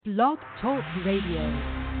Blog Talk Radio.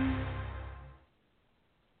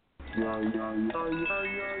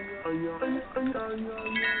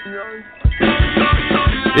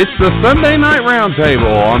 It's the Sunday Night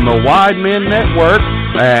Roundtable on the Wide Men Network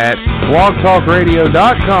at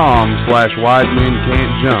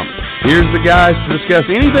blogtalkradio.com/widemencan'tjump. Here's the guys to discuss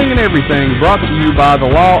anything and everything, brought to you by the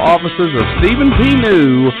law offices of Stephen P.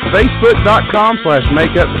 New,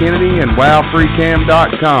 Facebook.com/MakeupKennedy, and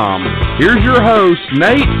WowFreeCam.com. Here's your hosts,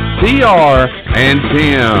 Nate, TR, and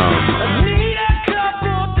Tim.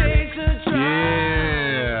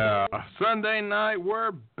 Yeah, Sunday night,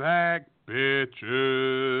 we're back,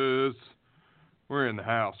 bitches. We're in the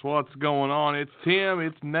house. What's going on? It's Tim,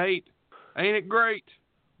 it's Nate. Ain't it great?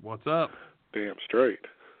 What's up? Damn straight.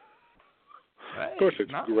 Hey, of course it's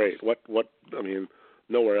nice. great. I mean,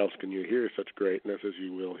 nowhere else can you hear such greatness as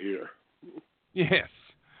you will here. Yes.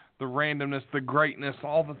 The randomness, the greatness,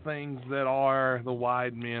 all the things that are the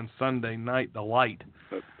Wide Men Sunday Night Delight.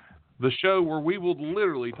 The show where we will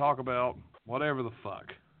literally talk about whatever the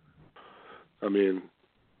fuck. I mean,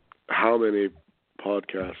 how many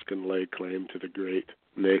podcasts can lay claim to the great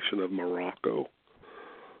nation of Morocco?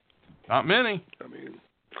 Not many. I mean,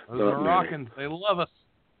 those Moroccans, they love us.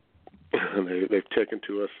 And they've taken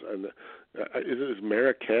to us. And is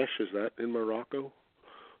Marrakesh? Is that in Morocco?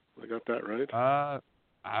 I got that right?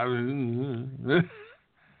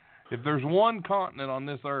 If there's one continent on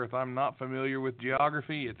this earth I'm not familiar with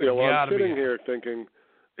geography, it's well, gotta I'm sitting be here thinking,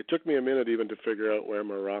 it took me a minute even to figure out where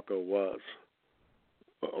Morocco was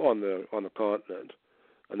on the continent.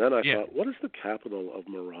 And then I thought, what is the capital of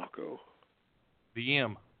Morocco? The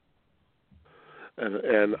M.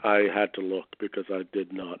 And I had to look because I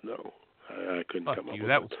did not know. I couldn't come up with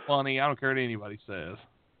that it. was funny. I don't care what anybody says.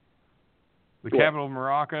 The capital of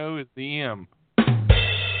Morocco is the M.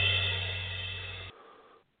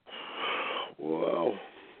 Wow.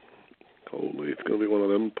 Holy, it's going to be one of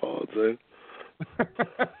them pods, eh?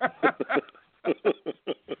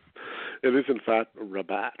 It is, in fact,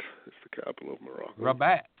 Rabat. It's the capital of Morocco.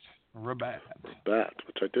 Rabat,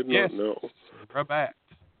 which I did not know. Rabat.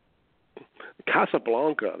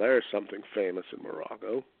 Casablanca, there's something famous in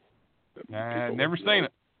Morocco. I've never seen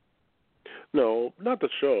it. No, not the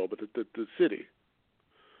show, but the city.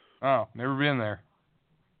 Oh, never been there.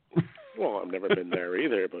 Well, I've never been there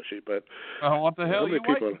either, Bushy. But what the hell are you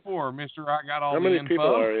waiting for, Mister? I got all the info. How many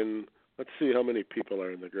people are in? Let's see how many people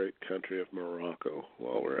are in the great country of Morocco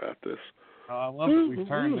while we're at this. I love that we've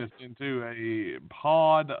turned this into a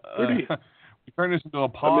pod. We turned this into a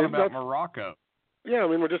pod about Morocco. Yeah, I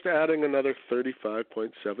mean, we're just adding another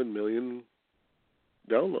 35.7 million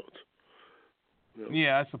downloads. You know,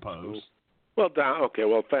 yeah, I suppose. Well,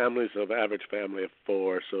 average family of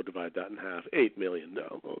 4, so divide that in half. 8 million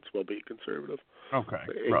downloads. We'll be conservative. Okay,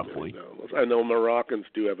 roughly. I know Moroccans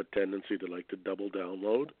do have a tendency to like to double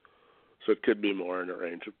download, so it could be more in a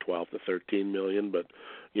range of 12 to 13 million, but,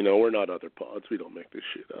 you know, we're not other pods. We don't make this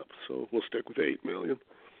shit up, so we'll stick with 8 million.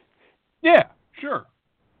 Yeah, sure.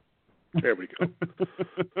 There we go.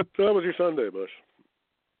 So how was your Sunday, Bush?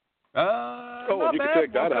 You can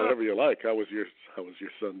take that however you like. How was your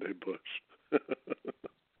Sunday, Bush?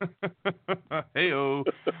 Hey-o.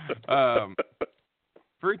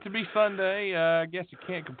 For it to be Sunday, I guess you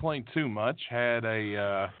can't complain too much. Had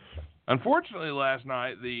unfortunately last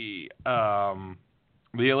night the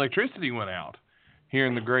electricity went out here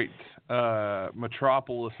in the great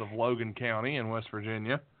metropolis of Logan County in West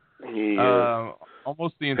Virginia. Yeah.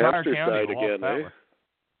 Almost the entire Hamsters county died lost again, power. eh?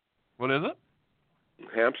 What is it?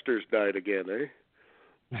 Hamsters died again, eh?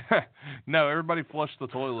 No, everybody flushed the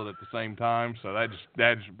toilet at the same time, so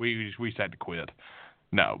we just had to quit.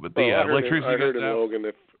 No, but the electricity I heard goes in out. Logan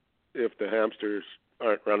if the hamsters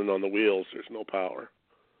aren't running on the wheels, there's no power.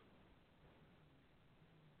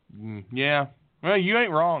 Yeah, well, you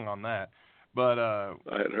ain't wrong on that. But I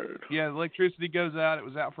had heard. Yeah, the electricity goes out. It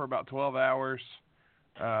was out for about 12 hours,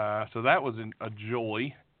 so that was a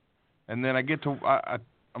joy. And then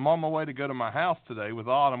I'm on my way to go to my house today with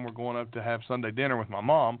Autumn. We're going up to have Sunday dinner with my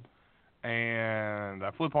mom, and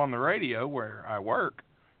I flip on the radio where I work,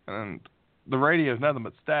 and the radio is nothing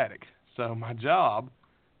but static. So my job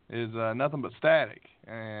is nothing but static,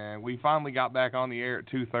 and we finally got back on the air at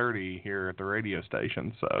 2:30 here at the radio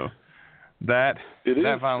station. So that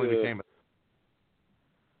finally became a...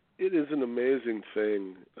 It is an amazing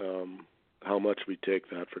thing how much we take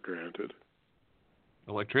that for granted.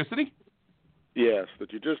 Electricity? Yes,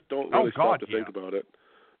 that you just don't really stop to think about it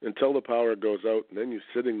until the power goes out, and then you're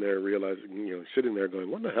sitting there going,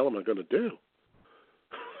 what the hell am I going to do?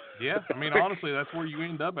 Yeah, I mean, honestly, that's where you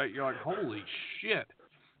end up at. You're like, holy shit.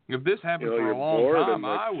 If this happened for you're a long bored time, and,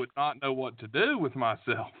 like, I would not know what to do with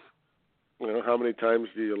myself. how many times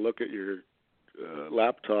do you look at your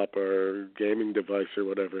laptop or gaming device or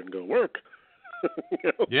whatever and go, work?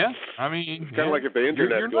 Yeah, I mean, it's kind of like if the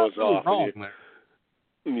internet you're goes not really off wrong and there.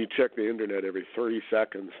 you check the internet every 3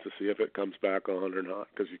 seconds to see if it comes back on or not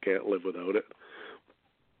because you can't live without it.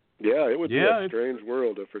 Yeah, it would be a strange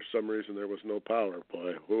world if for some reason there was no power,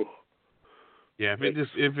 boy. Ooh. Yeah,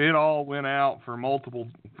 if it all went out for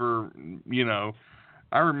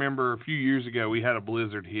I remember a few years ago we had a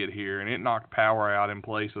blizzard hit here and it knocked power out in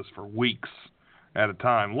places for weeks at a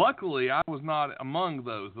time. Luckily, I was not among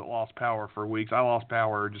those that lost power for weeks. I lost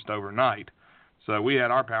power just overnight. So we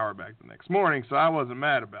had our power back the next morning, so I wasn't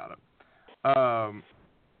mad about it.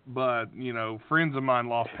 But, friends of mine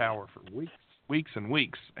lost power for weeks and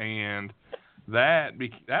weeks, and that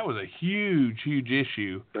was a huge, huge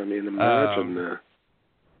issue. I mean, imagine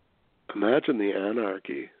the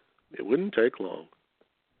anarchy. It wouldn't take long.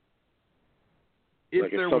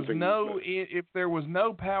 If there was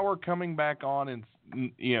no power coming back on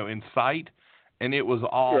in sight, and it was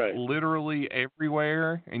off literally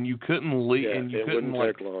everywhere, and you couldn't leave, and you couldn't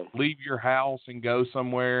leave your house and go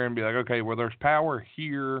somewhere and be like, okay, well, there's power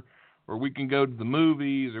here, or we can go to the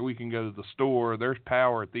movies, or we can go to the store. There's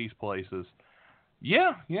power at these places.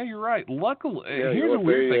 Yeah, you're right. Luckily, here's the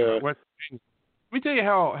weird thing about West Virginia. Let me tell you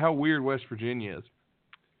how weird West Virginia is.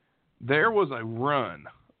 There was a run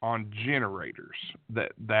on generators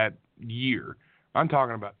that year. I'm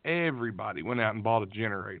talking about everybody went out and bought a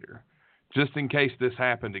generator just in case this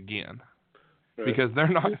happened again. Right. Because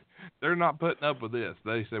they're not putting up with this.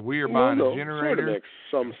 They said we are buying a generator. Sort of makes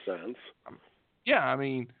some sense. Yeah, I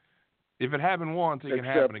mean, if it happened once, it can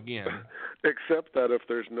happen again. Except that if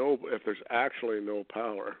there's actually no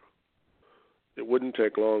power, it wouldn't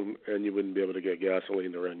take long, and you wouldn't be able to get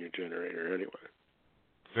gasoline to run your generator anyway.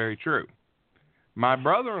 Very true. My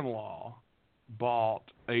brother-in-law bought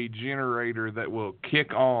a generator that will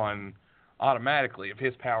kick on automatically if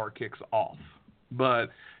his power kicks off. But,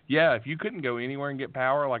 yeah, if you couldn't go anywhere and get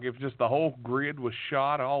power, like if just the whole grid was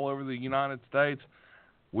shot all over the United States,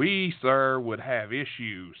 we, sir, would have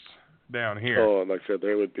issues down here. Oh, like I said,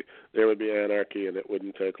 there would be anarchy, and it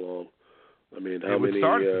wouldn't take long. I mean, how many? It would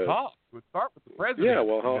start at the top. It would start with the president. Yeah,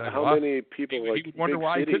 well, how many people he would wonder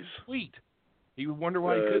why he couldn't tweet. He would wonder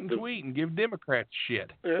why he couldn't tweet and give Democrats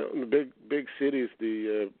shit. Yeah, in the big cities,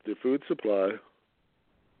 the food supply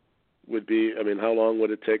would be. I mean, how long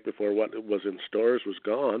would it take before what was in stores was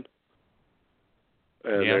gone?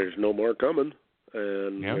 And there's no more coming,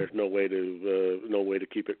 and there's no way to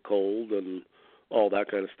keep it cold and all that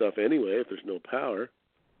kind of stuff. Anyway, if there's no power,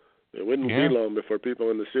 it wouldn't be long before people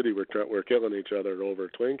in the city were killing each other over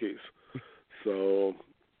Twinkies. So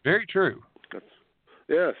very true.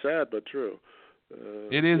 Sad but true.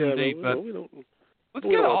 It is indeed, but let's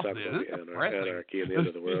get off this. Anarchy in the end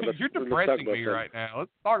of the world. You're depressing me right now.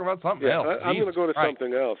 Let's talk about something else. I'm going to go to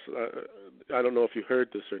something else. I don't know if you heard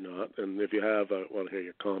this or not, and if you have, I want to hear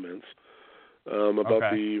your comments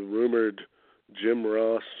about the rumored Jim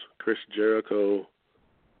Ross, Chris Jericho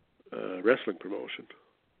wrestling promotion.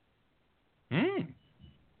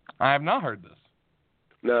 I have not heard this.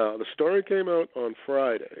 Now, the story came out on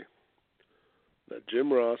Friday that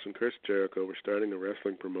Jim Ross and Chris Jericho were starting a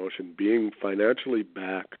wrestling promotion being financially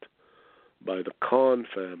backed by the Khan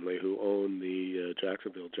family, who own the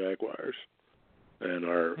Jacksonville Jaguars and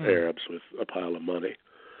are Arabs with a pile of money.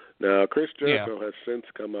 Now, Chris Jericho has since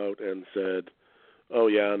come out and said, oh,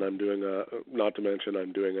 yeah, and I'm doing not to mention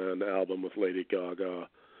I'm doing an album with Lady Gaga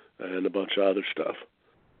and a bunch of other stuff,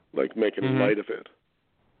 like making light of it.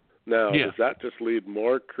 Now, does that just lead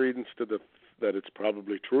more credence to that it's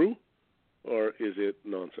probably true? Or is it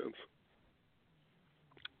nonsense?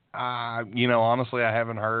 Honestly, I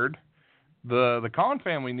haven't heard. The Khan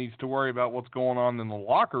family needs to worry about what's going on in the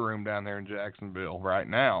locker room down there in Jacksonville right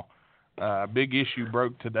now. Big issue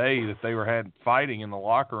broke today that they had fighting in the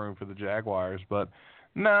locker room for the Jaguars. But,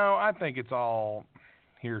 no, I think it's all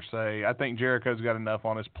hearsay. I think Jericho's got enough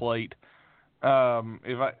on his plate. I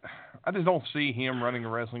just don't see him running a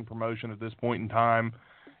wrestling promotion at this point in time.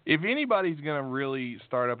 If anybody's going to really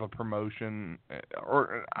start up a promotion,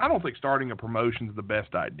 or I don't think starting a promotion is the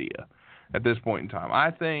best idea at this point in time. I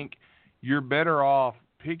think you're better off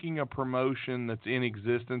picking a promotion that's in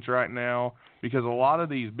existence right now, because a lot of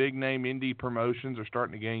these big-name indie promotions are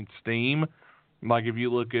starting to gain steam. Like if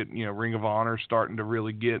you look at, Ring of Honor starting to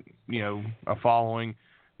really get, a following.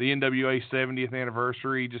 The NWA 70th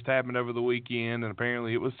anniversary just happened over the weekend, and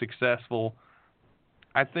apparently it was successful.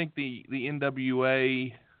 I think the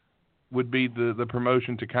NWA would be the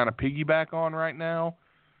promotion to kind of piggyback on right now,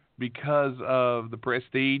 because of the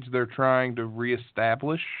prestige they're trying to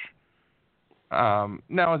reestablish.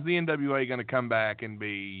 Now, is the NWA going to come back and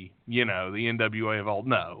be, the NWA of old?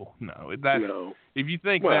 No. No. If you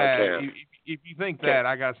think Well, that, can't. if you think that,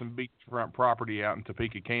 I got some beachfront property out in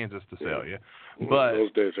Topeka, Kansas to sell you. But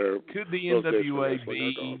those days are. could the those days for NWA wrestling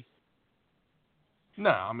are gone. be? No,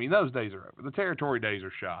 I mean those days are over. The territory days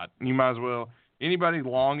are shot. You might as well. Anybody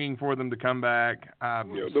longing for them to come back? I'm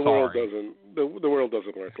the sorry. world doesn't. The world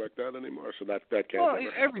doesn't work like that anymore. So that can't. Well, ever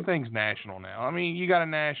happen. everything's national now. I mean, you got a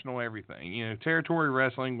national everything. Territory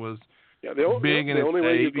wrestling was big in the its only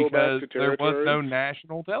way day you go back because to there was territories, no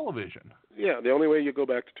national television. Yeah, the only way you go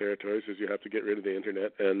back to territories is you have to get rid of the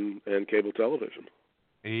internet and cable television.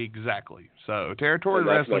 Exactly. So territory And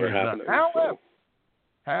that's wrestling never is done. happening.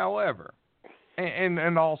 However,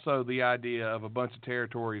 and also the idea of a bunch of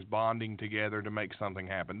territories bonding together to make something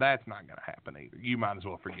happen, that's not going to happen either. You might as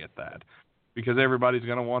well forget that because everybody's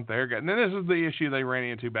going to want their guy. And then this is the issue they ran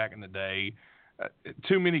into back in the day.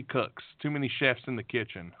 Too many cooks, too many chefs in the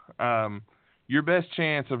kitchen. Your best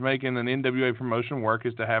chance of making an NWA promotion work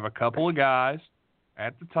is to have a couple of guys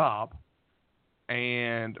at the top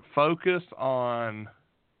and focus on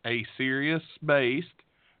a serious based,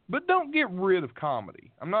 but don't get rid of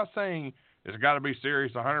comedy. I'm not saying it's got to be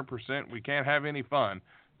serious 100%. We can't have any fun.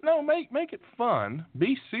 No, make it fun.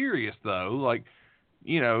 Be serious though. Like,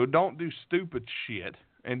 don't do stupid shit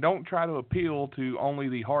and don't try to appeal to only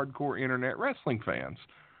the hardcore internet wrestling fans.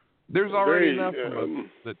 There's already enough of us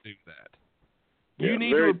that do that. You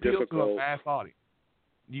need to appeal to a mass audience.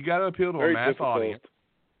 You got to appeal to a mass audience.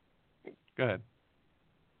 Go ahead.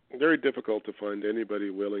 Very difficult to find anybody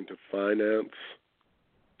willing to finance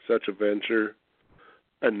such a venture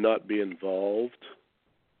and not be involved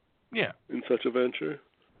in such a venture.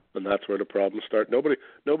 And that's where the problems start.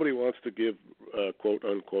 Nobody wants to give quote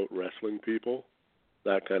unquote wrestling people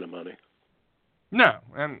that kind of money. No,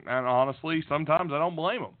 and honestly, sometimes I don't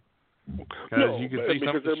blame them because you can see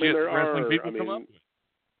some of the shit wrestling people come up with.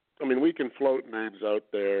 I mean, we can float names out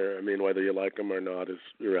there. I mean, whether you like them or not is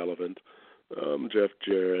irrelevant. Jeff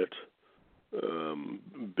Jarrett,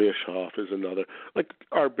 Bischoff is another. Like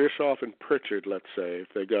our Bischoff and Pritchard, let's say, if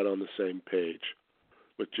they got on the same page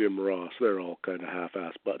with Jim Ross, they're all kind of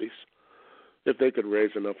half-ass buddies. If they could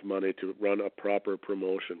raise enough money to run a proper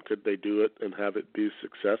promotion, could they do it and have it be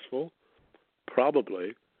successful?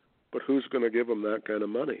 Probably. But who's going to give them that kind of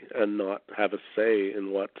money and not have a say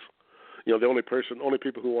in what? The only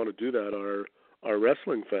people who want to do that are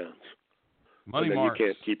wrestling fans. Money and then marks. You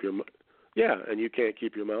can't keep your and you can't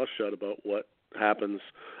keep your mouth shut about what happens.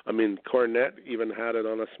 I mean, Cornette even had it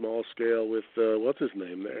on a small scale with what's his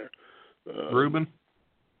name there,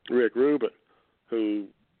 Rick Rubin, who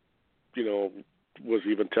was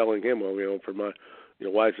even telling him, well, for my,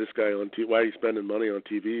 why is this guy on TV? Why are you spending money on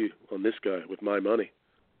TV on this guy with my money?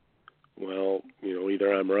 Well,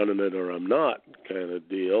 either I'm running it or I'm not, kind of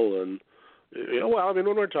deal. And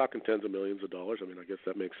when we're talking tens of millions of dollars, I mean, I guess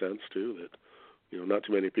that makes sense too. That not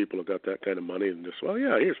too many people have got that kind of money and just,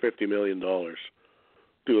 here's $50 million.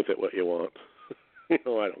 Do with it what you want. I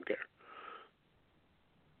don't care.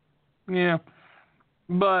 Yeah,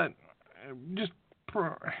 but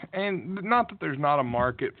and not that there's not a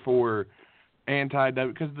market for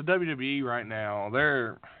anti-WWE, because the WWE right now,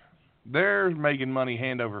 they're making money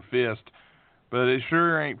hand over fist, but it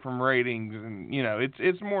sure ain't from ratings, and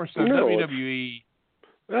it's more so WWE.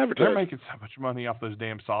 They're making so much money off those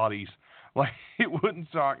damn Saudis. Like, it wouldn't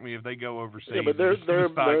shock me if they go overseas. Yeah, but their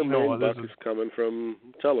main buck is coming from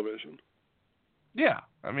television. Yeah,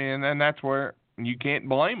 I mean, and that's where you can't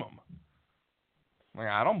blame them. Like,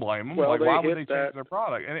 I don't blame them. Well, why would they change their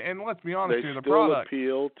product? And let's be honest here, the product. They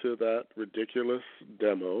still appeal to that ridiculous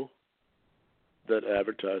demo that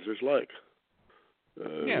advertisers like.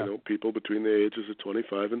 People between the ages of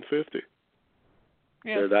 25 and 50.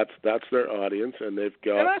 Yeah, that's their audience, and they've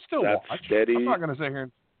got and I still that watch. steady. I'm not going to sit here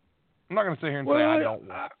and say I don't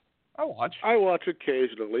watch. I watch. I watch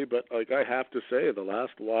occasionally, but I have to say, the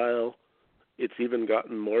last while, it's even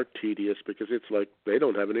gotten more tedious because it's like they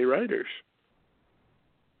don't have any writers.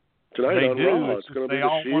 Tonight on Raw, it's going to be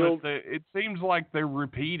the Shield. It seems like they're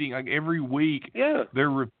repeating, like every week. Yeah. They're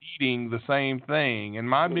repeating the same thing, and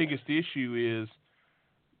my biggest issue is,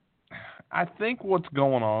 I think what's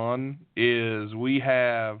going on is we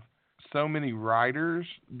have so many writers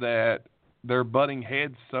that they're butting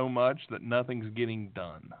heads so much that nothing's getting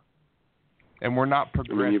done, and we're not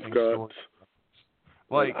progressing.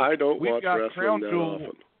 I don't watch wrestling that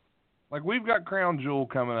often. Like, we've got Crown Jewel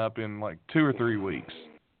coming up in like 2 or 3 weeks.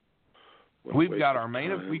 We've got our main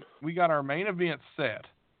event set,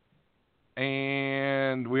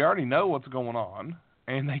 and we already know what's going on.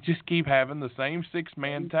 and they just keep having the same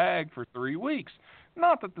 6-man tag for 3 weeks.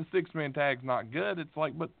 Not that the 6-man tag's not good. It's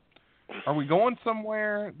like, but are we going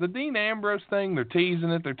somewhere? The Dean Ambrose thing, they're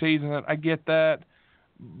teasing it. I get that.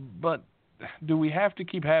 But do we have to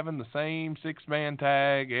keep having the same 6-man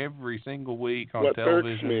tag every single week on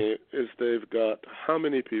television? What irks me is they've got how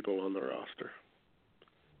many people on the roster?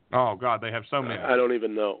 Oh, God, they have so many. I don't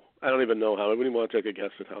even know. I don't even know how. I wouldn't want to take a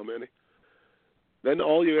guess at how many. Then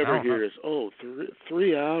all you ever hear is,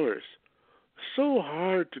 3 hours. So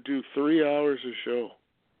hard to do 3 hours a show.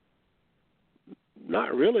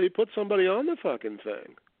 Not really. Put somebody on the fucking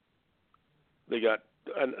thing. They got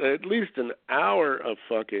at least an hour of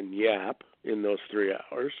fucking yap in those 3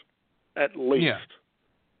 hours. At least. Yeah.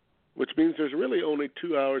 Which means there's really only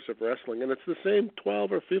 2 hours of wrestling, and it's the same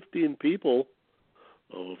 12 or 15 people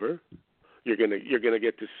over. You're gonna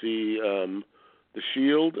get to see the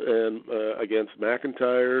Shield and against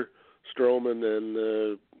McIntyre, Strowman,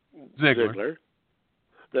 and Ziggler.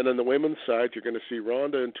 Then on the women's side, you're going to see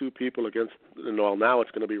Ronda and 2 people against. Well, now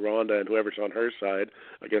it's going to be Ronda and whoever's on her side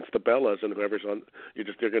against the Bellas, and whoever's on.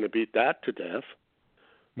 They're going to beat that to death.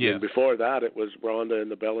 Yeah. And before that, it was Ronda and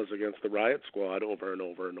the Bellas against the Riot Squad over and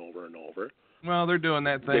over and over and over. Well, they're doing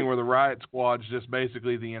that thing where the Riot Squad's just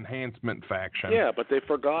basically the enhancement faction. Yeah, but they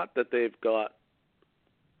forgot that they've got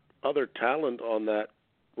other talent on that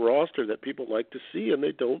roster that people like to see, and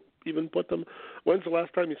they don't even put them. When's the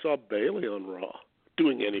last time you saw Bayley on Raw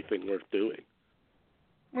doing anything worth doing?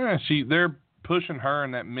 Yeah, they're pushing her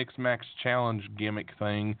in that Mixed Match Challenge gimmick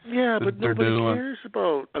thing. Yeah, but nobody doing. cares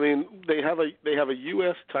about. I mean, they have a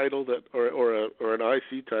U.S. title that or an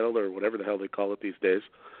IC title or whatever the hell they call it these days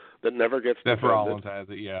that never gets defended. Seth Rollins has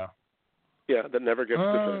it, yeah. Yeah, that never gets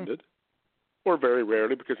defended, or very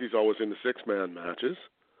rarely because he's always in the 6-man matches.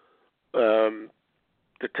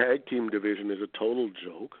 The tag team division is a total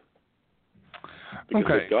joke.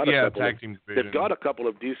 Okay, tag team division. They've got a couple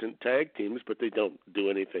of decent tag teams, but they don't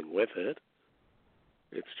do anything with it.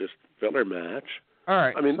 It's just filler match. All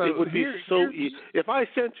right. I mean, so it would be so easy. If I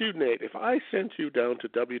sent you, Nate, down to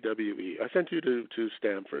WWE, I sent you to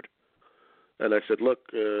Stamford, and I said,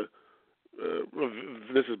 look, this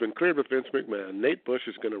has been cleared with Vince McMahon. Nate Bush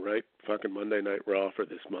is going to write fucking Monday Night Raw for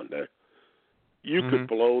this Monday. You could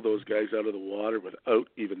blow those guys out of the water without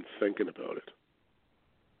even thinking about it.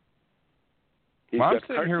 He's got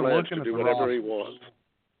carte blanche to do whatever he wants.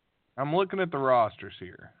 I'm looking at the rosters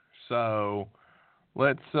here, so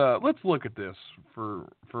let's look at this for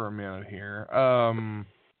a minute here. All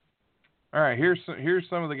right, here's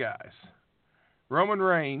some of the guys: Roman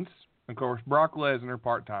Reigns, of course, Brock Lesnar,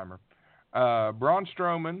 part-timer, Braun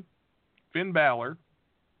Strowman, Finn Balor,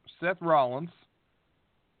 Seth Rollins,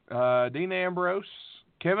 Dean Ambrose,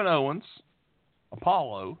 Kevin Owens,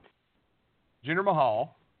 Apollo, Jinder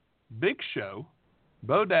Mahal, Big Show,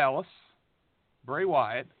 Bo Dallas, Bray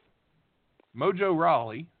Wyatt, Mojo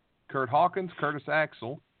Rawley, Kurt Hawkins, Curtis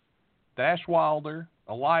Axel, Dash Wilder,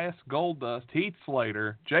 Elias, Goldust, Heath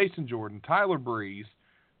Slater, Jason Jordan, Tyler Breeze,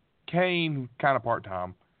 Kane, kind of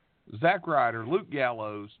part-time, Zack Ryder, Luke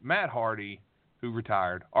Gallows, Matt Hardy, who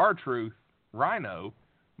retired, R-Truth, Rhino,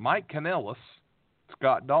 Mike Kanellis,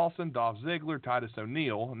 Scott Dawson, Dolph Ziggler, Titus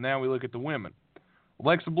O'Neil, and now we look at the women.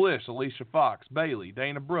 Alexa Bliss, Alicia Fox, Bayley,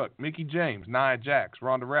 Dana Brooke, Mickie James, Nia Jax,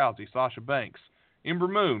 Ronda Rousey, Sasha Banks, Ember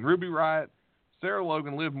Moon, Ruby Riott, Sarah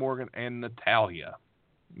Logan, Liv Morgan, and Natalya.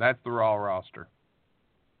 That's the Raw roster.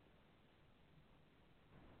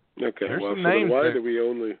 Okay, There's well, some so names then there.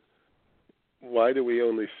 why do we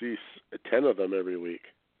only see 10 of them every week?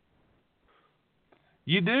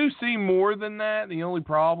 You do see more than that. The only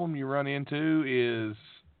problem you run into is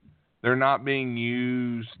they're not being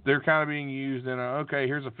used. They're kind of being used in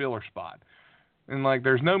here's a filler spot. And,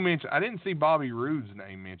 there's no mention. I didn't see Bobby Roode's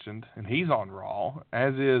name mentioned, and he's on Raw,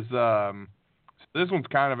 as is, this one's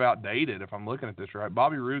kind of outdated if I'm looking at this right.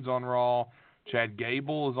 Bobby Roode's on Raw. Chad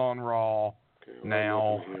Gable is on Raw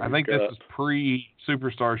now. I think this is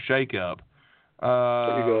pre-Superstar shakeup.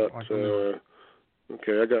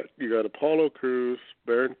 You got Apollo Crews,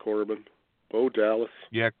 Baron Corbin, Bo Dallas.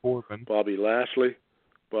 Yeah, Corbin. Bobby Lashley,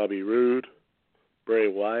 Bobby Roode, Bray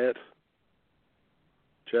Wyatt,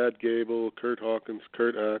 Chad Gable, Kurt Hawkins,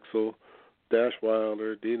 Kurt Axel, Dash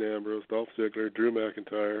Wilder, Dean Ambrose, Dolph Ziggler, Drew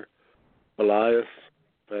McIntyre, Elias,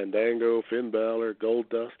 Fandango, Finn Balor,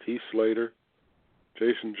 Goldust, Heath Slater,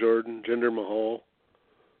 Jason Jordan, Jinder Mahal,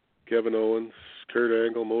 Kevin Owens, Kurt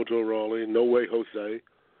Angle, Mojo Rawley, No Way Jose.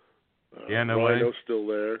 No Rhino's way. still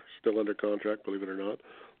there, still under contract, believe it or not.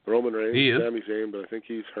 Roman Reigns, He is. Sami Zayn, but I think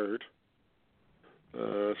he's hurt.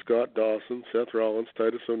 Scott Dawson, Seth Rollins,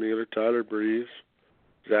 Titus O'Neil, Tyler Breeze,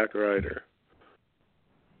 Zack Ryder.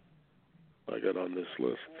 I got on this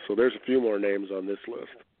list. So there's a few more names on this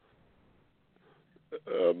list.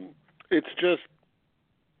 It's just,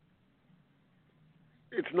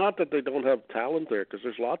 it's not that they don't have talent there, because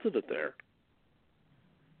there's lots of it there.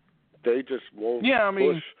 They just won't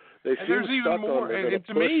push. They seem there's even stuck more. on And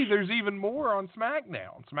to me, there's even more on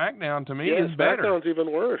SmackDown. SmackDown to me is better. SmackDown's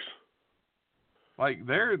even worse. Like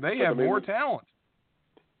they have more talent.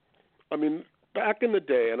 I mean, back in the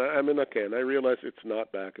day, and I realize it's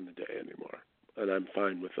not back in the day anymore, and I'm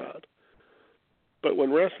fine with that. But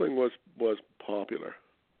when wrestling was popular,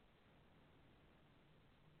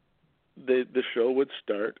 the show would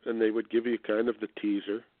start, and they would give you kind of the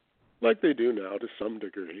teaser, like they do now to some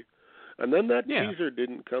degree, and then that teaser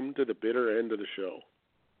didn't come to the bitter end of the show.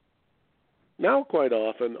 Now, quite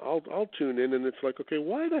often, I'll tune in, and it's like, okay,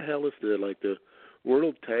 why the hell is the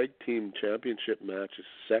World Tag Team Championship match is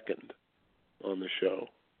second on the show?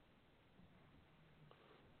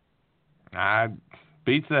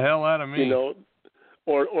 Beats the hell out of me. You know,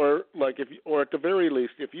 or like or at the very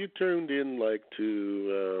least, if you tuned in like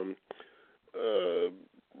to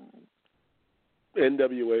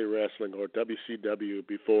NWA Wrestling or WCW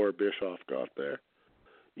before Bischoff got there,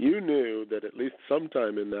 you knew that at least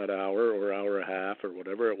sometime in that hour or hour and a half or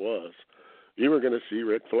whatever it was, you were going to see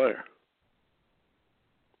Ric Flair.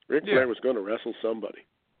 Ric Flair was going to wrestle somebody.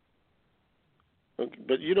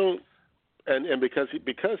 But you don't, and because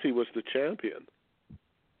he was the champion,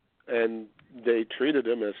 and they treated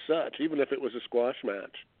him as such, even if it was a squash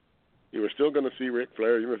match, you were still going to see Ric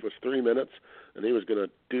Flair, even if it was 3 minutes, and he was going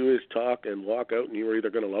to do his talk and walk out, and you were either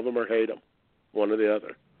going to love him or hate him, one or the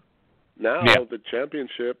other. Now the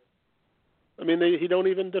championship, I mean, he don't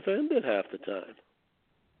even defend it half the time.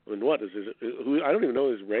 I mean, what is it? I don't even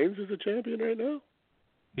know. Is Reigns is the champion right now?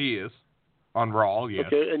 He is on Raw, yes.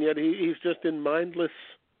 Okay, and yet he's just in mindless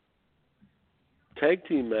tag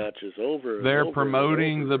team matches over. They're and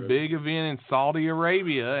promoting over the big event in Saudi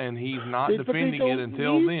Arabia, and he's not defending it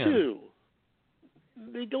until then.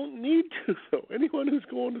 They don't need to, though. Anyone who's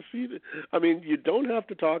going to see it, I mean, you don't have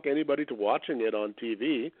to talk anybody to watching it on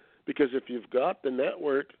TV, because if you've got the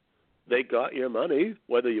network, they got your money,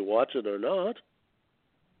 whether you watch it or not,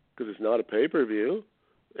 because it's not a pay-per-view.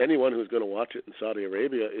 Anyone who's going to watch it in Saudi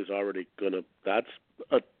Arabia is already going to, that's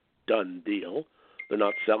a done deal. They're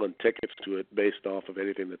not selling tickets to it based off of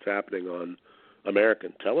anything that's happening on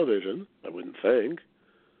American television, I wouldn't think.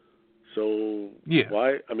 So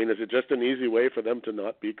why, I mean, is it just an easy way for them to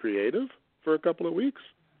not be creative for a couple of weeks?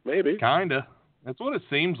 Maybe. Kinda. That's what it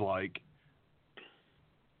seems like.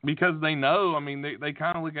 Because they know, I mean, they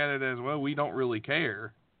kind of look at it as, well, we don't really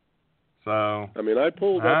care. So I mean, I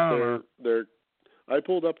pulled up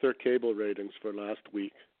their cable ratings for last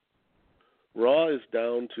week. Raw is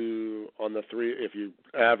down to, on the three, if you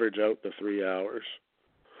average out the 3 hours.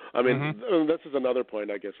 I mean, this is another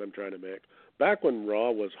point I guess I'm trying to make. Back when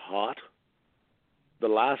Raw was hot, the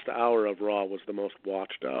last hour of Raw was the most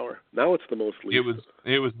watched hour. Now it's the most least.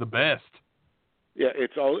 It was the best. Yeah,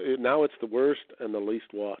 now it's the worst and the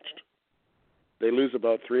least watched. They lose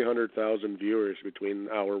about 300,000 viewers between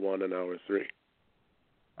hour 1 and hour 3.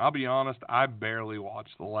 I'll be honest, I barely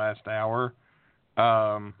watched the last hour,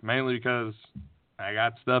 mainly because I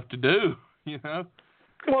got stuff to do, you know?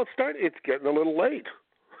 Well, it's getting a little late.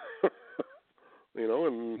 You know,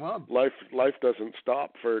 and life doesn't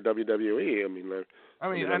stop for WWE. I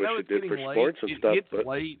know it's getting late. It's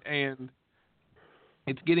late, and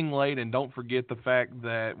it's getting late, and don't forget the fact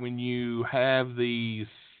that when you have these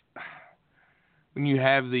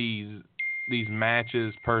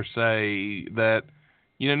matches per se, that,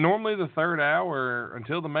 you know, normally the third hour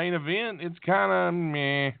until the main event, it's kind of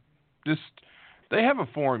meh. Just, they have a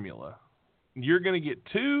formula. You're going to get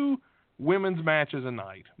 2 women's matches a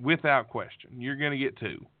night, without question. You're going to get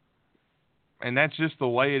 2. And that's just the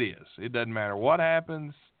way it is. It doesn't matter what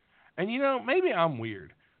happens. And, you know, maybe I'm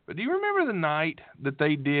weird, but do you remember the night that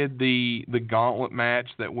they did the gauntlet match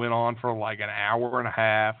that went on for like an hour and a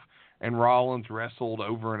half, and Rollins wrestled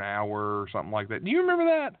over an hour or something like that? Do you remember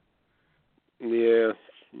that? Yeah,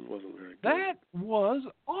 it wasn't very good. That was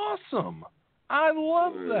awesome. I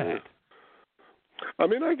love that. I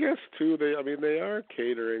mean, I guess too. They are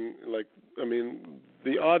catering.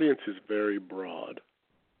 The audience is very broad.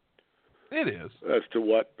 It is as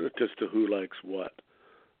to who likes what.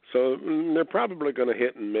 So they're probably going to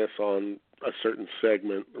hit and miss on a certain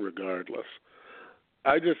segment, regardless.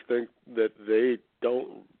 I just think that they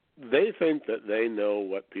think that they know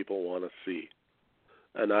what people want to see,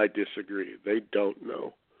 and I disagree. They don't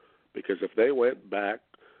know, because if they went back,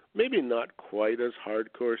 maybe not quite as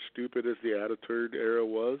hardcore stupid as the Attitude Era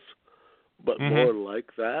was, but more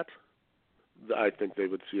like that, I think they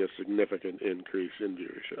would see a significant increase in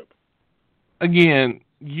viewership. Again,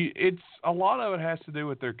 it's a lot of it has to do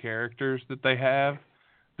with their characters that they have.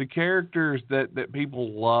 The characters that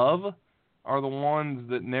people love are the ones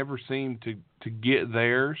that never seem to get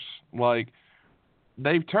theirs. Like,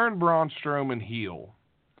 they've turned Braun Strowman heel,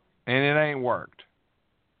 and it ain't worked.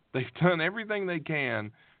 They've done everything they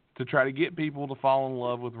can to try to get people to fall in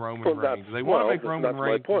love with Roman Reigns. They want to make Roman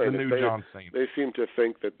Reigns the new John Cena. They seem to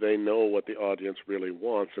think that they know what the audience really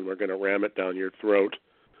wants, and we're going to ram it down your throat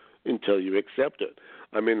until you accept it.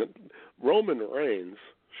 I mean, Roman Reigns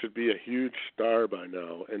should be a huge star by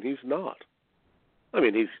now, and he's not. I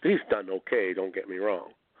mean, he's done okay, don't get me wrong.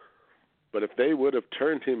 But if they would have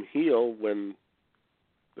turned him heel when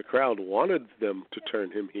the crowd wanted them to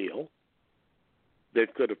turn him heel, they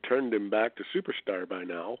could have turned him back to superstar by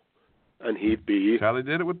now, and he'd be That's how they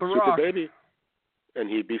did it with The super Rock. baby, and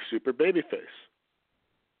he'd be super babyface.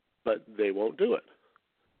 But they won't do it.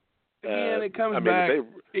 Again, it comes back.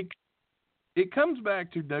 It comes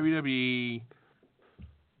back to WWE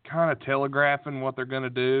kind of telegraphing what they're going to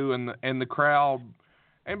do, and the crowd,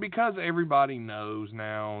 and because everybody knows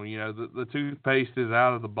now, you know, the toothpaste is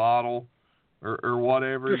out of the bottle, or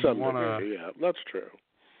whatever. To some degree, yeah, that's true.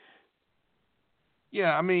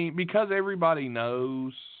 Yeah, I mean, because everybody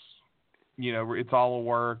knows, you know, it's all a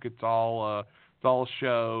work, it's all a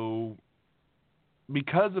show.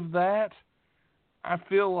 Because of that, I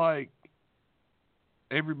feel like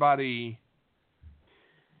everybody.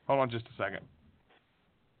 Hold on just a second.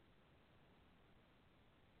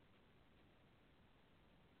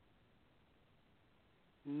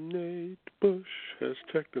 Nate Bush has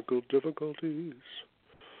technical difficulties.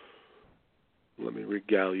 Let me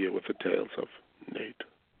regale you with the tales of Nate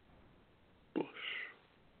Bush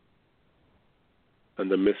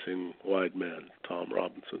and the missing wide man, Tom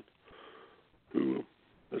Robinson, who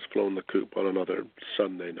has flown the coop on another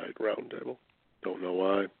Sunday night roundtable. Don't know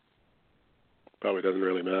why. Probably doesn't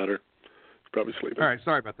really matter. He's probably sleeping. All right,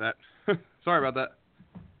 sorry about that. Sorry about that.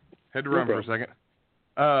 Had to run for a second.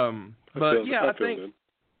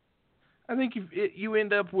 I think you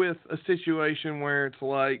end up with a situation where it's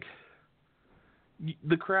like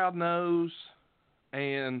the crowd knows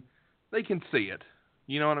and they can see it.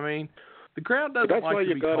 You know what I mean? The crowd doesn't that's like why to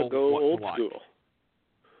you be gotta told go what old to like. school.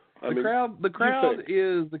 The crowd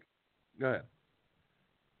is the. Go ahead.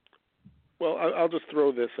 Well, I'll just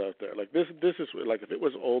throw this out there. Like this is like if it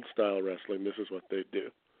was old style wrestling, this is what they'd do.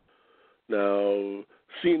 Now,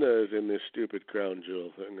 Cena is in this stupid crown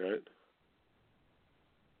jewel thing, right?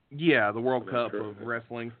 Yeah, the World Cup of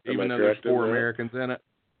wrestling, even though there's 4 Americans in it.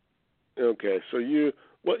 Okay, so you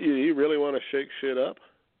really want to shake shit up?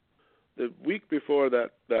 The week before that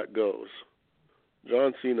goes,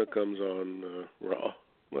 John Cena comes on Raw,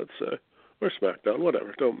 let's say, or SmackDown,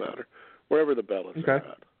 whatever, don't matter, wherever the Bellas are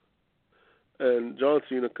at. And John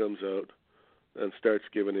Cena comes out and starts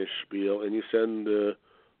giving his spiel, and you send,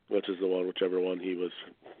 whichever one he was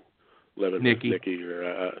living with, Nikki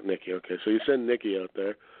or Nikki. Okay, so you send Nikki out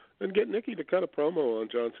there and get Nikki to cut a promo on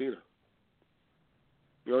John Cena.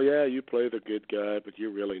 Oh yeah, you play the good guy, but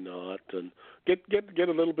you're really not, and get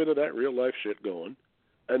a little bit of that real life shit going,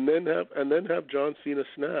 and then have John Cena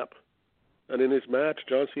snap, and in his match,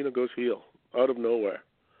 John Cena goes heel out of nowhere.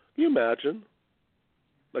 Can you imagine?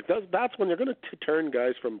 Like that's when you're going to turn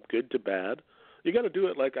guys from good to bad. You got to do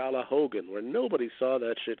it like a la Hogan, where nobody saw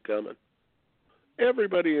that shit coming.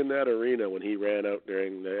 Everybody in that arena when he ran out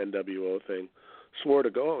during the NWO thing swore to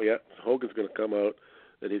go, oh yeah, Hogan's going to come out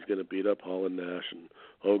and he's going to beat up Hall and Nash, and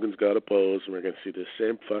Hogan's got a pose, and we're going to see the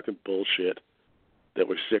same fucking bullshit that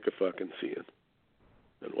we're sick of fucking seeing.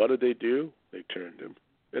 And what did they do? They turned him,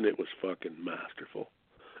 and it was fucking masterful.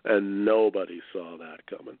 And nobody saw that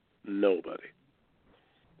coming. Nobody.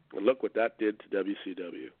 And look what that did to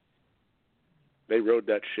WCW. They rode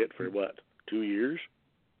that shit for, 2 years?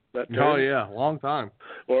 That turn? Oh, yeah, long time.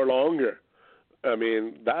 Or longer. I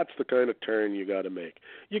mean, that's the kind of turn you got to make.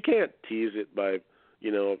 You can't tease it by,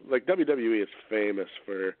 like WWE is famous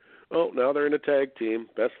for, now they're in a tag team.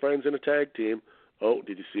 Best friends in a tag team. Oh,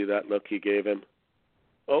 did you see that look he gave him?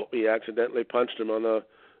 Oh, he accidentally punched him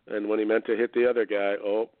and when he meant to hit the other guy,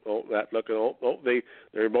 that look,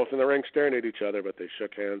 they're both in the ring staring at each other, but they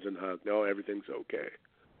shook hands and hugged. No, everything's okay.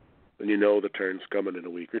 And the turn's coming in a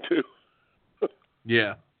week or two.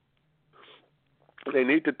 Yeah. They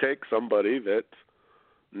need to take somebody that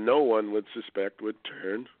no one would suspect would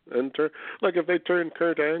turn. Like if they turned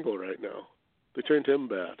Kurt Angle right now, they turned him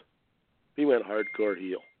bad. He went hardcore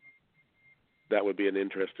heel. That would be an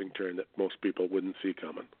interesting turn that most people wouldn't see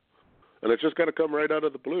coming. And it's just got to come right out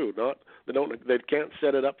of the blue. They can't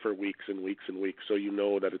set it up for weeks and weeks and weeks, so you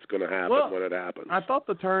know that it's going to happen when it happens. I thought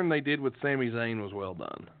the turn they did with Sami Zayn was well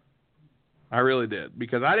done. I really did,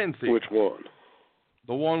 because I didn't see Which one?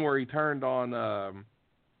 The one where he turned on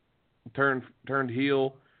turned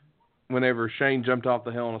heel whenever Shane jumped off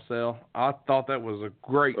the Hell in a Cell. I thought that was a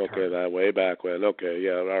great turn. Okay, that way back when. Okay,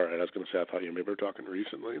 yeah, all right. I was going to say, I thought you maybe were talking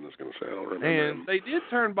recently, and I was going to say, I don't remember And him. they did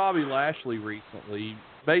turn Bobby Lashley recently,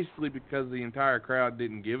 basically because the entire crowd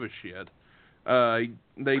didn't give a shit.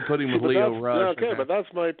 They put him with Leo Rush. Okay, but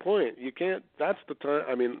that's my point. You can't. That's the time.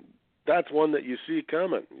 I mean, that's one that you see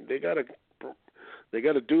coming. They got to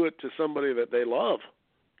do it to somebody that they love.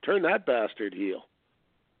 Turn that bastard heel,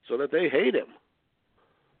 so that they hate him.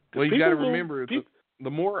 Well, you got to remember, the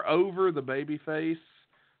more over the baby face,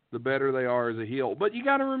 the better they are as a heel. But you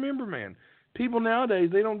got to remember, man, people nowadays,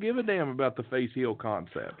 they don't give a damn about the face heel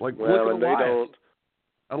concept. Like, well, look at Elias.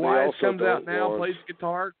 Elias comes out now, plays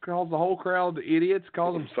guitar, calls the whole crowd idiots,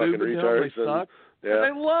 calls them stupid, they suck. Yeah, and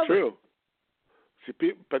they love it. See,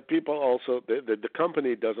 but people also, the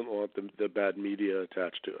company doesn't want the bad media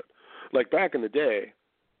attached to it. Like back in the day,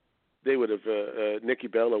 they would have, Nikki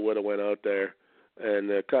Bella would have went out there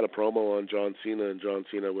and cut a promo on John Cena, and John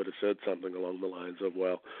Cena would have said something along the lines of,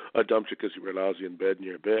 well, I dumped you because you were lousy in bed and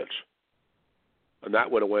you're a bitch. And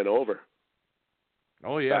that would have went over.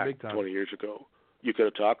 Oh, yeah, back big time. 20 years ago. You could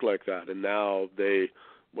have talked like that, and now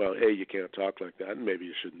you can't talk like that, and maybe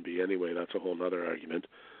you shouldn't be anyway. That's a whole other argument.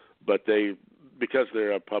 But because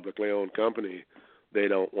they're a publicly owned company, they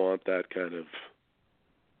don't want that kind of,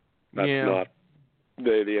 they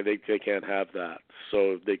can't have that.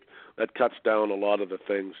 So that cuts down a lot of the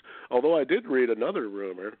things. Although I did read another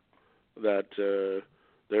rumor that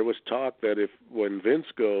there was talk that when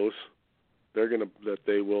Vince goes, that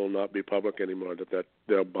they will not be public anymore, that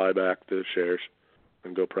they'll buy back the shares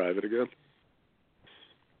and go private again.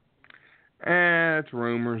 It's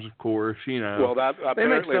rumors, of course, Well, that apparently they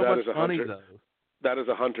make so that much is a money, Hunter. though. That is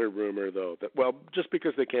a Hunter rumor, though. Just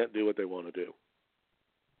because they can't do what they want to do.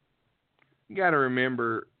 You got to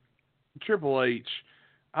remember, Triple H.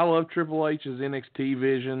 I love Triple H's NXT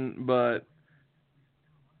vision, but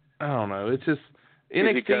I don't know. It's just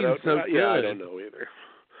NXT is so good. Yeah, I don't know either.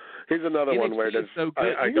 He's another one where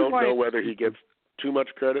I don't know whether he gets too much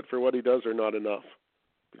credit for what he does or not enough,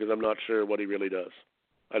 because I'm not sure what he really does.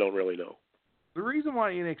 I don't really know. The reason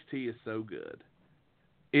why NXT is so good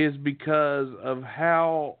is because of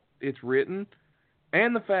how it's written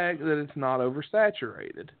and the fact that it's not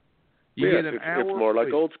oversaturated. You get an hour. It's more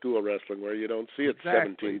like old school wrestling where you don't see it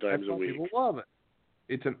 17 times That's a why week. People love it.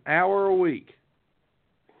 It's an hour a week.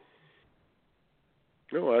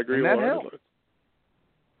 No, I agree. And that helps.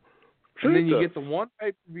 Sure, and then you get the one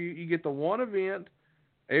pay-per-view. You get the one event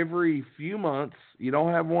every few months. You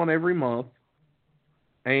don't have one every month.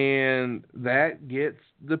 And that gets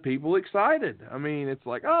the people excited. I mean, it's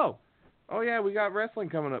like, oh yeah, we got wrestling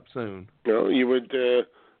coming up soon. No, you would.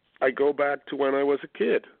 I go back to when I was a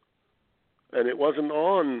kid, and it wasn't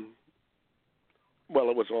on.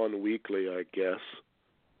 Well, it was on weekly, I guess,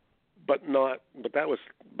 but not. But that was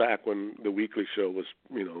back when the weekly show was,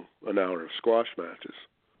 an hour of squash matches.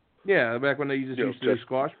 Yeah, back when they used to do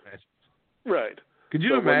squash matches. Right. Could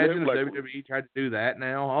you imagine if WWE tried to do that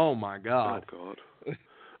now? Oh my God. Oh God.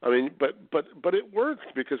 I mean, but it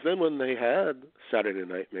worked, because then when they had Saturday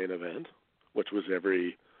Night Main Event, which was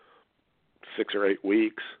every 6 or 8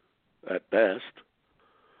 weeks at best,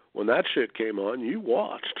 when that shit came on, you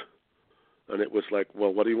watched. And it was like,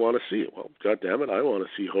 well, what do you want to see? Well, God damn it, I want to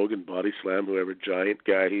see Hogan body slam whoever giant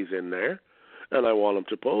guy he's in there, and I want him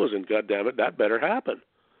to pose, and God damn it, that better happen.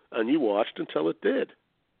 And you watched until it did.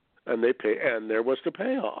 And there was the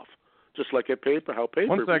payoff. Just like how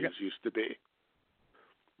pay-per-views used to be.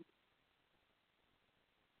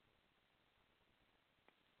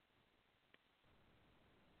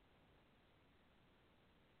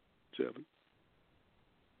 Seven.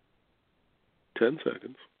 10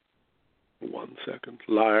 seconds. 1 second.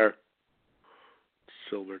 Liar.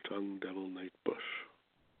 Silver-tongued devil Nate Bush.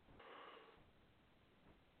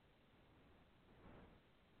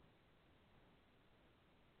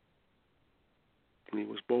 He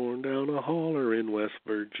was born down a holler in West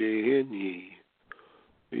Virginia.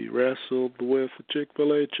 He wrestled with a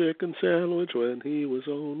Chick-fil-A chicken sandwich when he was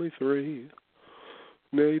only 3.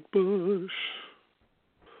 Nate Bush.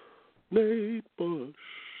 Nate Bush,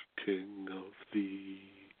 king of the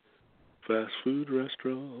fast food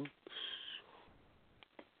restaurants.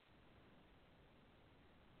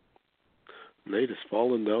 Nate has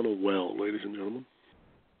fallen down a well, ladies and gentlemen.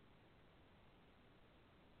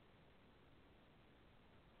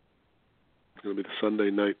 It's going to be the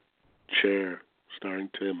Sunday night Chair, starring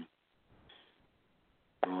Tim.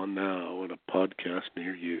 On now in a podcast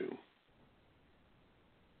near you.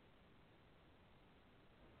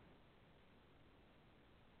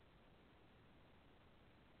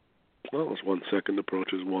 Well, as 1 second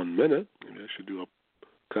approaches 1 minute, maybe I should do a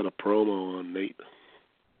kind of promo on Nate.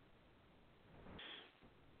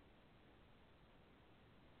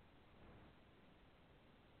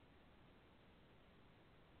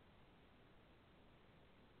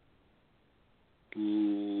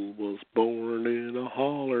 Who was born in a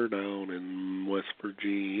holler down in West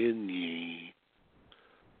Virginia.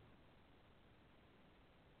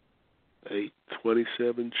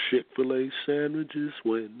 827 Chick-fil-A sandwiches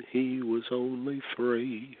when he was only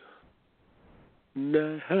 3.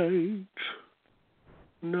 Nate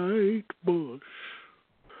Bush,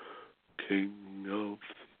 king of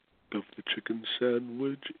the chicken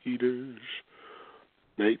sandwich eaters.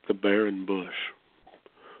 Nate the Baron Bush.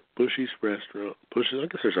 Bushy's restaurant. Bush's, I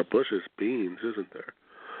guess there's a Bush's Beans, isn't there?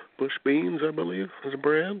 Bush Beans, I believe, is a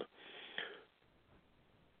brand.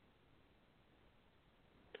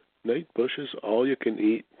 Nate Bush's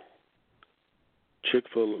all-you-can-eat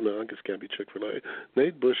Chick-fil-A. No, I guess it can't be Chick-fil-A.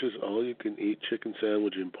 Nate Bush's all-you-can-eat chicken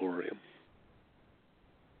sandwich emporium.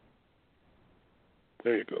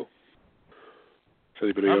 There you go. If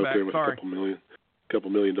anybody out there with a couple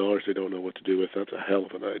million dollars they don't know what to do with, that's a hell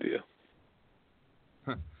of an idea.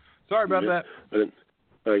 Sorry about that.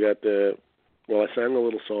 I got I sang a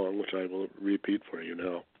little song, which I will repeat for you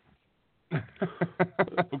now.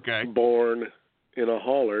 Okay. Born in a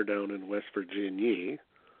holler down in West Virginia.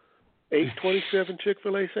 827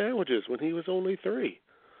 Chick-fil-A sandwiches when he was only 3.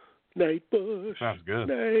 Nate Bush. Sounds good.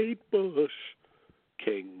 Nate Bush.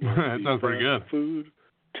 King of that sounds pretty good. Food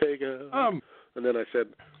takeout. And then I said,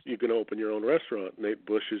 you can open your own restaurant, Nate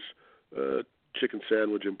Bush's Chicken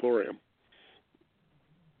Sandwich Emporium.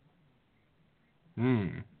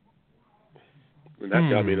 And that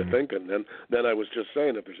got me to thinking. Then I was just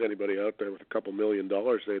saying, if there's anybody out there with a couple $1 million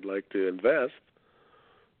they'd like to invest,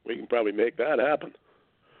 we can probably make that happen.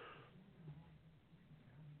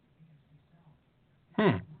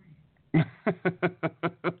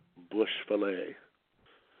 Bush filet.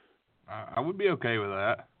 I would be okay with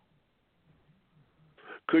that.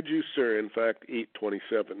 Could you, sir, in fact, eat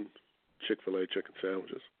 27 Chick-fil-A chicken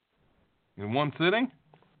sandwiches? In one sitting?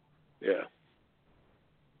 Yeah.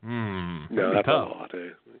 No, that's tough. A lot. Eh?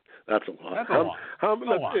 That's a lot. That's a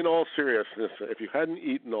lot. In all seriousness, if you hadn't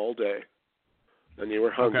eaten all day and you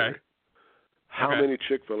were hungry, how many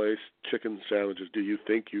Chick-fil-A chicken sandwiches do you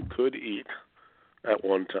think you could eat at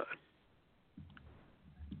one time?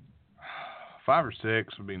 5 or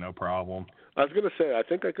 6 would be no problem. I was going to say, I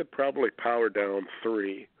think I could probably power down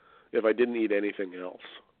 3 if I didn't eat anything else.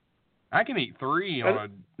 I can eat 3 on a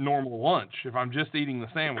normal lunch if I'm just eating the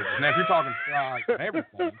sandwiches. Now, if you're talking fries and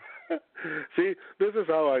everything. See, this is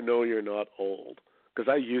how I know you're not old.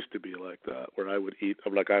 Because I used to be like that, where I would eat,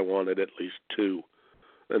 like I wanted at least 2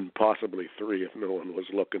 and possibly 3 if no one was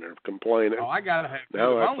looking or complaining. Oh, I got to have 2. If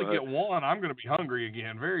I only get 1, I'm going to be hungry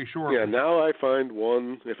again very shortly. Yeah, now I find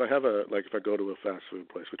 1, if I have if I go to a fast food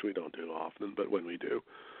place, which we don't do often, but when we do,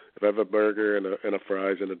 if I have a burger and a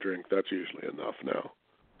fries and a drink, that's usually enough now.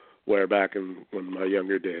 Where back in my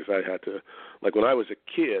younger days, I had to, like when I was a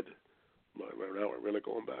kid, now we're really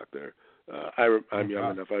going back there, I'm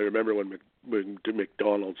young enough, I remember when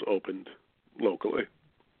McDonald's opened locally.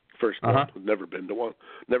 First one, never been to one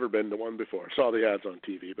before. Saw the ads on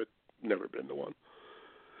TV, but never been to one.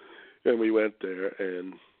 And we went there,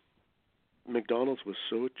 and McDonald's was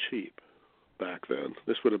so cheap back then.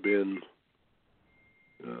 This would have been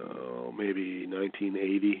maybe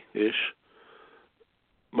 1980-ish.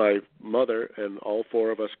 My mother and all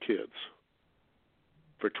 4 of us kids,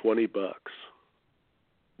 for $20,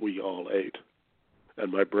 we all ate.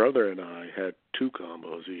 And my brother and I had 2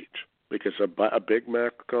 combos each. Because a Big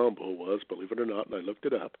Mac combo was, believe it or not, and I looked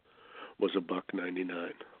it up, was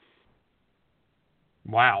 $1.99.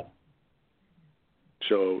 Wow.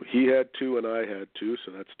 So he had 2 and I had 2,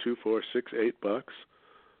 so that's 2, 4, 6, $8.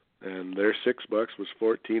 And their $6 was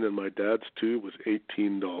 $14, and my dad's 2 was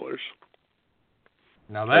 $18.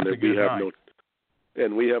 Now that's a good night.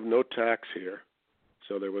 And we have no tax here,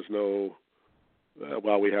 so there was no.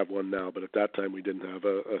 We have one now, but at that time we didn't have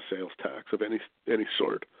a sales tax of any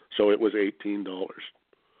sort. So it was $18,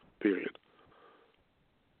 period.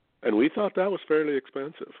 And we thought that was fairly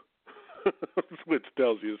expensive, which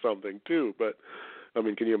tells you something too. But I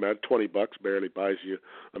mean, can you imagine $20 barely buys you?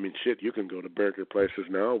 I mean, shit, you can go to burger places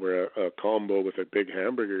now where a combo with a big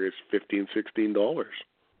hamburger is $15, $16.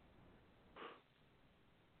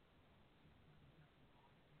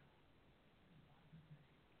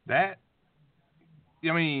 That,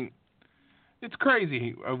 I mean, it's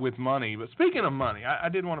crazy with money. But speaking of money, I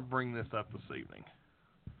did want to bring this up this evening.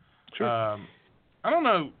 Sure. I don't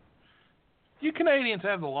know. You Canadians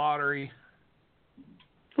have the lottery.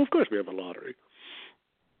 Well, of course we have a lottery.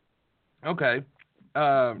 Okay.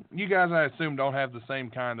 You guys, I assume, don't have the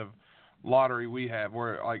same kind of lottery we have,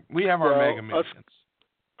 where like we have our Mega Millions.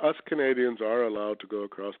 Us Canadians are allowed to go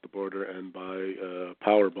across the border and buy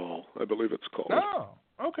Powerball, I believe it's called. Oh,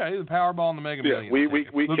 okay. The Powerball and the Mega Millions. Yeah,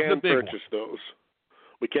 we can purchase ones. those.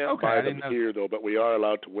 We can't buy them here, though, but we are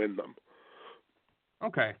allowed to win them.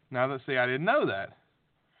 Okay. Now, let's see. I didn't know that.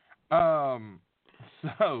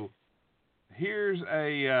 So, here's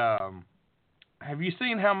a... have you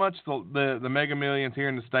seen how much the Mega Millions here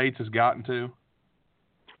in the States has gotten to?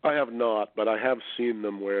 I have not, but I have seen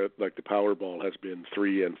them where, like, the Powerball has been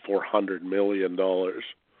 $300 and $400 million,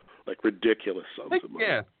 like ridiculous sums of money.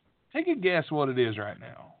 Yeah, take a guess what it is right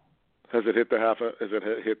now. Has it hit the half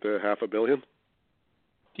a billion?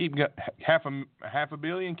 Keep half a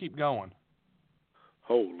billion. Keep going.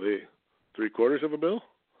 Holy, 3/4 of a bill?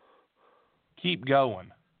 Keep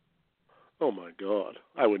going. Oh my God,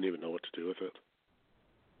 I wouldn't even know what to do with it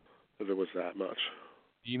if it was that much.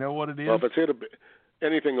 Do you know what it is? Well, if it's hit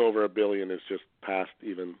anything over $1 billion is just past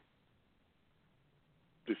even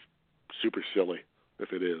just super silly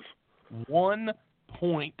if it is.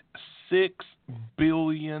 $1.6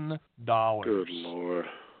 billion. Good Lord.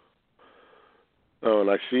 Oh, and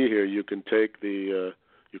I see here you can take the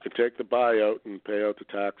buyout and pay out the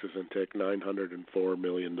taxes and take $904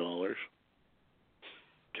 million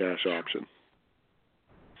cash option.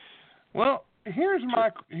 Well,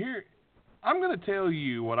 I'm going to tell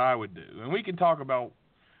you what I would do, and we can talk about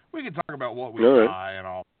what we buy and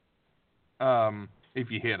all. If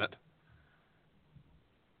you hit it,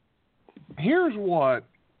 here's what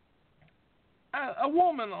a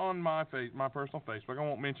woman on my personal Facebook, I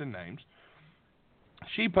won't mention names,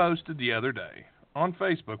 she posted the other day on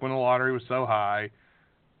Facebook when the lottery was so high,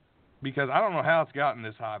 because I don't know how it's gotten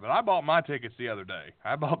this high, but I bought my tickets the other day.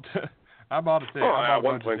 I bought a ticket. Oh, yeah,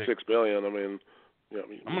 $1.6 billion. I mean,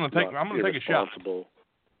 I'm going to take a shot.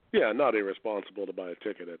 Yeah, not irresponsible to buy a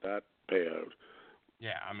ticket at that payout.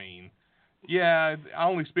 Yeah, I mean, yeah, I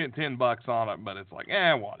only spent $10 on it, but it's like,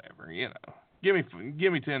 whatever, you know. Give me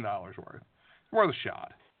 $10 worth. It's worth a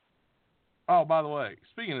shot. Oh, by the way,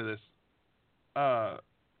 speaking of this,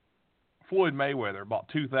 Floyd Mayweather bought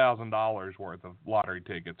 $2,000 worth of lottery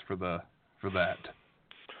tickets for that.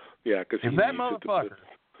 Yeah, because if that motherfucker,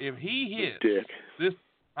 if he hits this,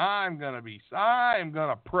 I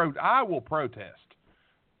will protest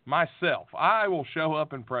myself. I will show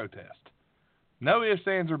up and protest. No ifs,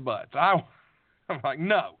 ands, or buts. I'm like,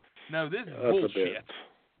 no, this is bullshit.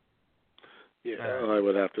 Yeah, I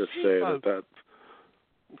would have to say that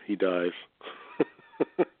he dies.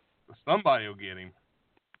 Somebody will get him.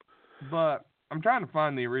 But I'm trying to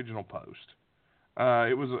find the original post.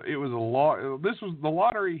 It was a lot. This was the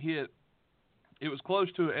lottery hit. It was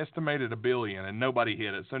close to an estimated $1 billion, and nobody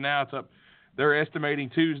hit it. So now it's up. They're estimating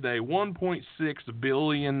Tuesday $1.6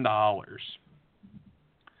 billion.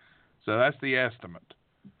 So that's the estimate.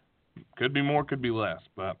 Could be more, could be less,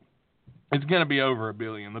 but it's going to be over $1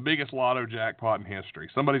 billion. The biggest lotto jackpot in history.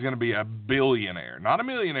 Somebody's going to be a billionaire, not a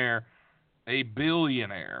millionaire, a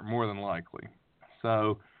billionaire, more than likely.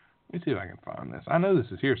 So let me see if I can find this. I know this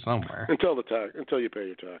is here somewhere. Until you pay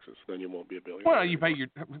your taxes, then you won't be a billionaire. Well, you pay your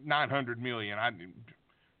 $900 million. I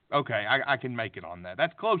can make it on that.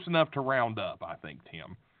 That's close enough to round up, I think,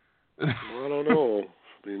 Tim. Well, I don't know.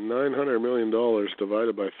 I mean, $900 million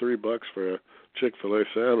divided by $3 for a Chick-fil-A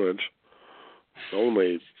sandwich. It's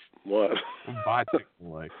only what? Buy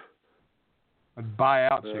Chick-fil-A. Buy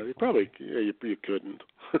out Chick-fil-A. You probably, you couldn't.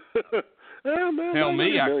 Man, Tell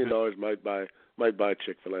me, $1 million might buy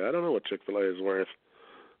Chick-fil-A. I don't know what Chick-fil-A is worth.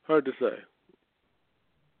 Hard to say.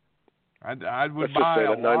 I would buy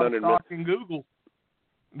a lot of stock in Google.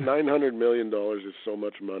 $900 million is so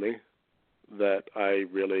much money that I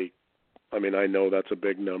know that's a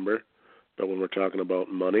big number, but when we're talking about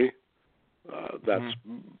money, that's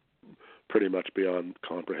pretty much beyond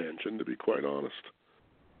comprehension, to be quite honest.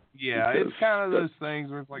 Yeah, it's kind of those things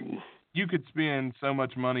where it's like you could spend so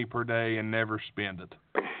much money per day and never spend it.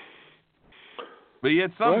 But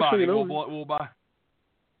yet somebody will buy.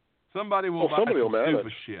 Somebody will buy some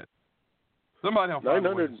stupid shit. Somebody will find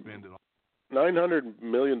a way to spend it all. $900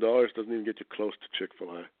 million doesn't even get you close to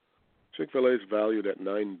Chick-fil-A. Chick-fil-A is valued at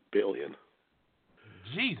 $9 billion.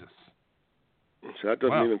 Jesus. So that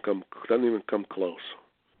doesn't even come close.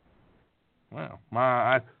 Well,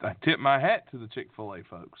 I tip my hat to the Chick-fil-A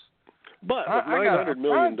folks. But with $900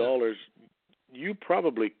 million, you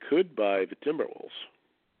probably could buy the Timberwolves.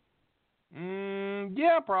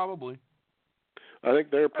 Yeah, probably. I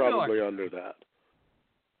think they're probably under that.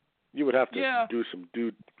 You would have to do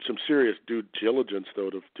some serious due diligence, though,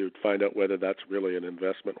 to find out whether that's really an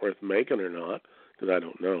investment worth making or not, because I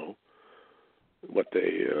don't know what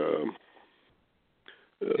they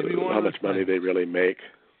how much money they really make.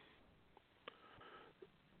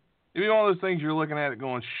 It'd be one of those things you're looking at it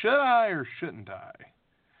going, should I or shouldn't I?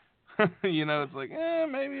 It's like,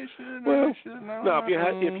 maybe I should. Well, I should. No,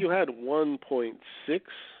 if you had $1.6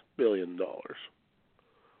 billion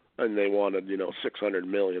and they wanted, $600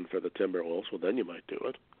 million for the Timberwolves, well, then you might do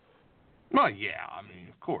it. Well, yeah, I mean,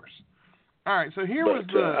 of course. All right, so I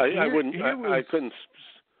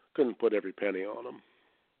couldn't put every penny on them.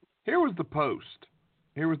 Here was the post.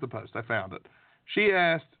 I found it. She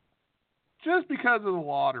asked, just because of the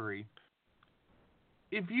lottery,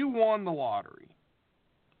 if you won the lottery,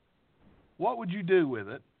 what would you do with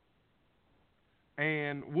it?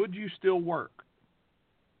 And would you still work?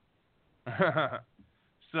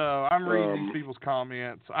 So I'm reading these people's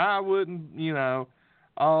comments. I wouldn't,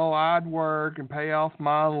 I'd work and pay off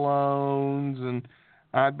my loans, and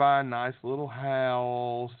I'd buy a nice little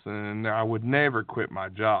house, and I would never quit my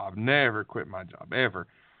job. Never quit my job, ever.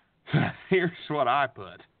 Here's what I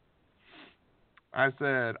put. I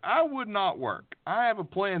said, I would not work. I have a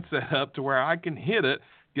plan set up to where I can hit it,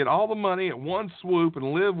 get all the money at one swoop,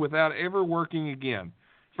 and live without ever working again.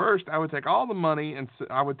 First, I would take the money and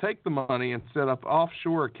set up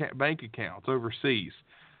offshore bank accounts overseas.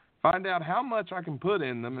 Find out how much I can put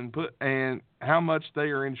in them and how much they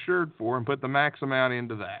are insured for, and put the max amount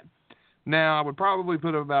into that. Now, I would probably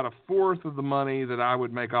put about a fourth of the money that I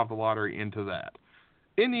would make off the lottery into that.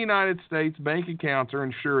 In the United States, bank accounts are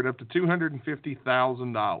insured up to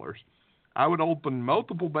 $250,000. I would open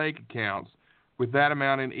multiple bank accounts with that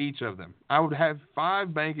amount in each of them. I would have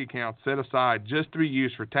 5 bank accounts set aside just to be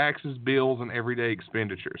used for taxes, bills, and everyday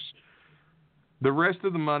expenditures. The rest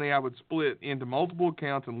of the money I would split into multiple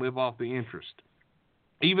accounts and live off the interest.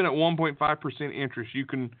 Even at 1.5% interest, you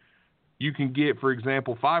can get, for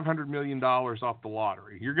example, $500 million off the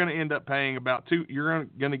lottery. You're going to end up paying you're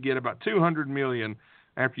going to get about $200 million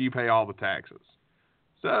after you pay all the taxes.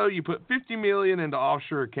 So you put $50 million into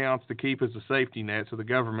offshore accounts to keep as a safety net so the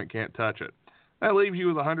government can't touch it. That leaves you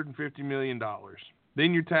with $150 million.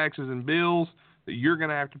 Then your taxes and bills that you're going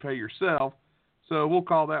to have to pay yourself. So we'll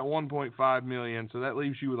call that $1.5 million. So that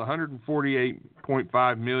leaves you with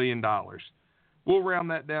 $148.5 million. We'll round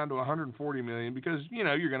that down to $140 million because,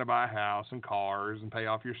 you're going to buy a house and cars and pay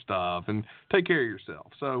off your stuff and take care of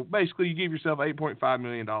yourself. So basically you give yourself $8.5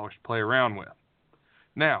 million to play around with.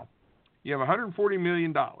 Now, you have $140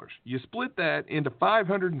 million. You split that into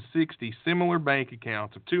 560 similar bank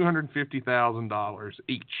accounts of $250,000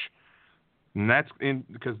 each. And that's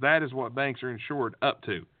because that is what banks are insured up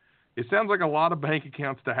to. It sounds like a lot of bank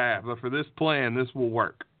accounts to have, but for this plan, this will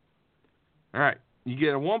work. All right. You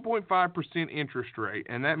get a 1.5% interest rate,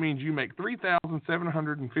 and that means you make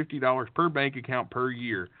 $3,750 per bank account per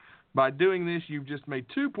year. By doing this, you've just made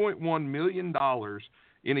 $2.1 million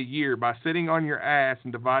in a year by sitting on your ass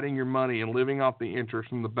and dividing your money and living off the interest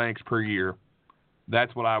from the banks per year.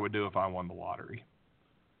 That's what I would do if I won the lottery.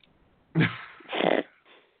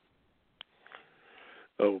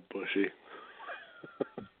 Oh, Bushy.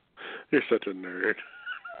 You're such a nerd.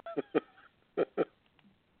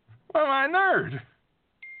 Why am I a nerd?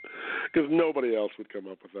 Because nobody else would come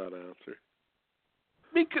up with that answer.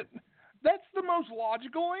 Because that's the most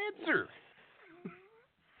logical answer.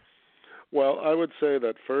 Well, I would say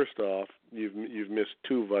that first off, you've missed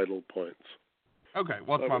 2 vital points. Okay,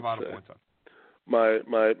 what's my vital points on?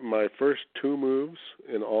 My first 2 moves,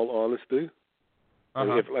 in all honesty,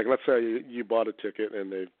 if, like, let's say you bought a ticket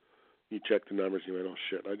and you checked the numbers and you went, oh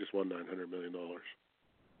shit, I just won $900 million.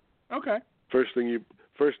 Okay. First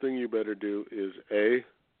thing you better do is A,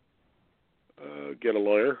 get a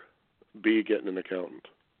lawyer, B, get an accountant.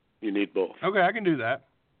 You need both. Okay, I can do that.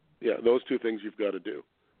 Yeah, those 2 things you've got to do.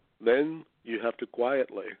 Then you have to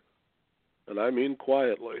quietly, and I mean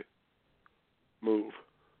quietly, move.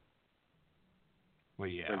 Well,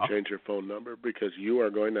 yeah. And change your phone number, because you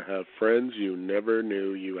are going to have friends you never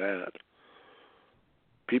knew you had.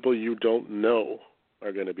 People you don't know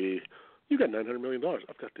are going to be, you got $900 million.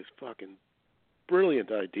 I've got this fucking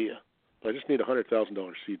brilliant idea. I just need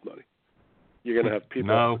 $100,000 seed money. You're going to have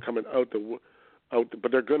people coming out,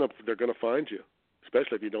 but they're going to find you,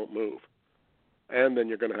 especially if you don't move. And then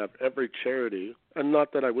you're going to have every charity, and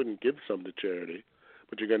not that I wouldn't give some to charity,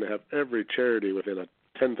 but you're going to have every charity within a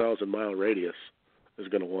 10,000-mile radius is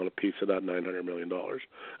going to want a piece of that $900 million,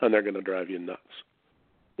 and they're going to drive you nuts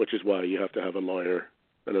which is why you have to have a lawyer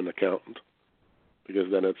and an accountant, because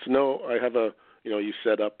then it's you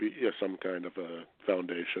set up some kind of a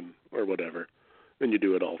foundation or whatever, and you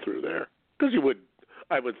do it all through there. Because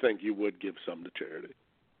I would think you would give some to charity.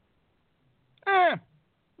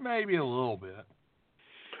 Maybe a little bit.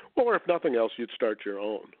 Or if nothing else, you'd start your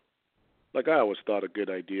own. Like I always thought a good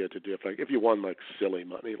idea to do, if you won like silly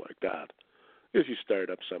money like that, is you start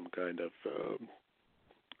up some kind of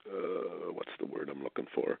what's the word I'm looking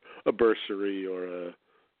for? A bursary or a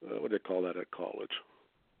what do they call that at college?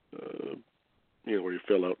 Where you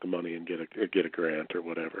fill out the money and get a grant or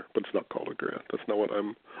whatever. But it's not called a grant. That's not what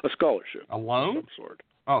a scholarship. A loan? Of some sort.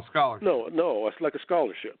 Oh, scholarship. No, it's like a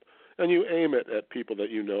scholarship, and you aim it at people that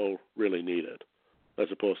you know really need it,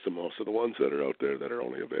 as opposed to most of the ones that are out there that are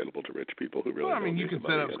only available to rich people who really. Well, I mean, you can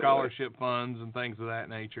set up scholarship funds and things of that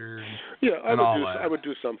nature. I would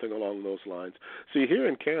do something along those lines. See, here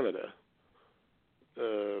in Canada,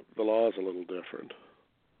 the law is a little different.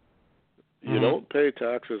 You don't pay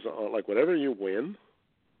taxes on, like, whatever you win,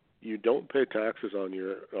 you don't pay taxes on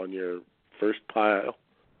your first pile.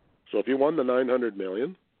 So if you won the $900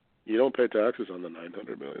 million, you don't pay taxes on the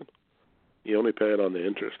 $900 million. You only pay it on the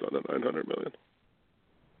interest on the $900 million.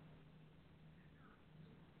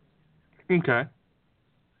 Okay.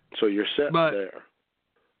 So you're set there.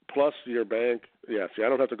 Plus your bank, I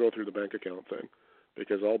don't have to go through the bank account thing,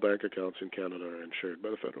 because all bank accounts in Canada are insured by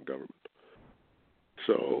the federal government.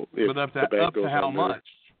 So if up the bank goes to how under, much?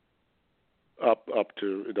 Up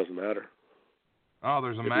to, it doesn't matter. Oh,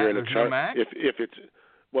 there's no max? If it's,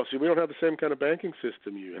 well, see, we don't have the same kind of banking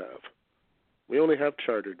system you have. We only have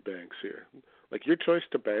chartered banks here. Like, your choice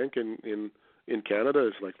to bank in Canada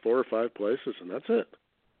is like 4 or 5 places, and that's it.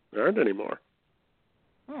 There aren't any more.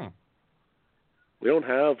 We don't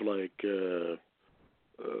have like the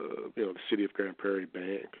City of Grand Prairie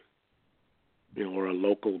Bank, or a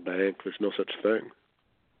local bank. There's no such thing.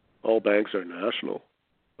 All banks are national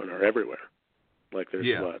and are everywhere. Like there's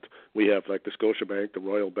we have like the Scotia Bank, the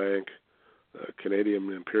Royal Bank,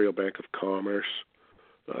 Canadian Imperial Bank of Commerce,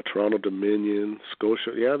 Toronto Dominion,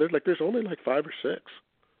 Scotia. Yeah, there's only like 5 or 6,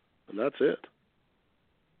 and that's it.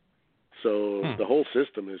 So the whole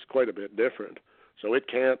system is quite a bit different. So it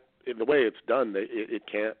can't, the way it's done, it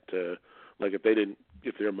can't, like if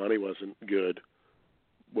their money wasn't good,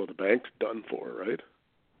 well, the bank's done for, right?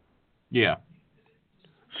 Yeah.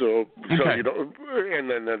 So and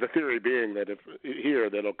then the theory being that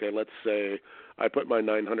let's say I put my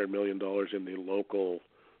 $900 million in the local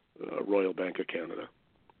Royal Bank of Canada,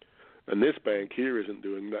 and this bank here isn't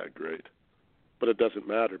doing that great. But it doesn't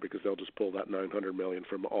matter, because they'll just pull that $900 million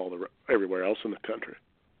from everywhere else in the country.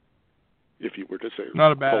 If you were to say,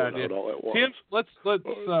 not a bad idea. All at once. Tim, let's go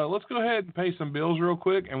ahead and pay some bills real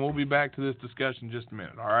quick, and we'll be back to this discussion in just a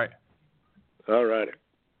minute. All right. All righty.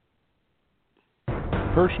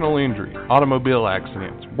 Personal injury, automobile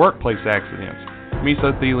accidents, workplace accidents,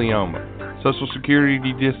 mesothelioma, Social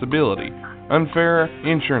Security disability, unfair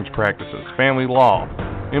insurance practices, family law,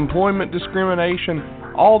 employment discrimination.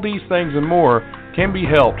 All these things and more can be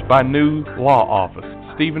helped by New Law Office.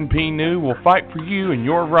 Stephen P. New will fight for you and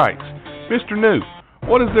your rights. Mr. New,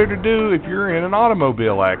 what is there to do if you're in an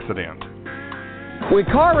automobile accident? When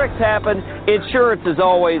car wrecks happen, insurance is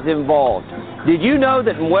always involved. Did you know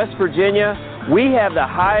that in West Virginia, we have the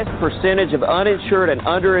highest percentage of uninsured and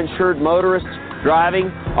underinsured motorists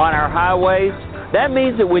driving on our highways? That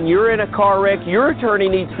means that when you're in a car wreck, your attorney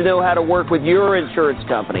needs to know how to work with your insurance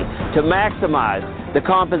company to maximize the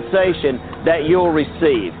compensation that you'll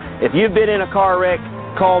receive. If you've been in a car wreck,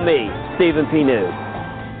 call me, Stephen P. New.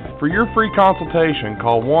 For your free consultation,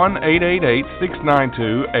 call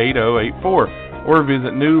 1-888-692-8084 or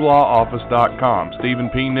visit newlawoffice.com. Stephen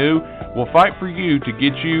P. New will fight for you to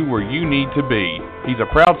get you where you need to be. He's a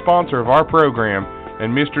proud sponsor of our program,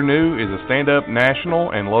 and Mr. New is a stand-up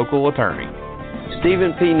national and local attorney.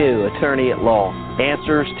 Stephen P. New, attorney at law,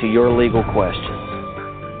 answers to your legal questions.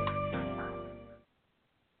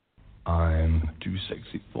 I'm too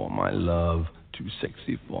sexy for my love, too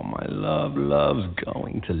sexy for my love, love's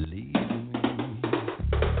going to leave me.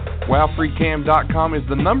 WowFreeCam.com is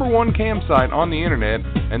the #1 cam site on the internet,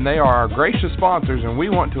 and they are our gracious sponsors, and we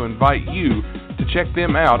want to invite you to check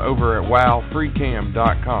them out over at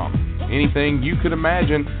WowFreeCam.com. Anything you could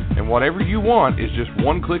imagine and whatever you want is just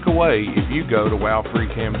one click away if you go to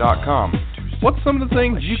WowFreeCam.com. What's some of the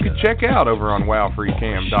things you could check out over on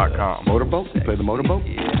WowFreeCam.com? Motorboat? You play the motorboat?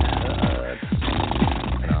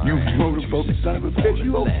 You motorboat son of a bitch,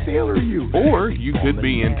 you old sailor, you. Or you could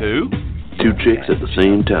be into 2 chicks at the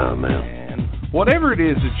same time, man. Whatever it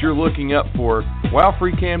is that you're looking up for,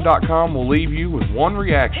 WowFreeCam.com will leave you with one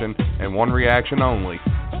reaction and one reaction only.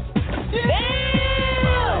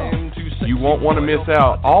 You won't want to miss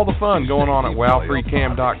out all the fun going on at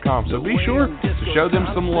wowfreecam.com, so be sure to show them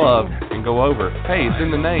some love and go over. Hey, it's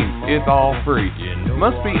in the name. It's all free.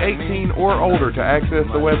 Must be 18 or older to access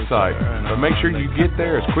the website, but make sure you get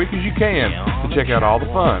there as quick as you can to check out all the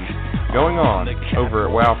fun going on over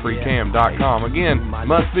at wowfreecam.com. Again,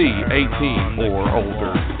 must be 18 or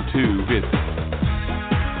older to visit.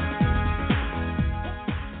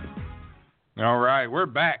 All right, we're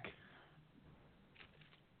back.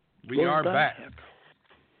 We are back.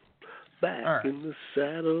 Back right. in the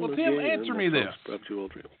saddle. Well, Tim, answer me this.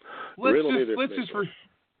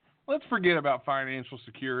 Let's forget about financial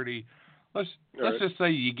security. Let's just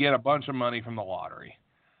say you get a bunch of money from the lottery.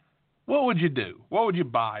 What would you do? What would you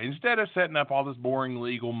buy instead of setting up all this boring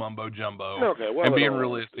legal mumbo jumbo and being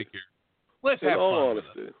realistic here? Let's have fun with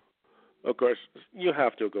it. Of course, you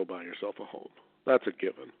have to go buy yourself a home. That's a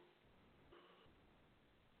given.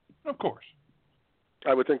 Of course.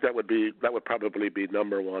 I would think that would probably be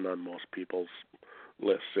number one on most people's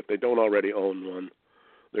lists. If they don't already own one,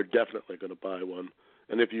 they're definitely going to buy one.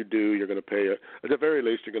 And if you do, you're going to pay at the very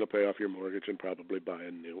least, you're going to pay off your mortgage and probably buy a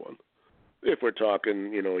new one. If we're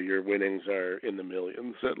talking, your winnings are in the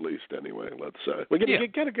millions at least anyway, let's say. Well, you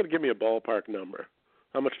got to give me a ballpark number.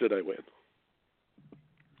 How much did I win?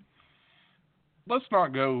 Let's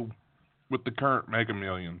not go with the current Mega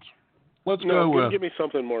Millions. Let's give me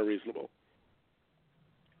something more reasonable.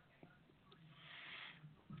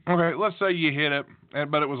 Okay, let's say you hit it,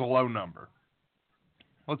 but it was a low number.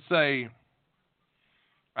 Let's say,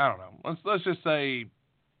 I don't know. Let's just say,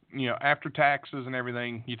 after taxes and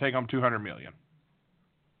everything, you take home $200 million.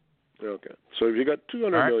 Okay, so if you got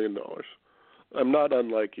 $200 million, I'm not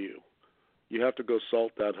unlike you. You have to go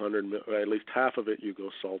salt that at least half of it. You go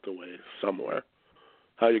salt away somewhere.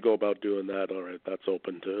 How you go about doing that? All right, that's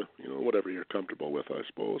open to whatever you're comfortable with, I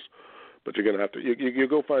suppose. But you're gonna have to you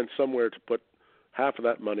go find somewhere to put half of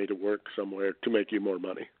that money to work somewhere to make you more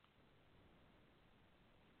money.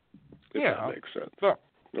 If that makes sense. So,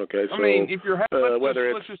 okay, so if you're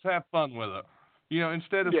let's just have fun with it.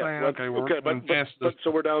 Instead of saying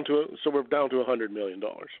so we're down to $100 million.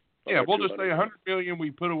 Yeah, we'll just say $100 million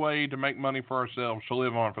we put away to make money for ourselves to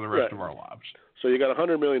live on for the rest of our lives. So you got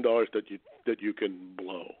 $100 million that you can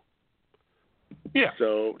blow. Yeah.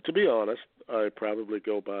 So to be honest, I probably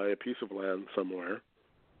go buy a piece of land somewhere.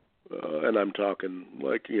 And I'm talking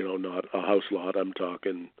not a house lot. I'm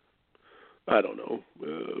talking, I don't know,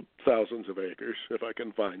 thousands of acres if I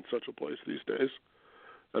can find such a place these days.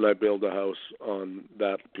 And I build a house on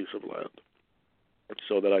that piece of land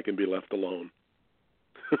so that I can be left alone.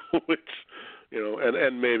 Which,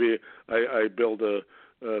 and maybe I build a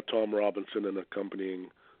Tom Robinson and accompanying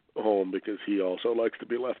home because he also likes to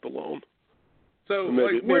be left alone. So,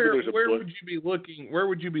 where would you be looking? Where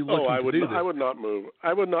would you be looking to do this? I would not move.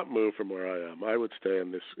 I would not move from where I am. I would stay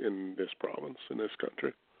in this province, in this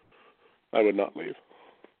country. I would not leave.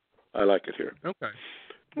 I like it here.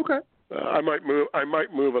 Okay. I might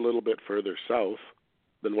move a little bit further south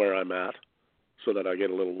than where I'm at, so that I get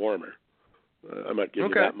a little warmer. I might give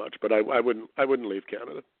you that much, but I wouldn't leave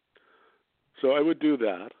Canada. So I would do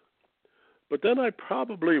that, but then I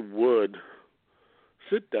probably would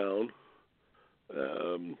sit down.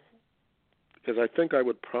 Because I think I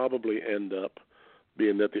would probably end up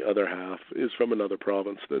being that the other half is from another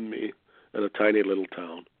province than me in a tiny little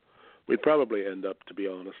town. We'd probably end up, to be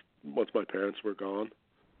honest, once my parents were gone,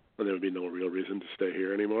 and there would be no real reason to stay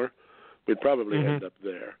here anymore, we'd probably end up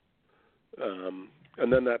there.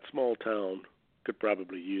 And then that small town could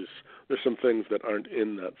probably there's some things that aren't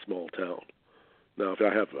in that small town. Now, if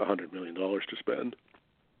I have $100 million to spend,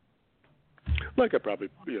 like I probably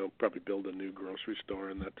build a new grocery store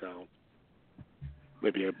in that town.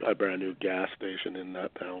 Maybe a brand new gas station in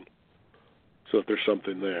that town. So if there's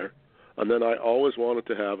something there. And then I always wanted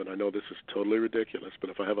to have, and I know this is totally ridiculous, but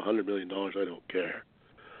if I have $100 million, I don't care.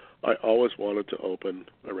 I always wanted to open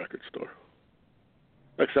a record store.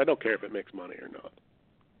 Like I said, I don't care if it makes money or not.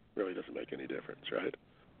 It really doesn't make any difference, right?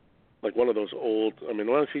 Like one of those old,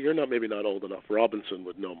 you're maybe not old enough. Robinson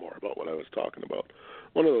would know more about what I was talking about.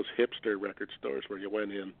 One of those hipster record stores where you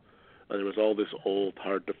went in and there was all this old,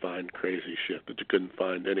 hard-to-find, crazy shit that you couldn't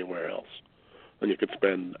find anywhere else. And you could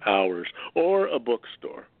spend hours. Or a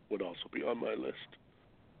bookstore would also be on my list.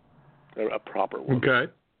 A proper one.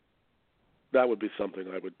 Okay. That would be something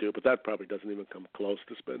I would do, but that probably doesn't even come close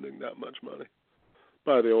to spending that much money.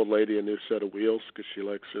 Buy the old lady a new set of wheels because she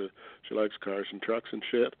likes cars and trucks and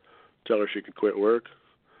shit. Tell her she can quit work.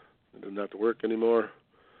 I didn't have to work anymore.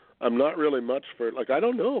 I'm not really much for, I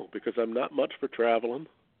don't know, because I'm not much for traveling.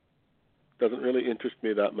 Doesn't really interest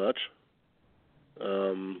me that much.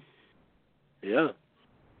 Yeah.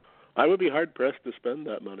 I would be hard-pressed to spend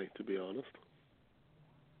that money, to be honest.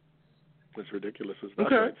 As ridiculous as that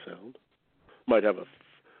might sound. Might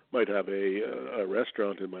have a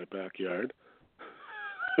restaurant in my backyard.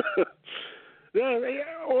 Yeah,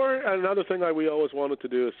 or another thing we always wanted to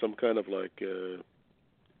do is some kind of like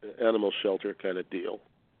animal shelter kind of deal.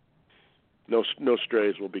 No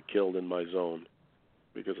strays will be killed in my zone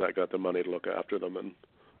because I got the money to look after them and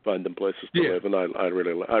find them places to live. And I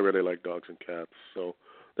really like dogs and cats, so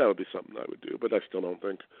that would be something I would do. But I still don't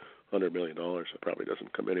think $100 million. It probably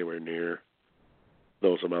doesn't come anywhere near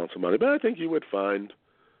those amounts of money. But I think you would find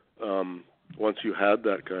once you had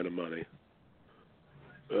that kind of money,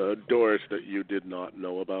 doors that you did not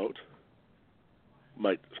know about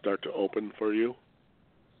might start to open for you.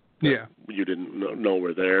 Yeah. You didn't know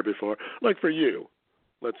were there before. Like for you,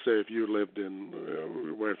 let's say if you lived in,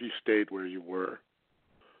 if you stayed where you were,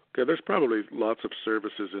 okay, there's probably lots of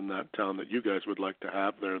services in that town that you guys would like to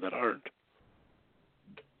have there that aren't.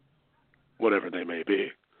 Whatever they may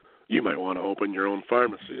be. You might want to open your own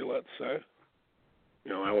pharmacy, let's say.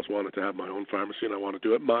 You know, I always wanted to have my own pharmacy and I want to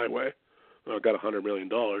do it my way. I've got $100 million.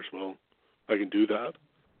 Well, I can do that.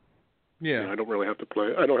 Yeah. You know, I don't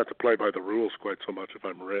have to play by the rules quite so much if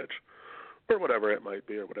I'm rich, or whatever it might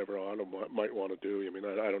be, or whatever I might want to do. I mean,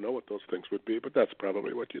 I don't know what those things would be, but that's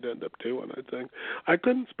probably what you'd end up doing. I think I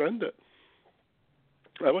couldn't spend it.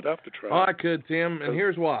 I would have to try. Oh, I could, Tim, and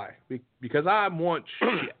here's why. Because I want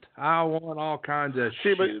shit. I want all kinds of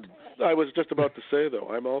shit. But I was just about to say though,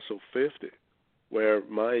 I'm also 50, where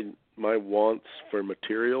my wants for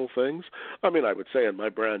material things. I mean, I would say in my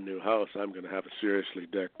brand new house, I'm going to have a seriously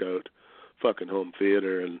decked out fucking home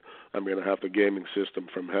theater, and I'm going to have the gaming system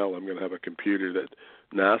from hell. I'm going to have a computer that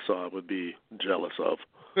NASA would be jealous of,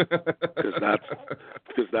 because that's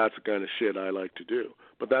the kind of shit I like to do.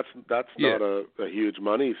 But that's not a huge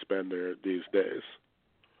money spender these days.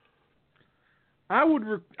 I would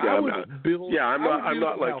build. Yeah, I'm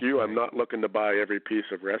not like you. I'm not looking to buy every piece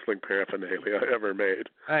of wrestling paraphernalia I ever made.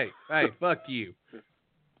 Hey, fuck you.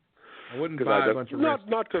 I wouldn't buy a bunch of not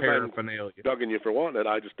because paraphernalia. I'm dogging you for wanting it.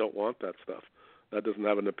 I just don't want that stuff. That doesn't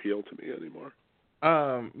have an appeal to me anymore.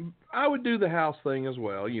 I would do the house thing as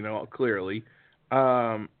well. You know, clearly.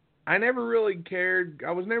 I never really cared.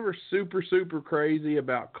 I was never super crazy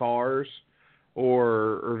about cars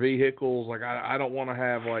or vehicles. Like I don't want to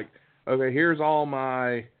have like. Okay, here's all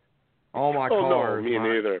my cars. No, me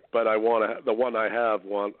neither. But I want to. The one I have,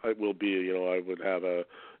 will be. You know, I would have a.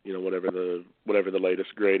 You know, whatever the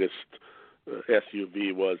latest greatest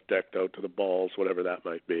SUV was, decked out to the balls, whatever that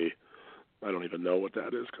might be. I don't even know what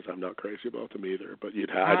that is because I'm not crazy about them either. But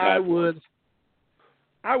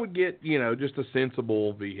I would get, you know, just a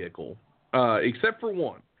sensible vehicle, except for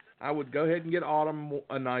one. I would go ahead and get Autumn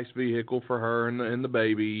a nice vehicle for her and the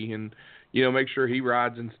baby, and you know, make sure he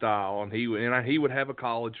rides in style, and he would have a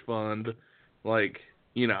college fund. Like,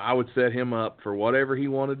 you know, I would set him up for whatever he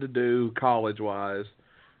wanted to do college-wise.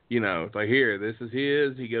 You know, it's like, here, this is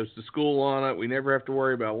his. He goes to school on it. We never have to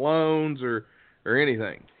worry about loans or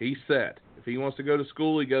anything. He's set. If he wants to go to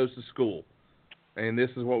school, he goes to school. And this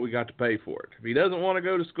is what we got to pay for it. If he doesn't want to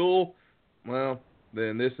go to school, well,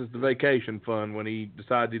 then this is the vacation fund when he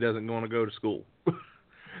decides he doesn't want to go to school.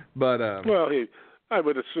 But well, I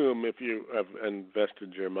would assume if you have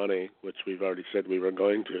invested your money, which we've already said we were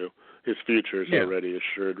going to, his future is already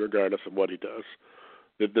assured regardless of what he does.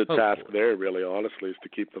 The task there, really, honestly, is to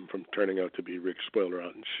keep them from turning out to be rich, spoiled,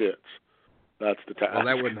 rotten shits. That's the task. Well,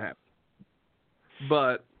 that wouldn't happen.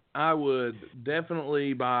 But I would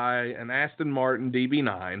definitely buy an Aston Martin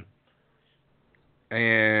DB9,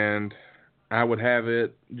 and I would have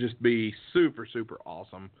it just be super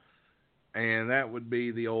awesome. And that would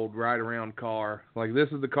be the old ride-around car. Like, this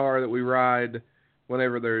is the car that we ride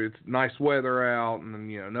whenever there's nice weather out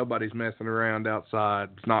and, you know, nobody's messing around outside.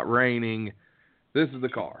 It's not raining. This is the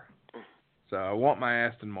car. So I want my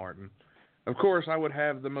Aston Martin. Of course, I would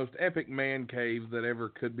have the most epic man cave that ever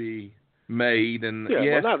could be made. And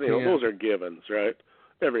yes, well, Tim, those are givens, right?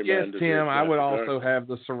 Every man deserves Tim, I would that, also have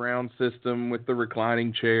the surround system with the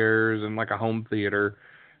reclining chairs and like a home theater.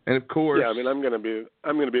 And of course, yeah, I mean, I'm gonna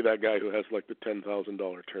be that guy who has like the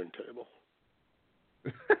 $10,000 turntable.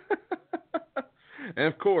 And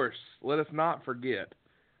of course, let us not forget,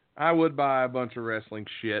 I would buy a bunch of wrestling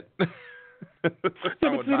shit. Yeah, but see,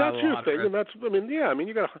 that's your thing, and that's. I mean,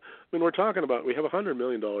 you got. I mean, we're talking about we have $100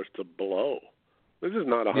 million to blow. This is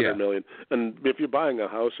not $100 million, and if you're buying a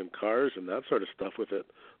house and cars and that sort of stuff with it,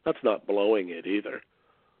 that's not blowing it either.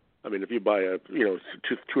 I mean, if you buy a $2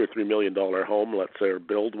 or $3 million home, let's say, or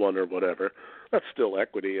build one or whatever, that's still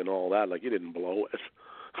equity and all that. Like, you didn't blow it.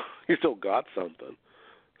 You still got something.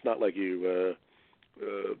 It's not like you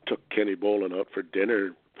took Kenny Bolin out for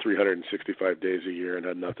dinner 365 days a year and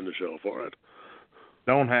had nothing to show for it.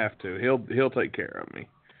 Don't have to. He'll take care of me.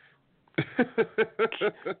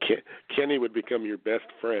 Kenny would become your best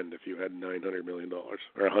friend if you had $900 million or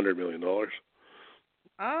 $100 million.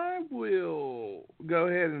 I will go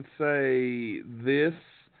ahead and say this.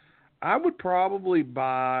 I would probably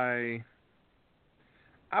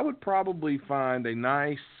find a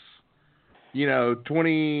nice,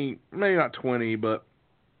 20, maybe not 20, but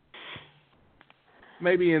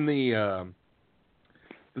maybe in the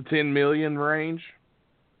 10 million range.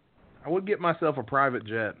 I would get myself a private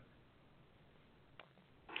jet.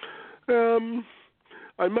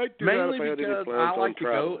 I might do mainly that if I had any because plans I like on to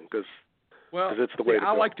traveling, because it's the way to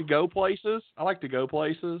I go. like to go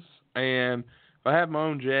places. And if I have my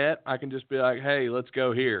own jet, I can just be like, hey, let's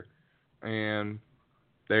go here. And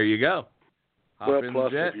there you go. Hop in the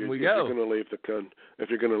jet and we go. If you're going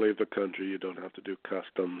to leave the country, you don't have to do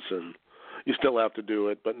customs, and you still have to do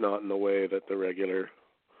it, but not in the way that the regular.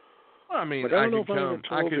 Well, I mean, like, I could come.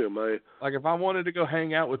 Like if I wanted to go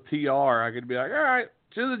hang out with TR, I could be like, all right,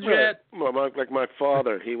 to the jet. Well, like my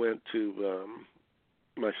father, he went to.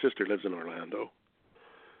 My sister lives in Orlando,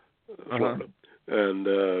 Florida, and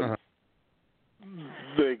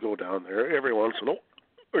they go down there every once in a while.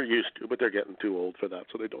 Or used to, but they're getting too old for that,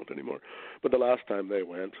 so they don't anymore. But the last time they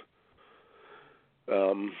went,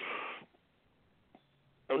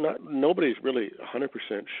 nobody's really 100%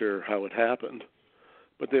 sure how it happened,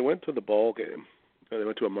 but they went to the ball game. They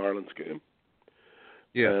went to a Marlins game.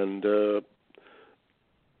 Yeah. And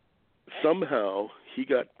somehow he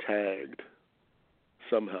got tagged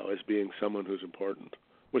as being someone who's important,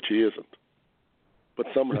 which he isn't. But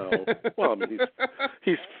somehow, well, I mean,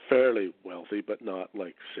 he's fairly wealthy, but not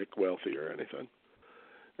like sick wealthy or anything.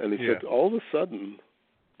 And he said all of a sudden,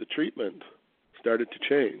 the treatment started to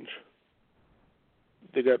change.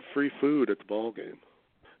 They got free food at the ball game.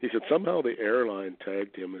 He said somehow the airline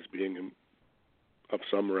tagged him as being of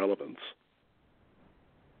some relevance.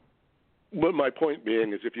 But my point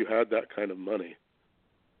being is, if you had that kind of money,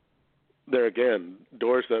 there again,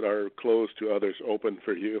 doors that are closed to others open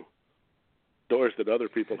for you. Doors that other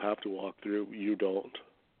people have to walk through, you don't.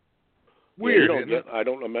 Weird. I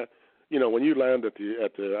don't know. When you land at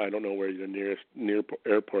the I don't know where the nearest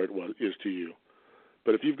airport is to you,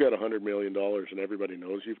 but if you've got $100 million and everybody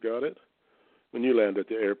knows you've got it, when you land at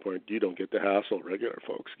the airport, you don't get the hassle regular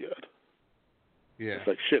folks get. Yeah, it's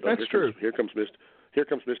like shit. That's true. Here comes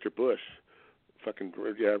Mr. Bush. Fucking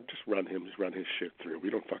just run his shit through. We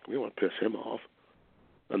don't want to piss him off.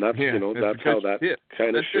 And that's that's how that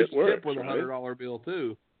kind of shit works. Tip with a $100 bill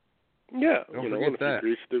too. Yeah, don't forget that.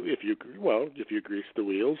 If you grease the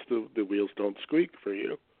wheels, the wheels don't squeak for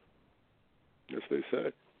you, as they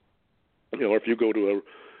say. If you go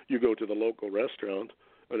to the local restaurant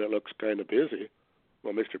and it looks kind of busy,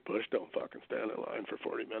 well, Mr. Bush don't fucking stand in line for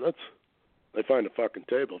 40 minutes. They find a fucking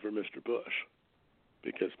table for Mr. Bush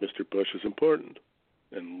because Mr. Bush is important.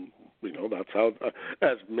 And, that's how,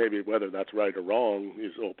 as maybe whether that's right or wrong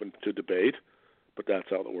is open to debate, but that's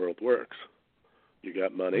how the world works. You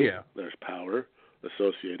got money, there's power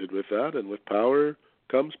associated with that, and with power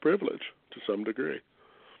comes privilege to some degree.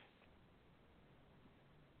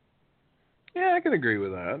 Yeah, I can agree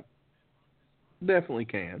with that. Definitely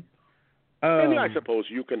can. And I suppose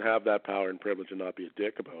you can have that power and privilege and not be a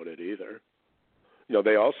dick about it either.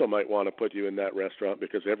 They also might want to put you in that restaurant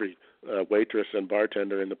because every waitress and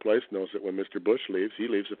bartender in the place knows that when Mr. Bush leaves, he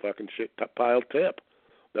leaves a fucking shit-piled tip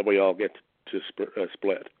that we all get to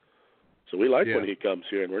split. So we like when he comes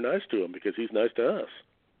here, and we're nice to him because he's nice to us.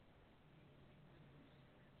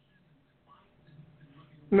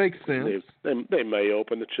 Makes sense. They may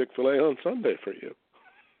open the Chick-fil-A on Sunday for you.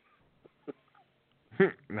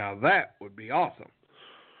 Now that would be awesome.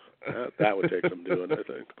 That would take some doing, I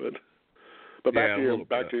think. But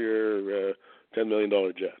back to your $10 million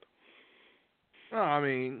jet. Oh, I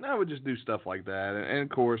mean, I would just do stuff like that, and of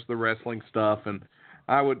course the wrestling stuff. And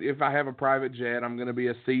I would, if I have a private jet, I'm going to be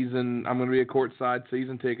a courtside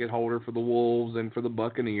season ticket holder for the Wolves and for the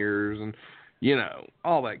Buccaneers, and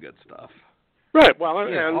all that good stuff. Right. Well,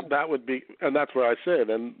 and that's where I say,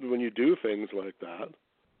 then when you do things like that,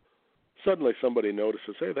 suddenly somebody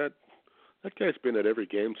notices, hey, that guy's been at every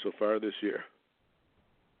game so far this year.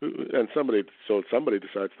 And somebody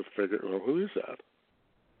decides to figure, well, who is that?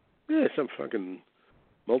 Yeah, some fucking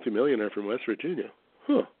multimillionaire from West Virginia.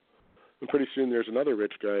 Huh. And pretty soon there's another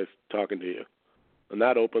rich guy talking to you. And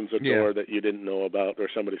that opens a door that you didn't know about, or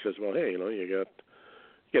somebody says, well, hey, you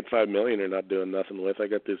get $5 million you're not doing nothing with. I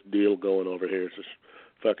got this deal going over here. It's just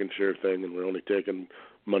fucking sure thing, and we're only taking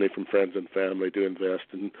money from friends and family to invest,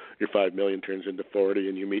 and your $5 million turns into 40,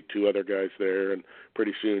 and you meet two other guys there, and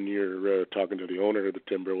pretty soon you're talking to the owner of the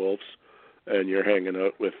Timberwolves, and you're hanging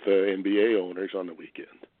out with NBA owners on the weekend,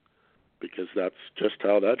 because that's just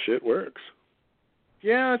how that shit works.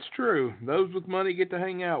 Yeah, it's true. Those with money get to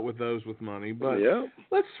hang out with those with money. But yeah.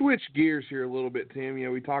 Let's switch gears here a little bit, Tim. You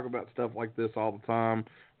know, we talk about stuff like this all the time.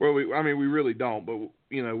 Well, we really don't, but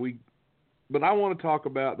But I want to talk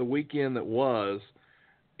about the weekend that was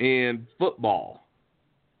in football.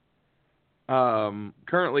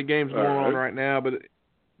 Currently, games going on right now, but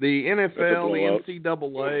the NFL, the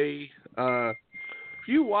NCAA,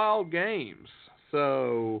 few wild games.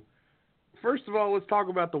 So, first of all, let's talk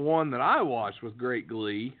about the one that I watched with great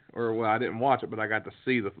glee. I didn't watch it, but I got to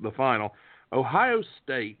see the final. Ohio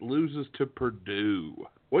State loses to Purdue.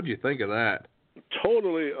 What did you think of that?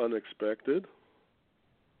 Totally unexpected.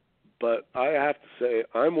 But I have to say,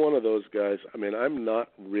 I'm one of those guys. I mean, I'm not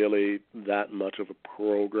really that much of a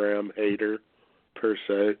program hater, per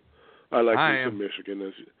se. I like me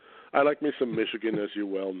some Michigan, as you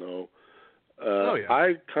well know.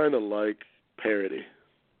 I kind of like parity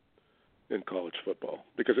in college football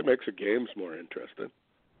because it makes the games more interesting.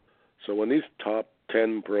 So when these top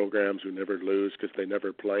 10 programs who never lose because they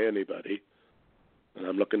never play anybody, and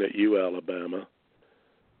I'm looking at you, Alabama.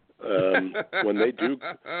 When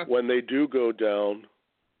they do go down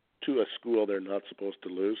to a school they're not supposed to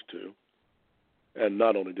lose to, and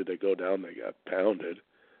not only did they go down, they got pounded.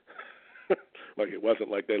 Like it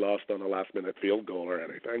wasn't like they lost on a last-minute field goal or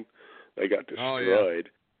anything. They got destroyed.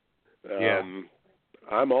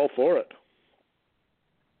 I'm all for it.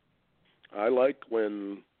 I like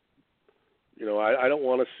when, I don't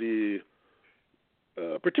want to see.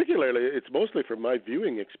 Particularly, it's mostly from my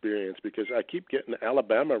viewing experience because I keep getting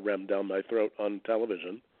Alabama rammed down my throat on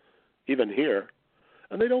television, even here,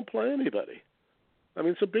 and they don't play anybody. I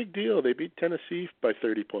mean, it's a big deal. They beat Tennessee by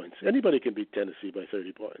 30 points. Anybody can beat Tennessee by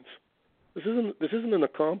 30 points. This isn't an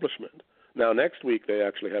accomplishment. Now, next week they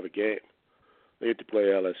actually have a game. They get to play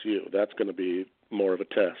LSU. That's going to be more of a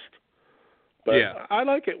test. But I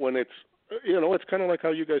like it when it's, it's kind of like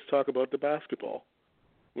how you guys talk about the basketball.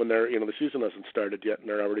 When they're, the season hasn't started yet, and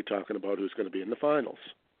they're already talking about who's going to be in the finals.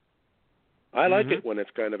 I like it when it's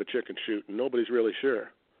kind of a chicken shoot, and nobody's really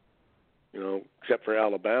sure. Except for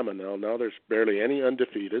Alabama now. Now there's barely any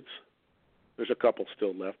undefeateds. There's a couple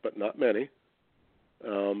still left, but not many.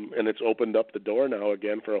 And it's opened up the door now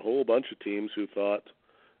again for a whole bunch of teams who thought,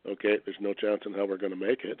 okay, there's no chance in how we're going to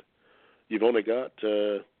make it. You've only got,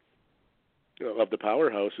 of the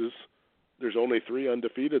powerhouses, there's only 3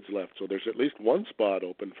 undefeateds left, so there's at least one spot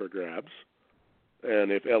open for grabs.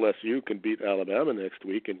 And if LSU can beat Alabama next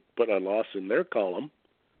week and put a loss in their column,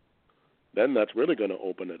 then that's really going to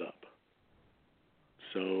open it up.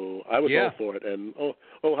 So I was all for it. And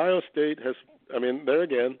Ohio State has, there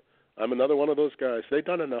again, I'm another one of those guys. They've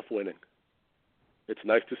done enough winning. It's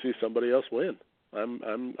nice to see somebody else win. I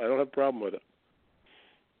don't have a problem with it.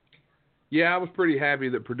 Yeah, I was pretty happy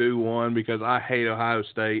that Purdue won because I hate Ohio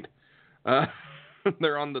State.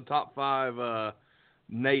 They're on the top 5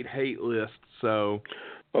 Nate hate list. So,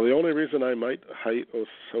 well, the only reason I might hate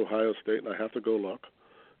Ohio State, and I have to go look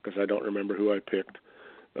because I don't remember who I picked.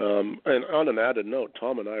 And on an added note,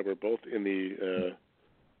 Tom and I were both in the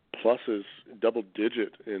pluses, double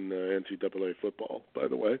digit in NCAA football. By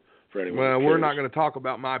the way, for anyone. Well, we're not going to talk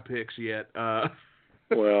about my picks yet.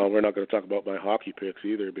 Well, we're not going to talk about my hockey picks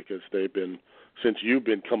either because they've been since you've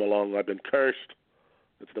been come along. I've been cursed.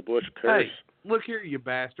 It's the Bush curse. Hey, look here, you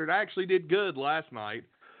bastard. I actually did good last night.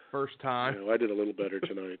 First time. I did a little better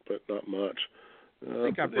tonight, but not much. I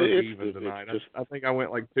think I broke even tonight. I think I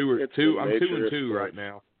went like 2 or 2. I'm 2-2 right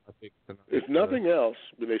now. I think tonight. If nothing else,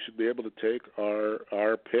 they should be able to take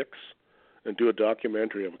our picks and do a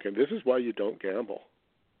documentary of them. Okay, this is why you don't gamble.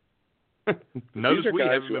 Notice we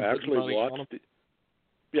haven't been actually watched.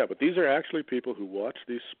 But these are actually people who watch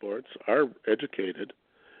these sports, are educated.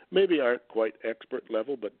 Maybe aren't quite expert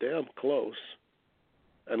level, but damn close.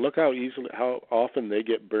 And look how often they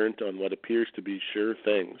get burnt on what appears to be sure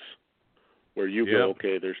things, where you go,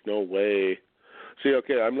 okay, there's no way. See,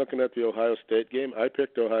 okay, I'm looking at the Ohio State game. I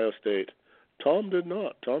picked Ohio State. Tom did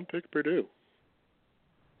not. Tom picked Purdue.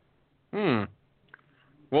 What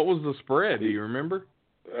was the spread? Do you remember?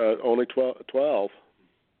 Only 12.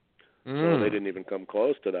 So they didn't even come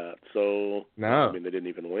close to that. So no, they didn't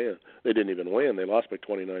even win. They lost by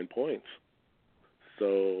 29 points.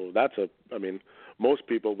 So that's most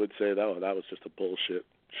people would say that was just a bullshit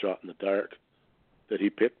shot in the dark that he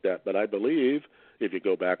picked that. But I believe if you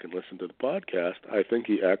go back and listen to the podcast, I think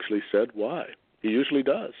he actually said why. He usually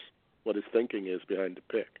does, what his thinking is behind the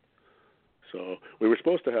pick. So we were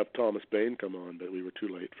supposed to have Thomas Bain come on, but we were too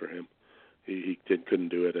late for him. He couldn't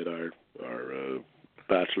do it at our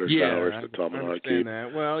bachelor's hours at Tom and I understand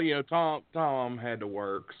that. Well, Tom had to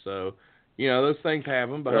work, so those things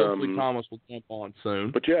happen. But hopefully Thomas will jump on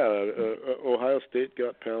soon. But yeah, Ohio State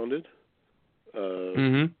got pounded.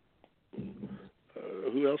 Who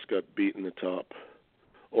else got beat in the top?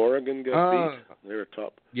 Oregon got beat. They're a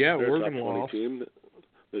top. Yeah, they're Oregon a top 20 lost. team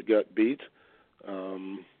that got beat.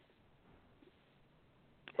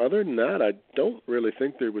 Other than that, I don't really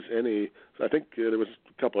think there was any. I think there was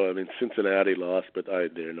a couple. I mean, Cincinnati lost, but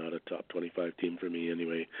they're not a top 25 team for me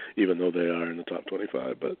anyway, even though they are in the top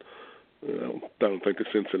 25. But I don't think of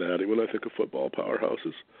Cincinnati when I think of football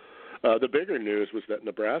powerhouses. The bigger news was that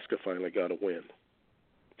Nebraska finally got a win.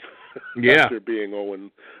 Yeah. After being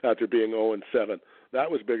 0-7, that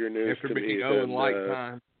was bigger news after to being me. in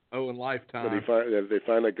lifetime. But they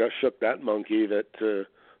finally shook that monkey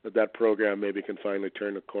that program maybe can finally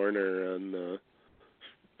turn a corner and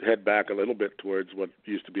head back a little bit towards what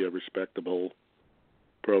used to be a respectable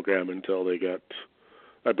program until they got,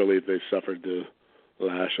 I believe they suffered the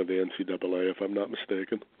lash of the NCAA, if I'm not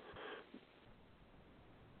mistaken.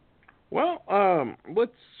 Well,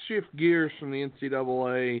 let's shift gears from the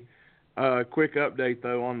NCAA. Quick update,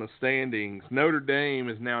 though, on the standings. Notre Dame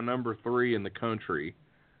is now number 3 in the country,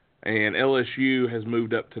 and LSU has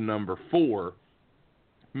moved up to number 4.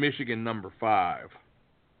 Michigan number 5.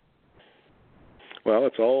 Well,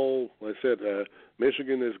 it's all, like I said,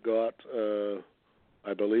 Michigan has got,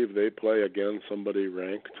 I believe they play again somebody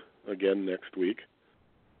ranked again next week.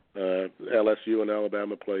 LSU and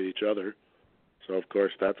Alabama play each other. So, of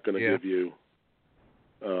course, that's going to give you...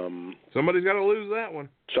 somebody's got to lose that one.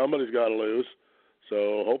 Somebody's got to lose.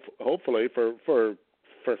 So, hopefully, for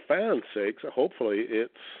fans' sakes, hopefully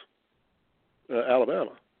it's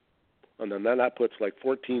Alabama. And then that puts like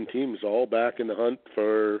 14 teams all back in the hunt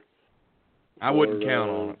for... I wouldn't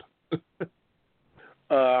count on it.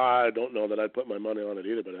 I don't know that I'd put my money on it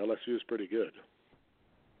either, but LSU is pretty good.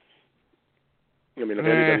 I mean, if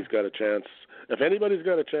anybody's got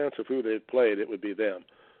a chance of who they've played, it would be them.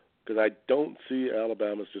 Because I don't see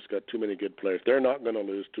Alabama's just got too many good players. They're not going to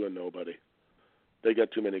lose to a nobody. They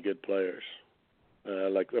got too many good players.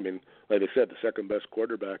 Like I said, the second best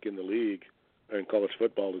quarterback in the league in college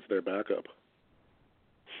football is their backup.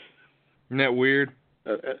 Isn't that weird?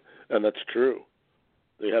 And that's true.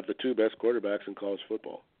 They have the 2 best quarterbacks in college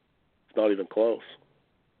football. It's not even close.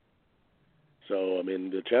 So, I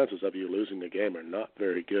mean, the chances of you losing the game are not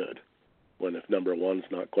very good. When if number 1's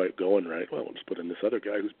not quite going right, well, we'll just put in this other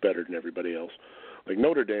guy who's better than everybody else. Like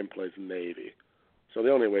Notre Dame plays Navy. So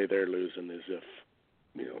the only way they're losing is if,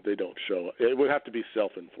 they don't show. It would have to be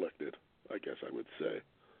self-inflicted, I guess I would say,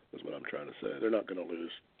 is what I'm trying to say. They're not going to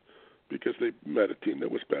lose because they met a team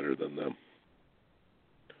that was better than them.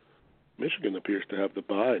 Michigan appears to have the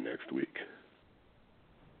bye next week.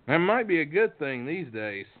 That might be a good thing these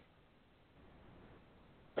days.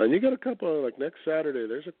 And you got a couple, like next Saturday,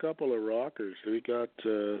 there's a couple of rockers. We got,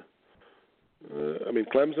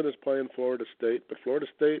 Clemson is playing Florida State, but Florida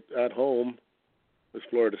State at home is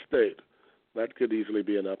Florida State. That could easily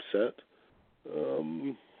be an upset.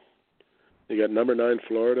 You got number 9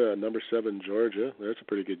 Florida and number 7 Georgia. That's a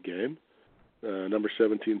pretty good game. Number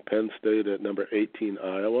 17 Penn State at number 18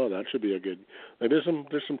 Iowa. That should be a good. Like there's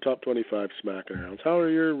some top 25 smacking around.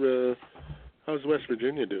 How's West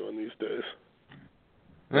Virginia doing these days?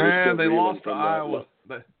 They lost to Iowa.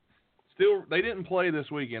 They didn't play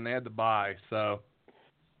this weekend. They had to bye, so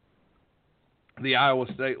the Iowa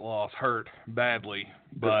State loss hurt badly.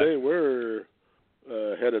 But they were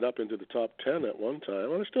headed up into the top 10 at one time.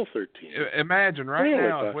 Well, they're still 13. Imagine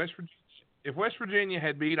now if West Virginia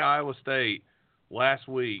had beat Iowa State last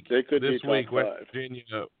week, they could this be week top West 5.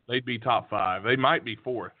 Virginia, they'd be top 5. They might be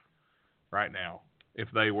 4th right now if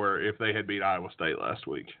they had beat Iowa State last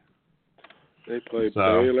week. They play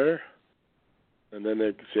Baylor, and then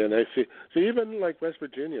they see even like West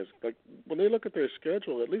Virginia's, like when they look at their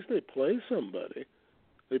schedule, at least they play somebody.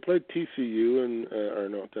 They played TCU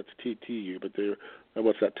that's TTU, but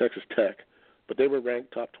Texas Tech, but they were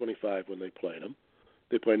ranked top 25 when they played them.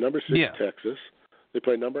 They play number 6 Texas. They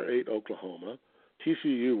play number 8 Oklahoma.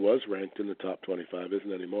 TCU was ranked in the top 25,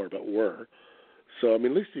 isn't anymore, but were. So I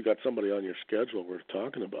mean, at least you got somebody on your schedule we're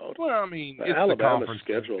talking about. Well, I mean, it's Alabama's the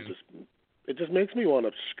schedule it just makes me want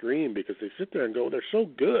to scream because they sit there and go, they're so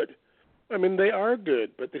good. I mean, they are good,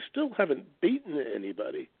 but they still haven't beaten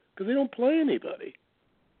anybody because they don't play anybody.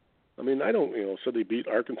 I mean, so they beat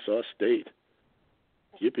Arkansas State.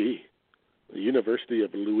 Yippee. The University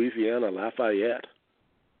of Louisiana Lafayette.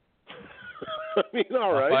 I mean,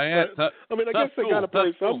 all right. Lafayette, I guess they got to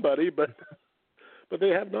play somebody, but But they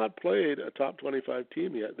have not played a top 25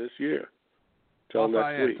 team yet this year. Till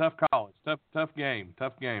next week. Tough college. Tough game.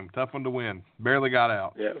 Tough one to win. Barely got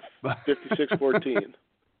out. Yeah, 56-14.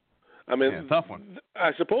 I mean, yeah, tough one.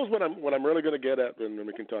 I suppose what I'm really going to get at, and then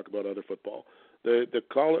we can talk about other football. The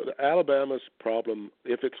Alabama's problem,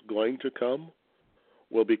 if it's going to come,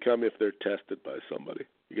 will become if they're tested by somebody.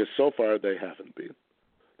 Because so far they haven't been.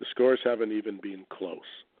 The scores haven't even been close.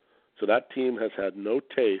 So that team has had no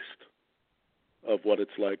taste of what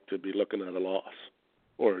it's like to be looking at a loss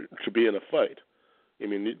or to be in a fight. I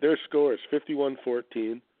mean, their score is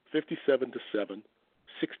 51-14, 57-7,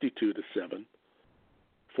 62-7.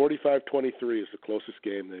 45-23 is the closest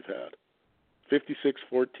game they've had.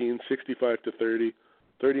 56-14, 65-30,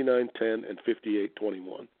 39-10, and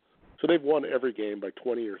 58-21. So they've won every game by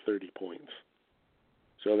 20 or 30 points.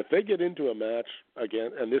 So if they get into a match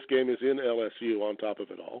again, and this game is in LSU on top of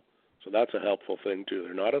it all, so that's a helpful thing too.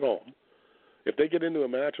 They're not at home. If they get into a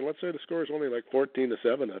match, and let's say the score is only like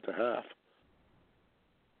 14-7 at the half,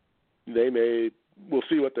 we'll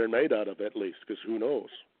see what they're made out of at least, because who knows?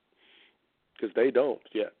 Because they don't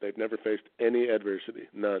yet. They've never faced any adversity,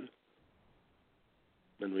 none.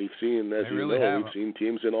 And we've seen, as you know, we've seen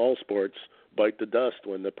teams in all sports bite the dust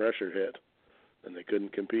when the pressure hit, and they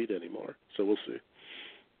couldn't compete anymore. So we'll see.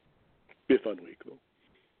 Be a fun week,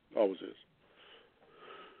 though. Always is.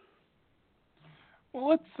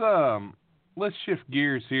 Well, let's shift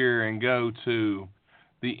gears here and go to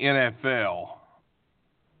the NFL.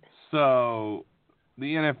 So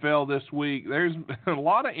the NFL this week, there's a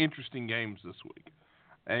lot of interesting games this week.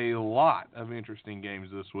 A lot of interesting games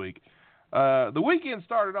this week. The weekend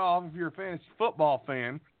started off, if you're a fantasy football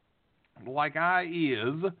fan, like I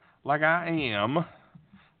am, I'm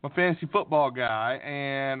a fantasy football guy,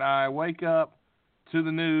 and I wake up to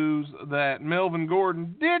the news that Melvin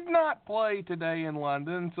Gordon did not play today in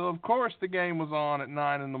London. So, of course, the game was on at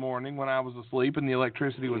 9 in the morning when I was asleep and the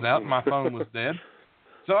electricity was out and my phone was dead.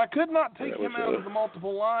 So I could not take him out of the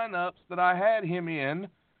multiple lineups that I had him in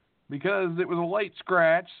because it was a late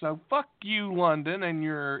scratch. So fuck you, London, and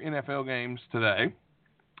your NFL games today.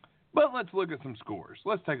 But let's look at some scores.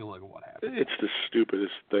 Let's take a look at what happened. It's the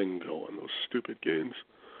stupidest thing going, those stupid games.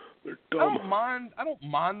 They're dumb. I don't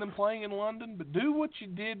mind them playing in London, but do what you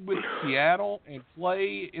did with Seattle and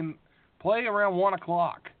play around 1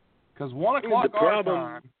 o'clock. Because 1 o'clock our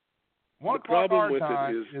time. 1 o'clock our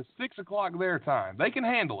time is 6 o'clock their time. They can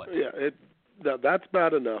handle it. Yeah, that's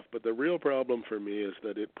bad enough, but the real problem for me is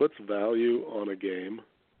that it puts value on a game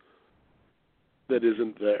that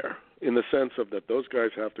isn't there, in the sense of that those guys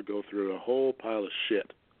have to go through a whole pile of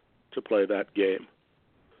shit to play that game.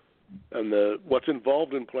 And what's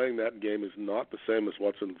involved in playing that game is not the same as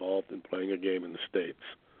what's involved in playing a game in the States.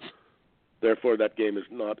 Therefore, that game is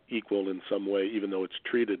not equal in some way, even though it's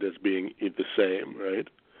treated as being the same, right?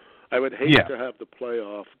 I would hate to have the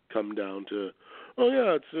playoff come down to,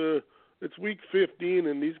 it's week 15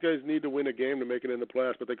 and these guys need to win a game to make it in the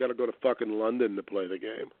playoffs, but they got to go to fucking London to play the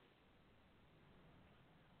game.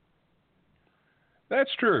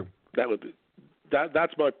 That's true. That would be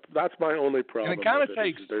that's my only problem. And it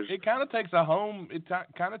kind of takes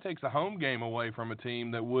a home game away from a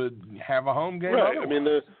team that would have a home game. Right. Otherwise. I mean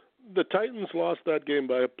the Titans lost that game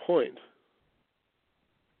by a point.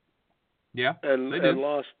 Yeah, and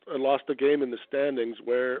lost the game in the standings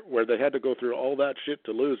where they had to go through all that shit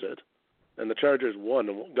to lose it, and the Chargers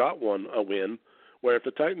got a win. Where if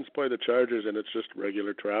the Titans play the Chargers and it's just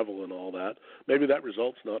regular travel and all that, maybe that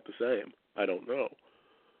result's not the same. I don't know,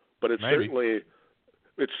 but it's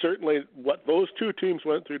certainly what those two teams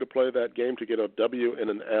went through to play that game to get a W and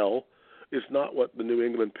an L is not what the New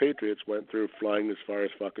England Patriots went through flying as far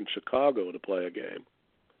as fucking Chicago to play a game.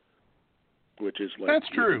 Which is like that's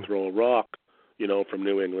true. You can throw a rock, from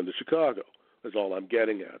New England to Chicago. Is all I'm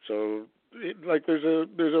getting at. So,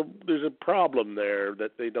 there's a problem there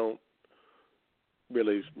that they don't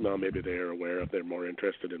really. Well, maybe they are aware of. They're more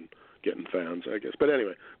interested in getting fans, I guess. But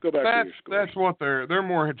anyway, go back to your scores. That's what they're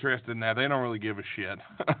more interested in. That they don't really give a shit.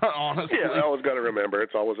 Honestly. Yeah, I always got to remember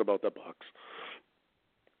it's always about the Bucs.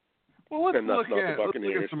 Well, let's look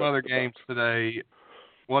at some other games today.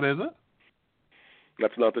 What is it?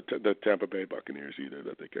 That's not the Tampa Bay Buccaneers either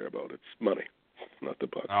that they care about. It's money, not the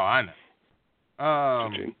Bucs. Oh, I know.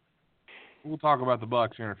 We'll talk about the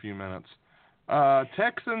Bucs here in a few minutes.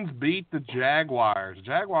 Texans beat the Jaguars.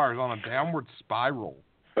 Jaguars on a downward spiral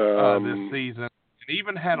this season, and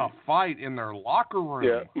even had a fight in their locker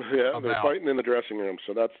room. Yeah, they're fighting in the dressing room,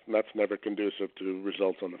 so that's never conducive to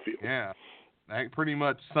results on the field. Yeah, that pretty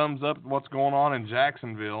much sums up what's going on in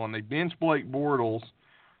Jacksonville, and they bench Blake Bortles.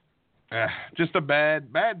 Just a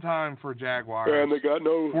bad time for Jaguars. And they got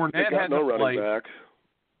no running back.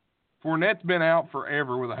 Fournette's been out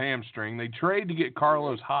forever with a hamstring. They trade to get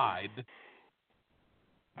Carlos Hyde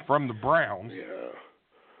from the Browns.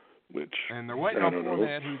 Yeah. And they're waiting on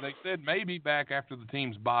Fournette, who they said may be back after the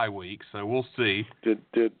team's bye week, so we'll see. Did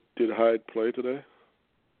Hyde play today?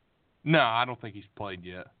 No, I don't think he's played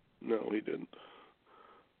yet. No, he didn't.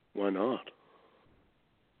 Why not?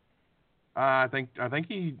 I think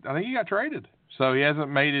he got traded. So he hasn't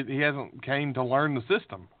made it. He hasn't came to learn the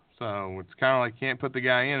system. So it's kind of like can't put the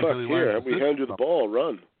guy in until he learns the system. We hand you the ball,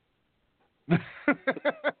 run.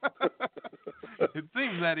 It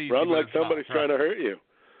seems that easy. Run like somebody's trying to hurt you.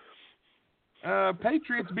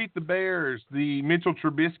 Patriots beat the Bears. The Mitchell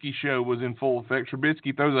Trubisky show was in full effect.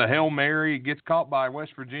 Trubisky throws a Hail Mary, gets caught by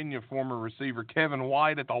West Virginia former receiver Kevin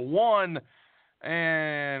White at the 1,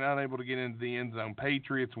 and unable to get into the end zone.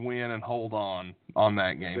 Patriots win and hold on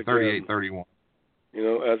that game, 38-31. You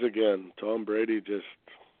know, as again, Tom Brady just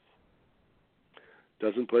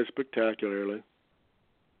doesn't play spectacularly.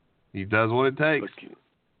 He does what it takes.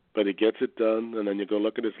 But he gets it done, and then you go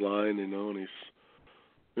look at his line, and he's,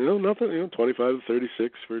 nothing, 25 to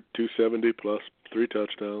 36 for 270 plus 3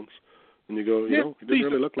 touchdowns. And you go, he didn't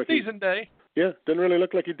really look like decent day. Yeah, didn't really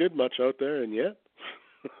look like he did much out there, and yet,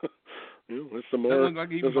 there's some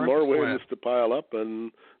more wins to pile up,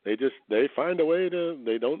 and they find a way to.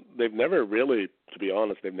 They've never really, to be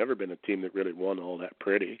honest, they've never been a team that really won all that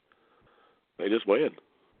pretty. They just win.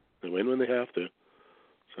 They win when they have to.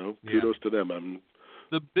 So kudos to them.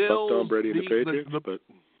 The Bills, Tom Brady and the Patriots, but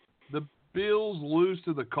the Bills lose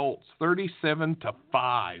to the Colts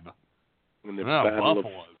 37-5. In the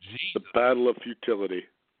battle of futility,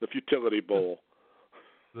 the Futility Bowl,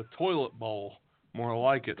 the Toilet Bowl, more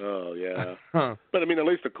like it. Oh yeah, but at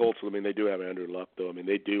least the Colts. They do have Andrew Luck, though.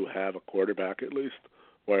 They do have a quarterback at least.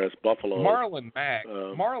 Whereas Buffalo, Marlon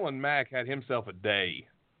Mack had himself a day.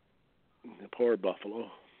 Poor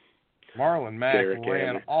Buffalo. Marlon Mack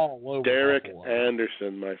ran all over Derek Buffalo.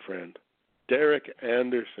 Anderson, my friend. Derek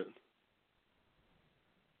Anderson.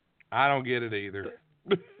 I don't get it either.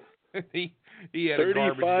 he had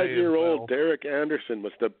 35-year-old Derek Anderson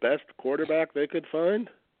was the best quarterback they could find.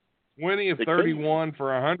 20 of 31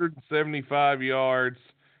 for 175 yards,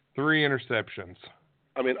 3 interceptions.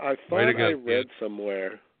 I thought I read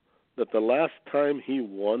somewhere that the last time he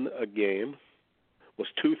won a game was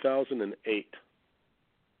 2008.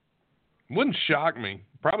 Wouldn't shock me.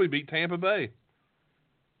 Probably beat Tampa Bay.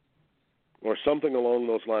 Or something along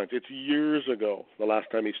those lines. It's years ago, the last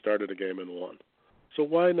time he started a game and won. So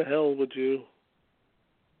why in the hell would you?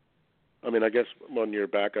 I guess when your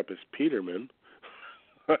backup is Peterman,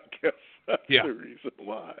 I guess that's the reason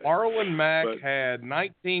why. Marlon Mack had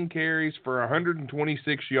 19 carries for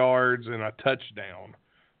 126 yards and a touchdown.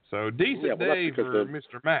 So decent day for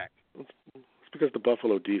Mr. Mack. It's because the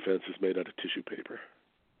Buffalo defense is made out of tissue paper.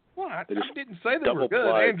 Well, I didn't say they were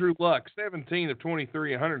good. Andrew Luck, 17 of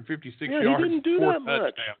 23, 156 yards, he didn't do 4 that touchdowns.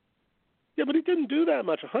 much. Yeah, but he didn't do that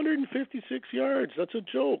much. 156 yards. That's a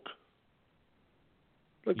joke.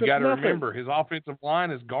 You got to remember, his offensive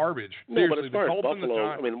line is garbage. No, but as far as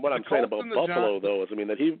Buffalo, what I'm saying about Buffalo, though, is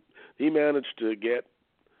that he managed to get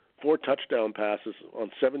 4 touchdown passes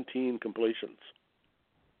on 17 completions.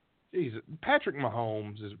 Jeez, Patrick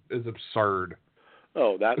Mahomes is absurd.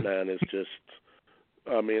 Oh, that man is just.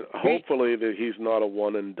 Hopefully that he's not a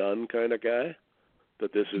one and done kind of guy.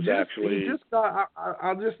 That this is actually.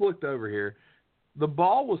 I just looked over here. The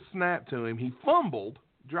ball was snapped to him. He fumbled,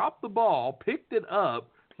 dropped the ball, picked it up,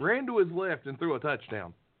 ran to his left, and threw a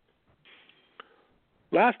touchdown.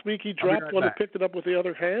 Last week he dropped one and picked it up with the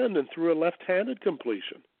other hand and threw a left-handed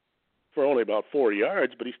completion for only about 4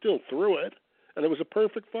 yards, but he still threw it, and it was a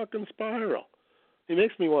perfect fucking spiral. He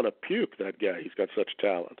makes me want to puke, that guy. He's got such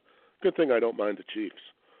talent. Good thing I don't mind the Chiefs.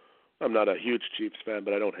 I'm not a huge Chiefs fan,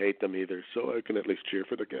 but I don't hate them either, so I can at least cheer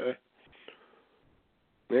for the guy.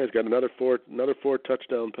 Yeah, he's got another four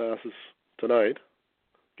touchdown passes tonight.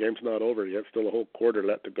 Game's not over yet. Still a whole quarter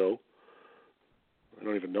left to go. I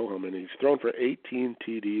don't even know how many. He's thrown for 18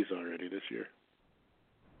 TDs already this year.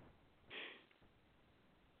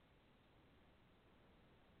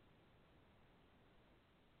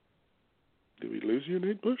 Did we lose you,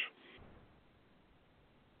 Nate Bush?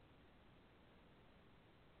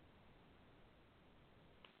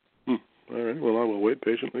 All right, well, I will wait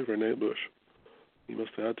patiently for Nate Bush. He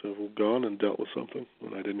must have had to have gone and dealt with something,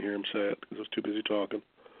 and I didn't hear him say it because I was too busy talking.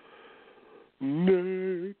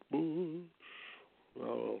 Nate Bush.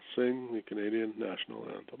 I'll sing the Canadian national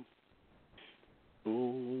anthem.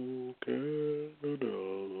 Oh,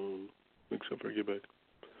 Canada. Except for Quebec.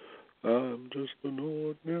 I'm just an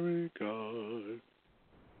ordinary guy.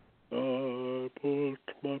 I put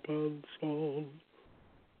my pants on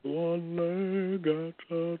one leg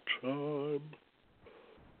at a time.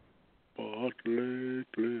 But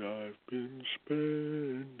lately I've been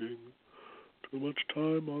spending too much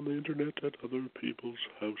time on the internet at other people's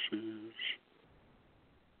houses.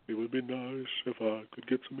 It would be nice if I could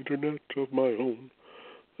get some internet of my own.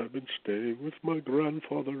 I've been staying with my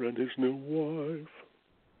grandfather and his new wife.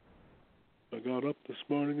 I got up this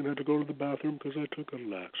morning and had to go to the bathroom because I took a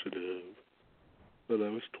laxative. And I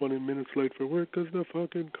was 20 minutes late for work because the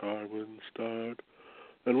fucking car wouldn't start.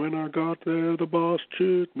 And when I got there, the boss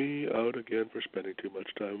chewed me out again for spending too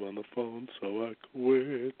much time on the phone, so I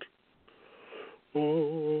quit.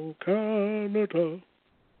 Oh, Canada,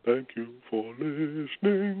 thank you for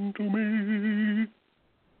listening to me.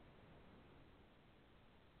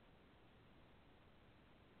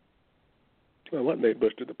 Well, what, Nate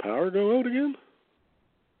Bush, did the power go out again?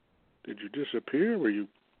 Did you disappear? Were you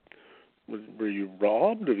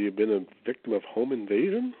robbed? Have you been a victim of home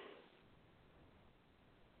invasion?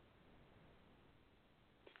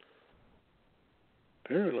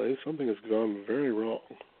 Apparently, something has gone very wrong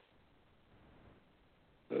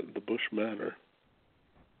at the Bush Manor.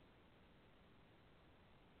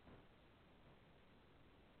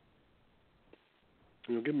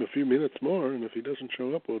 We'll give him a few minutes more, and if he doesn't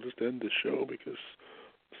show up, we'll just end the show because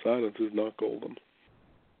silence is not golden.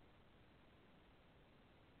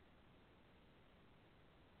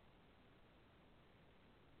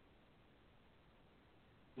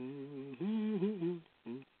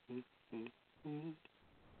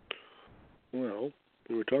 Well,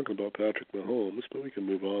 we were talking about Patrick Mahomes, but we can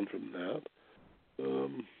move on from that.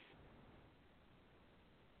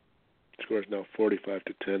 Score is now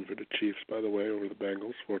 45-10 for the Chiefs, by the way, over the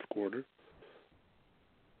Bengals, fourth quarter.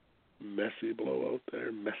 Messy blowout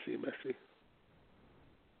there. Messy.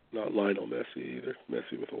 Not Lionel Messi either.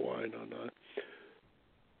 Messi with a Y, not I.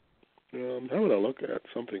 How would I look at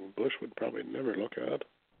something Bush would probably never look at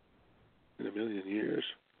in a million years?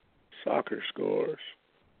 Soccer scores.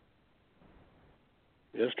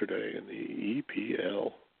 Yesterday in the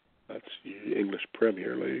EPL, that's the English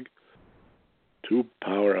Premier League, two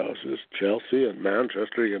powerhouses, Chelsea and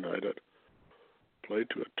Manchester United, played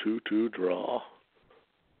to a 2-2 draw.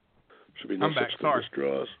 Should be no I'm back. such Sorry.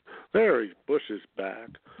 draws. There, Bush is back.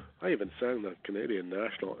 I even sang the Canadian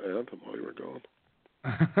national anthem while you were gone.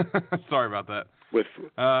 Sorry about that. With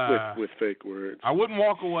fake words. I wouldn't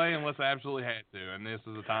walk away unless I absolutely had to, and this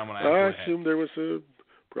is the time when I I absolutely assumed there was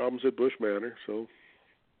problems at Bush Manor, so.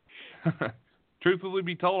 Truthfully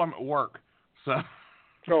be told, I'm at work, so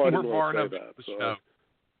Oh, I we're didn't far want to enough say to that. the So show.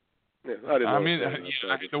 I didn't I want mean, to say that. So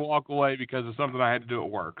I had to walk away because of something I had to do at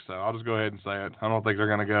work, so I'll just go ahead and say it. I don't think they're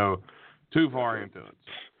going to go too far into it.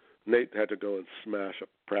 So. Nate had to go and smash a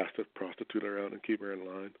prostitute around and keep her in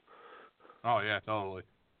line. Oh yeah, totally.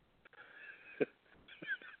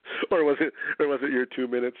 Or was it your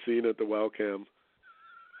 2-minute scene at the WoW Cam?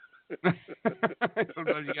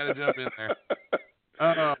 Sometimes you got to jump in there.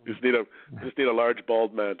 Just need a large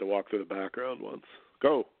bald man to walk through the background once.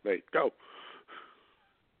 Go, Nate, go.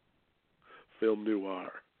 Film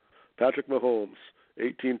noir. Patrick Mahomes,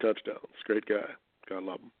 18 touchdowns. Great guy. God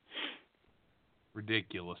love him.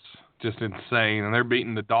 Ridiculous. Just insane. And they're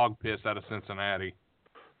beating the dog piss out of Cincinnati.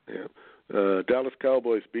 Yeah. Dallas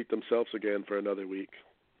Cowboys beat themselves again for another week.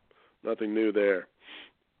 Nothing new there.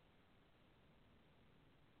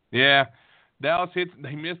 Yeah. Dallas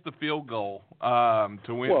they missed the field goal to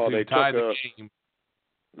win to tie the game.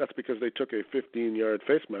 That's because they took a 15-yard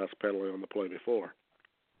face mask penalty on the play before.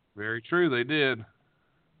 Very true, they did.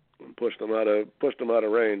 And pushed them out of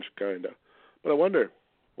range, kind of. But one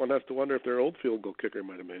has to wonder if their old field goal kicker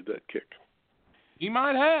might have made that kick. He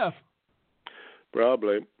might have.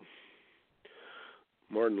 Probably.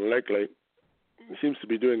 More than likely. He seems to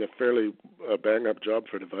be doing a fairly bang-up job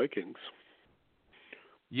for the Vikings.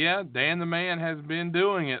 Yeah, Dan the Man has been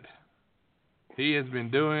doing it. He has been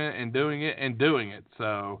doing it and doing it and doing it.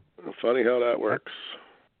 So funny how that works.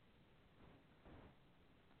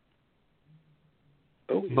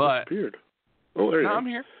 Oh, he disappeared. Oh, there you are. I'm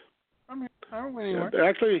here. I don't go anywhere. Yeah,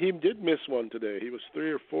 actually, he did miss one today. He was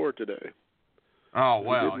 3 or 4 today. Oh,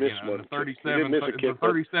 well, the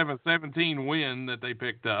 37-17 win that they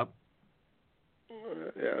picked up.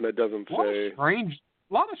 Yeah, and it doesn't say... A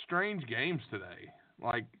lot of strange games today.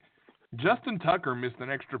 Like, Justin Tucker missed an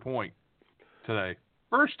extra point today.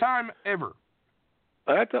 First time ever.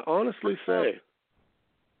 I have to honestly say,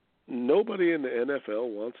 nobody in the NFL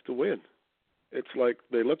wants to win. It's like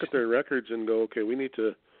they look at their records and go, okay, we need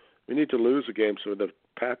to We need to lose a game so the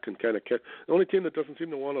Pack can kind of catch. The only team that doesn't seem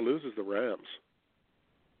to want to lose is the Rams.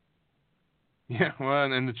 Yeah, well,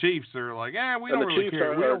 and the Chiefs are like, we and don't really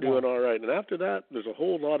care. And the Chiefs are doing all right. And after that, there's a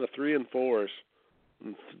whole lot of 3 and 4s.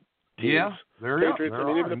 Yeah, Patriots.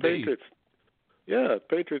 there even the indeed. Patriots. Yeah,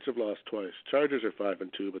 Patriots have lost twice. Chargers are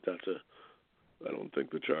 5-2, but I don't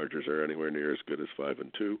think the Chargers are anywhere near as good as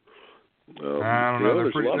 5-2. I don't know.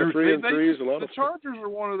 There's a lot of 3 and 3s. The Chargers are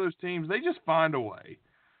one of those teams. They just find a way.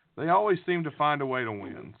 They always seem to find a way to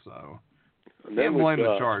win. So can't blame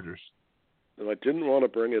the Chargers. And I didn't want to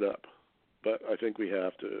bring it up, but I think we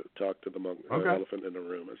have to talk to the elephant in the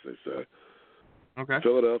room, as they say. Okay.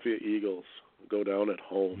 Philadelphia Eagles go down at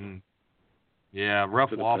home. Yeah,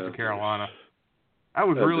 rough loss to Carolina. I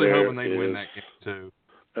was And really hoping they'd win that game too.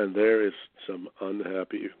 And there is some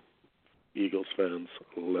unhappy Eagles fans,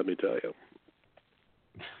 let me tell you.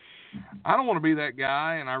 I don't want to be that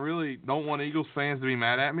guy, and I really don't want Eagles fans to be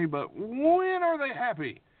mad at me, but when are they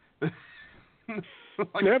happy?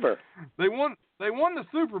 Never. They won the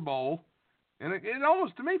Super Bowl, and it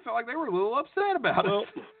almost, to me, felt like they were a little upset about it.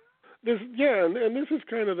 And this is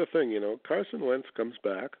kind of the thing, Carson Wentz comes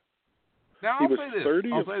back. Now, I'll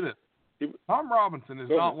say this. Tom Robinson is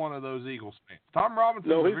not one of those Eagles fans. Tom Robinson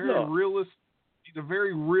is a very realist. He's a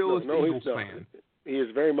very realist Eagles fan. He is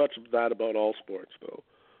very much that about all sports, though.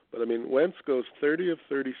 But, Wentz goes 30 of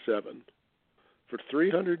 37 for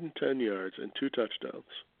 310 yards and 2 touchdowns.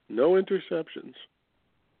 No interceptions.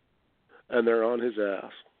 And they're on his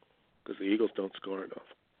ass because the Eagles don't score enough.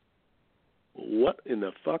 What in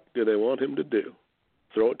the fuck do they want him to do?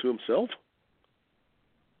 Throw it to himself?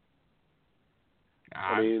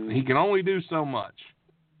 He can only do so much.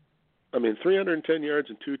 310 yards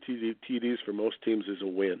and 2 TDs for most teams is a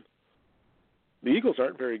win. The Eagles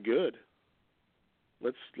aren't very good.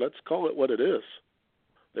 Let's call it what it is.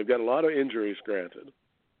 They've got a lot of injuries, granted.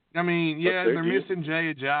 They're missing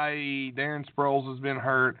Jay Ajayi. Darren Sproles has been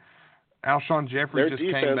hurt. Alshon Jeffrey just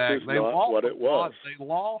came back. They lost what it was.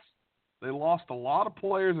 They lost a lot of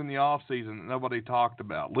players in the offseason that nobody talked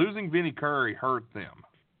about. Losing Vinny Curry hurt them.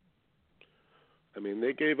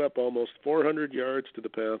 They gave up almost 400 yards to the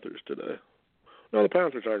Panthers today. No, the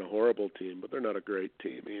Panthers aren't a horrible team, but they're not a great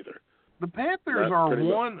team either. The Panthers are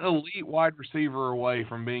one elite wide receiver away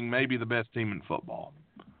from being maybe the best team in football.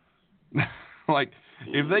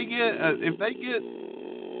 If they get,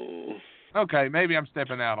 okay, maybe I'm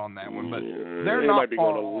stepping out on that one, but they're not. Might be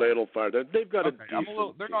going a little farther. They've got a decent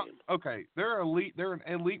team. They're not okay. They're elite. They're an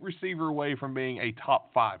elite receiver away from being a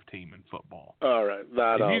top 5 team in football. All right,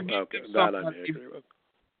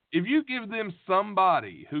 if you give them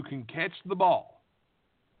somebody who can catch the ball,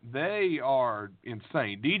 they are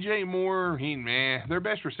insane. DJ Moore, their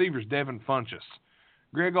best receiver is Devin Funchess.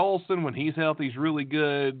 Greg Olsen, when he's healthy, is really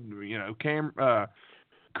good.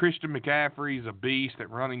 Christian McCaffrey's a beast at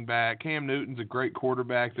running back. Cam Newton's a great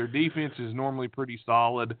quarterback. Their defense is normally pretty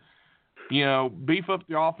solid. Beef up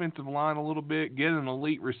the offensive line a little bit, get an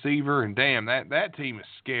elite receiver, and damn, that team is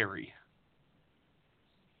scary.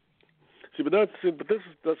 See, but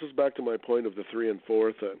this is back to my point of the 3 and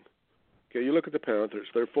 4 thing. Okay, you look at the Panthers;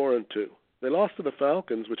 they're 4-2. They lost to the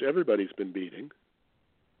Falcons, which everybody's been beating.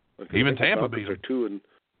 Okay, even Tampa beat them.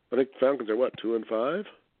 I think Falcons are 2-5.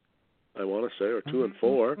 I want to say, or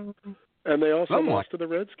 2-4, and they also lost to the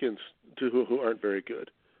Redskins, who aren't very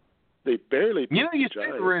good. They barely beat you the Giants.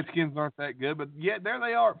 say the Redskins aren't that good, but yet there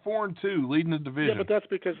they are at 4-2, leading the division. Yeah, but that's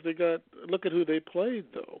because look at who they played,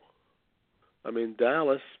 though.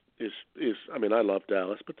 Dallas is I love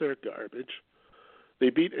Dallas, but they're garbage. They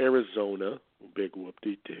beat Arizona, big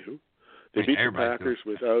whoop-de-doo. They beat the Packers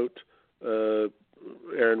without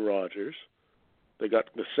Aaron Rodgers. They got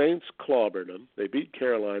the Saints clobbered them. They beat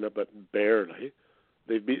Carolina, but barely.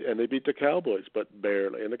 They beat the Cowboys, but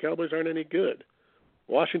barely. And the Cowboys aren't any good.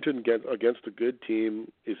 Washington against a good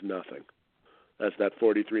team is nothing, as that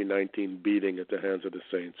 43-19 beating at the hands of the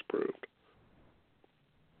Saints proved.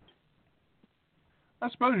 I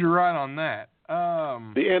suppose you're right on that.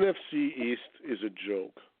 The NFC East is a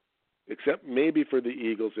joke, except maybe for the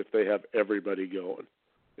Eagles if they have everybody going.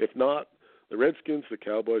 If not, the Redskins, the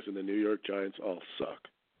Cowboys, and the New York Giants all suck.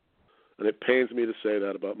 And it pains me to say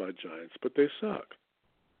that about my Giants, but they suck.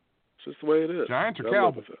 It's just the way it is. Giants or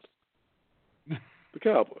Cowboys? The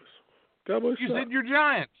Cowboys. Cowboys You suck. said your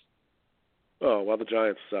Giants. Oh, well, the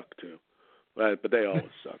Giants suck too. Right, but they always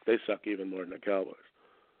suck. They suck even more than the Cowboys.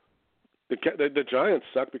 The Giants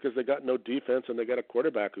suck because they got no defense and they got a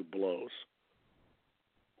quarterback who blows.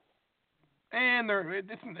 And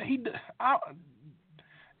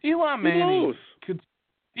Eli Manning could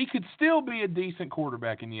still be a decent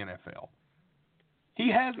quarterback in the NFL. He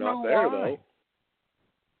has no line.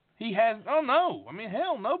 he has. Oh no! I mean,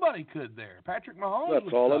 hell, nobody could there. Patrick Mahomes.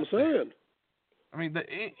 That's all I'm saying. I mean,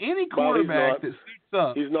 any quarterback that suits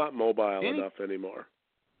up. He's not mobile enough anymore.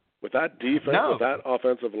 With that defense, with that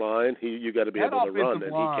offensive line, you got to be able to run,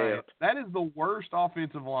 and he can't. That is the worst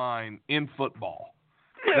offensive line in football.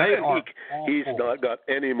 They are. He's not got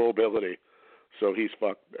any mobility, so he's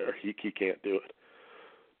fucked there. He can't do it.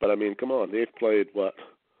 But I mean, come on, they've played what?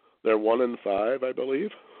 They're 1-5, I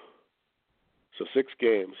believe. So 6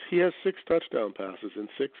 games. He has 6 touchdown passes in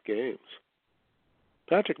 6 games.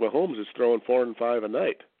 Patrick Mahomes is throwing 4 and 5 a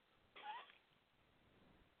night.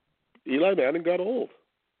 Eli Manning got old.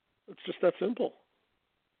 It's just that simple.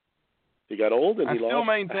 He got old and he lost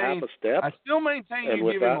half a step. I still maintain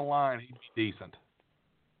you give him a line, he'd be decent.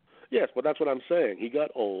 Yes, but that's what I'm saying. He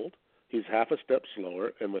got old. He's half a step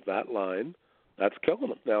slower, and with that line, that's killing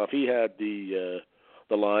him. Now, if he had the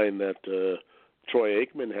line that Troy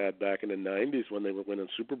Aikman had back in the 90s when they were winning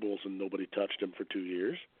Super Bowls and nobody touched him for 2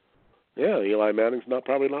 years, yeah, Eli Manning's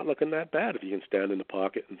probably not looking that bad if he can stand in the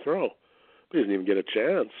pocket and throw. But he doesn't even get a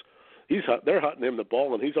chance. They're hunting him the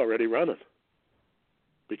ball, and he's already running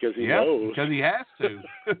because he knows. Because he has to.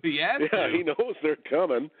 He knows they're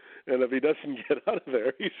coming, and if he doesn't get out of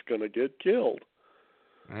there, he's going to get killed.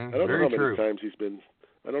 I don't know how many times he's been.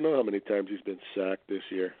 I don't know how many times he's been sacked this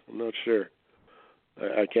year. I'm not sure.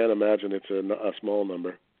 I can't imagine it's a small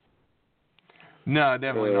number. No,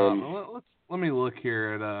 definitely not. Let me look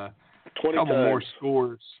here at a couple more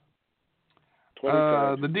scores. 20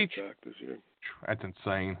 times the sacked this year. That's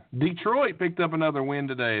insane. Detroit picked up another win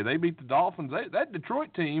today. They beat the Dolphins. That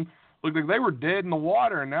Detroit team looked like they were dead in the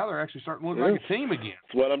water, and now they're actually starting to look like a team again.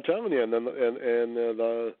 That's what I'm telling you. And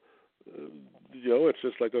it's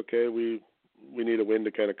just like, okay, we need a win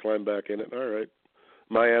to kind of climb back in it. All right.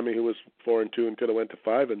 Miami, who was 4-2 and could have went to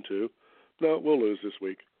 5-2, no, we'll lose this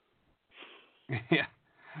week. Yeah.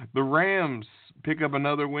 The Rams pick up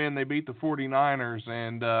another win. They beat the 49ers,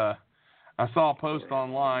 and I saw a post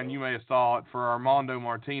online. You may have saw it for Armando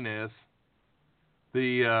Martinez,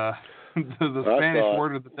 the Spanish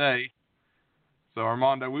word of the day. So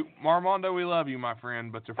Armando, we love you, my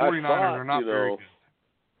friend, but the 49ers are not very good.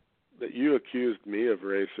 That you accused me of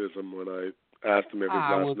racism when I asked him if his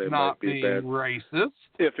last name might be racist.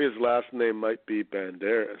 If his last name might be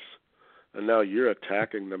Banderas, and now you're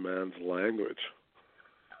attacking the man's language.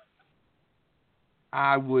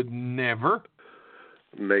 I would never.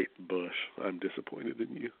 Nate Bush, I'm disappointed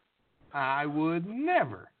in you. I would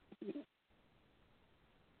never.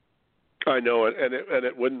 I know it, and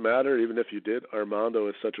it wouldn't matter even if you did. Armando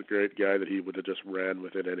is such a great guy that he would have just ran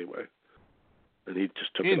with it anyway, and he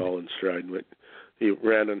just took it all in stride. He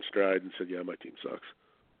ran in stride and said, "Yeah, my team sucks."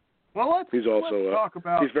 Well, let's talk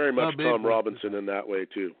about. He's very much Tom Robinson in that way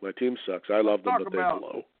too. My team sucks. I love them, but they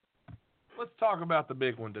blow. Let's talk about the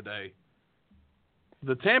big one today.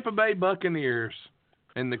 The Tampa Bay Buccaneers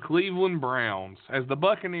and the Cleveland Browns, as the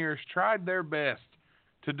Buccaneers tried their best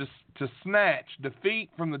to snatch defeat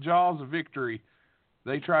from the jaws of victory.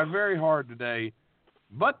 They tried very hard today,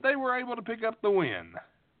 but they were able to pick up the win.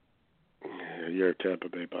 Yeah, your Tampa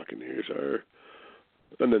Bay Buccaneers are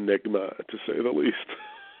an enigma, to say the least.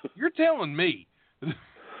 You're telling me. I mean,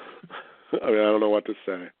 I don't know what to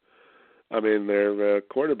say. I mean, their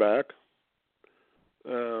quarterback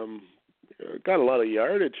got a lot of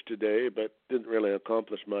yardage today, but didn't really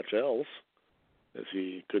accomplish much else, as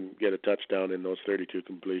he couldn't get a touchdown in those 32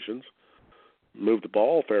 completions. Moved the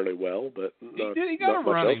ball fairly well, but he got a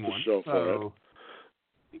running one.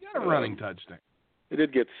 He got a running touchdown. He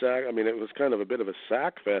did get sacked. I mean, it was kind of a bit of a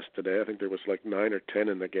sack fest today. I think there was like 9 or 10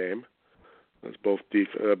 in the game. As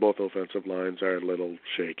both offensive lines are a little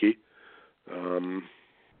shaky.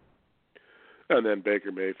 And then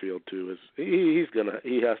Baker Mayfield too he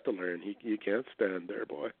has to learn. He can't stand there,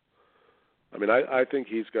 boy. I mean, I think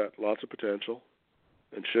he's got lots of potential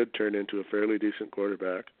and should turn into a fairly decent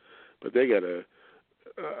quarterback. But they got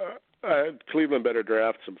Cleveland better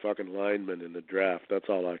draft some fucking linemen in the draft. That's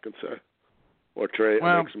all I can say. Or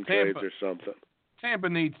make some trades or something. Tampa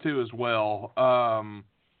needs to as well.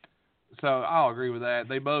 So I'll agree with that.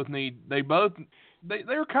 They were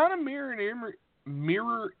kind of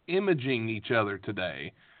mirror imaging each other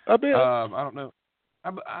today. A bit. I don't know.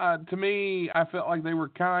 To me, I felt like they were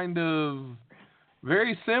kind of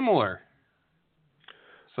very similar.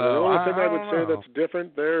 So the only thing I would say that's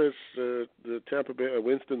different there is the Tampa Bay.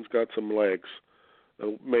 Winston's got some legs.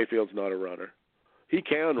 Mayfield's not a runner. He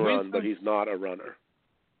can run, but he's not a runner.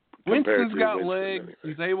 Winston's got legs. Anyway.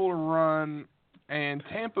 He's able to run, and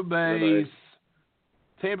Tampa Bay's.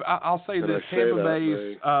 I'll say this: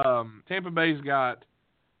 Tampa Bay's got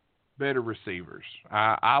better receivers.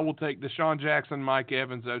 I will take Deshaun Jackson, Mike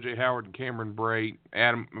Evans, O.J. Howard, and Cameron Brate,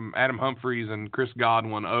 Adam Humphries, and Chris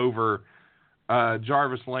Godwin over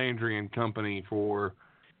Jarvis Landry and company for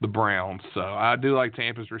the Browns. So I do like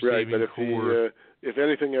Tampa's receiving core. But if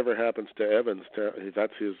anything ever happens to Evans,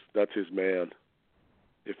 that's his man.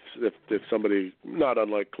 If somebody, not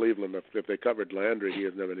unlike Cleveland, if they covered Landry, he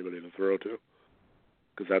doesn't have anybody to throw to.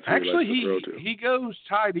 Because that's who Actually, he likes to throw to. he goes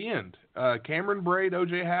tight end. Cameron Brate,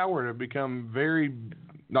 O.J. Howard have become very,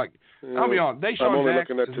 like, I'll be honest, Deshaun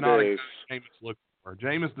Jackson is not a guy Jameis looking for.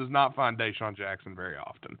 Jameis does not find Deshaun Jackson very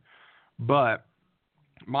often. But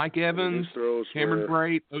Mike Evans, Cameron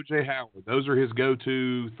Brate, O.J. Howard, those are his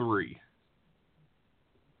go-to three.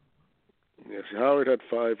 Yes, Howard had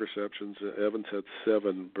 5 receptions. Evans had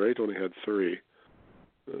 7. Brate only had 3.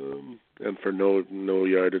 And for no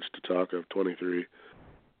yardage to talk of, 23.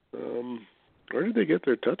 Where did they get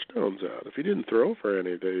their touchdowns at? If he didn't throw for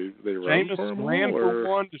any, they ran Jameis for him. ran for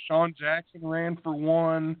 1. Deshaun Jackson ran for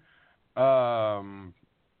 1. Ronald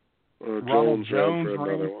Jones ran for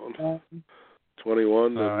another ran one.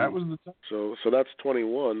 21. That was the so that's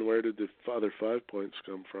 21. Where did the other 5 points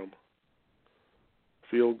come from?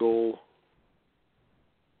 Field goal.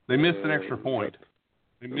 They missed an extra point.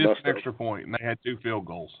 They missed an extra point, and they had 2 field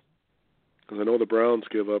goals. Because I know the Browns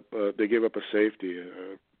gave up a safety.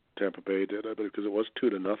 Tampa Bay did, I believe, because it was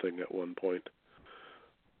 2-0 at one point.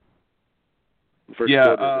 The first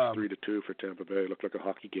quarter was 3-2 for Tampa Bay. It looked like a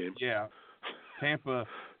hockey game. Yeah, Tampa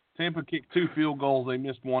kicked 2 field goals. They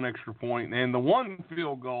missed 1 extra point, and the 1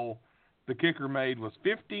 field goal the kicker made was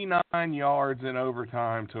 59 yards in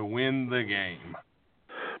overtime to win the game.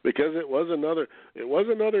 Because it was another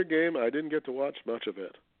game. I didn't get to watch much of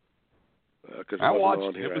it. I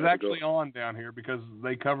watched it. It was actually on down here because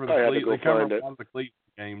they cover a lot of the Cleveland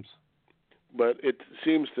games. But it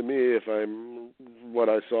seems to me, if I'm what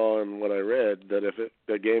I saw and what I read, that if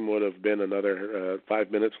the game would have been another 5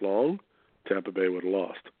 minutes long, Tampa Bay would have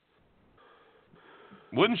lost.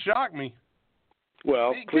 Wouldn't shock me.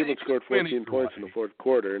 Well, Cleveland scored 14 points in the fourth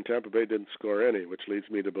quarter, and Tampa Bay didn't score any, which leads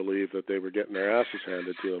me to believe that they were getting their asses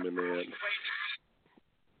handed to them in the end.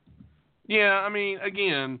 Yeah, I mean,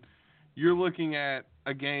 again, you're looking at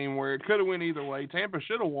a game where it could have went either way. Tampa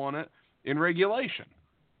should have won it in regulation,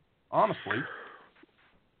 honestly.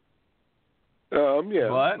 Yeah,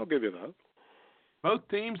 but I'll give you that. Both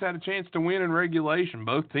teams had a chance to win in regulation.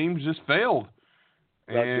 Both teams just failed.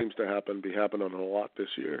 That seems to be happening a lot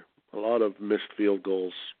this year. A lot of missed field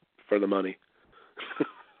goals for the money.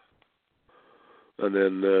 and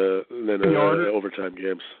then overtime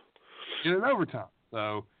games. In an overtime.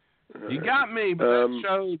 So you got me, but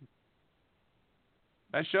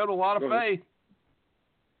that showed a lot of faith.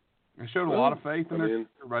 It showed a lot of faith in their team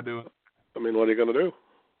by doing it. I mean, what are you going to do?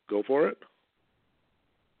 Go for it?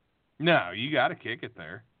 No, you got to kick it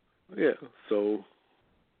there. Yeah, so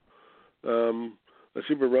I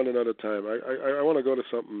see we're running out of time. I want to go to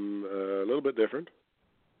something a little bit different.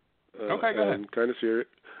 Okay, go ahead. Kind of serious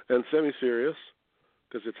and semi-serious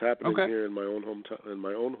because it's happening here in my own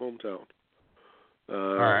hometown.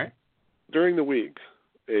 All right. During the week,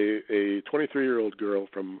 a 23-year-old girl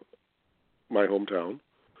from my hometown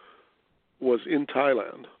was in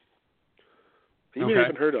Thailand. You may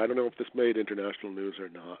haven't heard of it. I don't know if this made international news or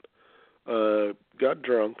not. Got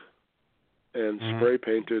drunk and spray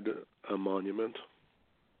painted a monument.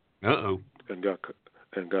 Uh-oh. And got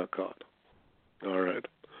caught. All right.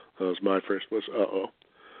 That was my first was uh-oh.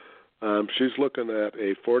 She's looking at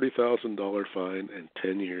a $40,000 fine and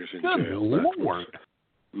 10 years in jail. Lord.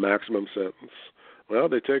 Maximum sentence. Well,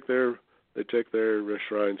 they take their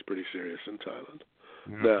shrines pretty serious in Thailand.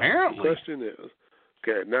 Apparently.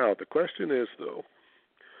 Now, the question is though,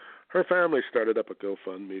 her family started up a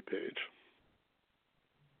GoFundMe page.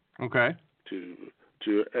 Okay.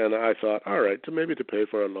 And I thought, all right, maybe to pay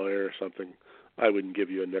for a lawyer or something, I wouldn't give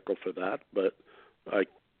you a nickel for that, but I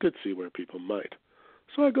could see where people might.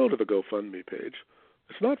 So I go to the GoFundMe page.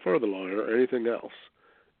 It's not for the lawyer or anything else.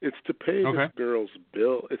 It's to pay this girl's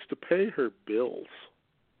bill. It's to pay her bills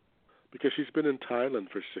because she's been in Thailand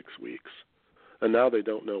for 6 weeks, and now they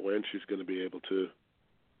don't know when she's going to be able to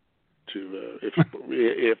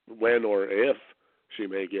when or if she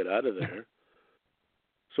may get out of there.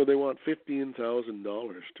 So they want $15,000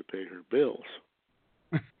 to pay her bills.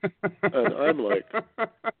 And I'm like,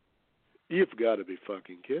 you've got to be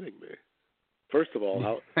fucking kidding me. First of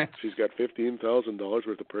all, she's got $15,000 worth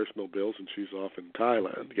of personal bills, and she's off in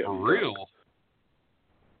Thailand getting for real.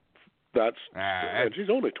 And she's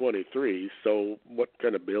only 23. So what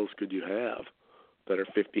kind of bills could you have that are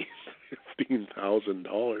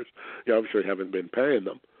 $15,000? You obviously haven't been paying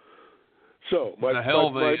them. So my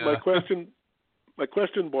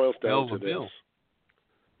question boils down to this.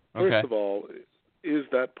 Okay. First of all, is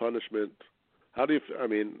that punishment? How do you? I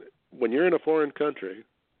mean, when you're in a foreign country,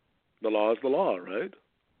 the law is the law, right?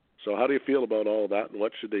 So how do you feel about all that, and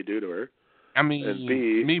what should they do to her? I mean, and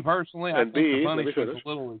B, me personally, I think the punishment's a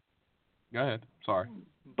little. Go ahead. Sorry.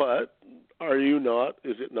 But are you not?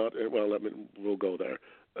 Is it not? Well, we'll go there.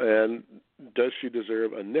 And does she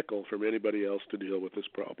deserve a nickel from anybody else to deal with this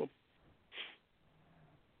problem?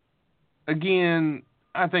 Again,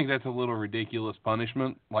 I think that's a little ridiculous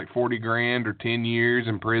punishment, like $40,000 or 10 years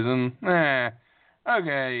in prison.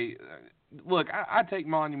 Okay. Look, I take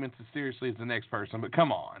monuments as seriously as the next person, but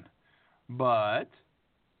come on. But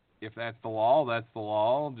if that's the law, that's the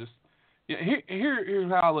law. Just here's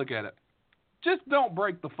how I look at it. Just don't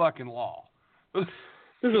break the fucking law. This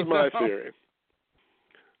is my theory.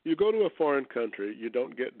 You go to a foreign country, you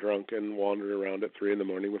don't get drunk and wander around at 3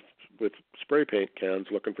 a.m. with spray paint cans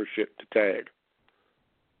looking for shit to tag.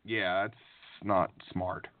 Yeah, that's not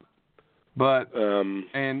smart. But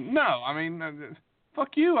and no, I mean,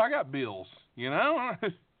 fuck you. I got bills. You know.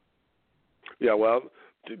 Yeah, well,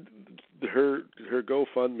 her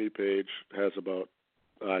GoFundMe page has about,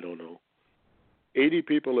 I don't know, 80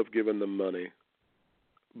 people have given them money,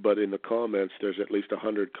 but in the comments there's at least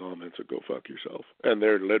 100 comments that go fuck yourself, and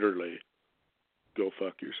they're literally go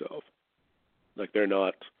fuck yourself. Like they're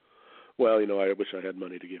not, well, you know, I wish I had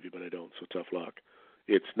money to give you, but I don't, so tough luck.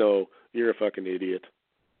 It's no, you're a fucking idiot.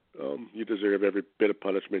 You deserve every bit of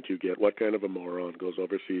punishment you get. What kind of a moron goes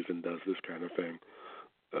overseas and does this kind of thing?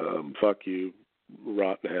 Fuck you,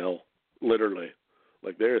 rotten hell. Literally.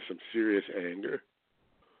 Like there is some serious anger.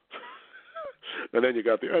 And then you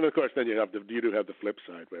got and of course then you do have the flip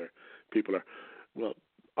side where people are, well,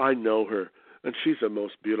 I know her and she's the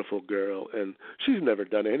most beautiful girl and she's never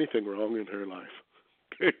done anything wrong in her life.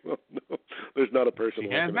 Okay, well, no, there's not a person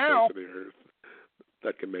walking the face of the earth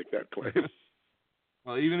that can make that claim.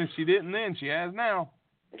 Well, even if she didn't then, she has now.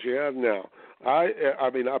 She has now. I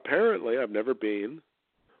mean, apparently, I've never been,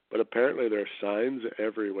 but apparently there are signs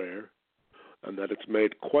everywhere, and that it's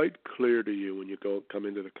made quite clear to you when you come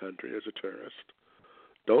into the country as a tourist.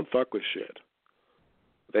 Don't fuck with shit.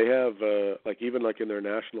 They have, even in their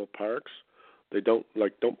national parks, they don't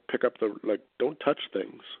pick up don't touch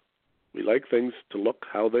things. We like things to look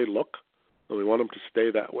how they look, and we want them to stay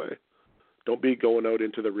that way. Don't be going out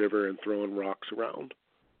into the river and throwing rocks around.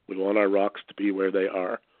 We want our rocks to be where they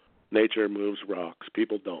are. Nature moves rocks.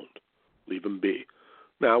 People don't. Leave them be.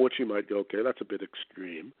 Now, which you might go, okay, that's a bit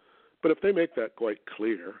extreme. But if they make that quite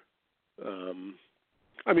clear,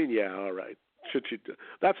 yeah, all right. Should she?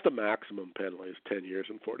 That's the maximum penalty is 10 years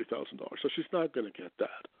and $40,000. So she's not going to get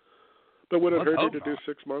that. But would it hurt her to do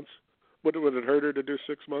 6 months? Would it hurt her to do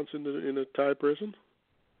 6 months in a Thai prison?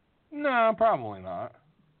 No, probably not.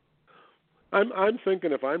 I'm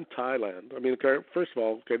thinking if I'm Thailand, I mean, first of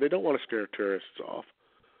all, okay, they don't want to scare tourists off,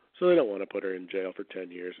 so they don't want to put her in jail for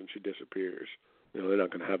 10 years and she disappears. You know, they're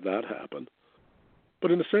not going to have that happen.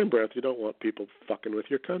 But in the same breath, you don't want people fucking with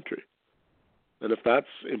your country. And if that's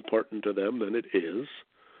important to them, then it is.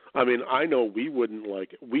 I mean, I know we wouldn't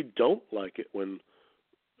like it. We don't like it when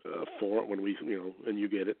we, you know, and you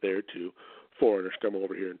get it there too, foreigners come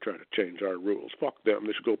over here and try to change our rules. Fuck them.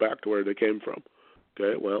 They should go back to where they came from.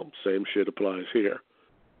 Okay, well, same shit applies here.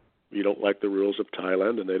 You don't like the rules of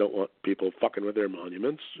Thailand and they don't want people fucking with their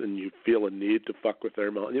monuments and you feel a need to fuck with their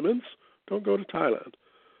monuments, don't go to Thailand.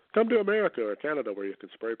 Come to America or Canada where you can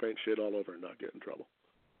spray paint shit all over and not get in trouble.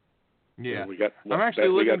 Yeah. You know, I'm actually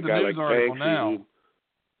looking at the news article now.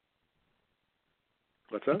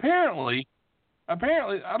 What's that?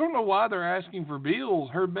 Apparently, I don't know why they're asking for bills.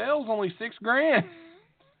 Her bail's only $6,000.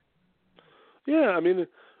 Yeah, I mean,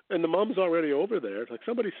 and the mom's already over there. Like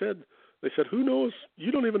somebody said, they said, who knows?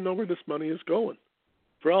 You don't even know where this money is going.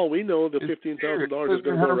 For all we know, the $15,000 is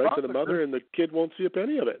going to go right to the mother, and the kid won't see a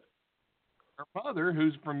penny of it. Her mother,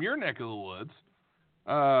 who's from your neck of the woods,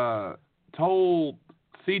 told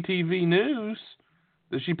CTV News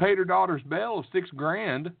that she paid her daughter's bail of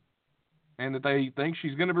 $6,000, and that they think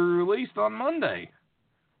she's going to be released on Monday.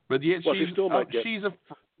 But yet well, she still might get.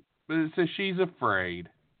 But it says she's afraid.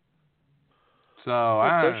 So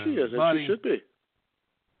of course she is, and she should be.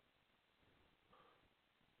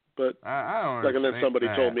 But I don't and then somebody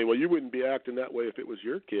that. told me, well, you wouldn't be acting that way if it was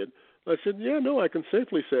your kid. I said, yeah, no, I can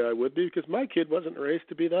safely say I would be because my kid wasn't raised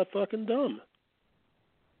to be that fucking dumb.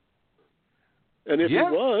 And if he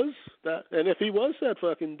was that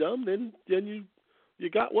fucking dumb, then you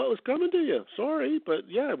got what was coming to you. Sorry, but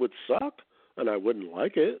yeah, it would suck, and I wouldn't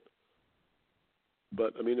like it.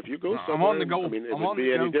 But I mean, if you go somewhere, it would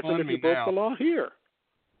be any different if you broke the law here.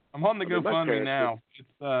 I'm on the GoFundMe now.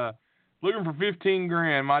 It's looking for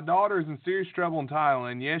 $15,000. My daughter's in serious trouble in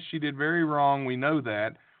Thailand. Yes, she did very wrong. We know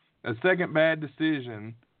that. A second bad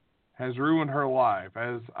decision has ruined her life.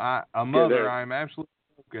 As a mother, I am absolutely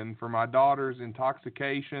broken for my daughter's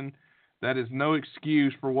intoxication. That is no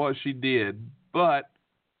excuse for what she did. But,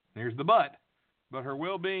 here's the but. But her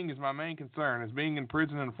well-being is my main concern. As being in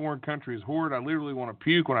prison in a foreign country is horrid. I literally want to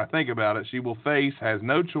puke when I think about it. She will face, has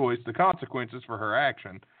no choice, the consequences for her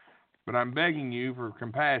action. But I'm begging you for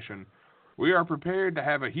compassion. We are prepared to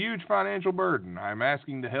have a huge financial burden. I'm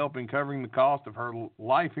asking to help in covering the cost of her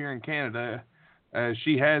life here in Canada, as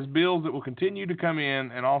she has bills that will continue to come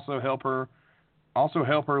in, and also help her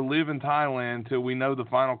live in Thailand till we know the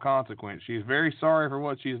final consequence. She is very sorry for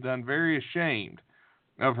what she has done, very ashamed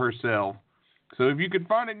of herself. So if you could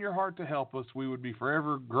find it in your heart to help us, we would be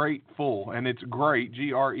forever grateful. And it's great,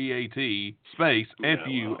 GREAT, space,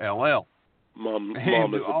 FULL. Mom is a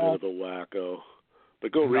bit of a wacko.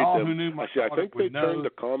 But go read them. I think they turned the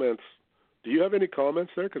comments. Do you have any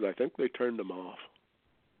comments there? Because I think they turned them off.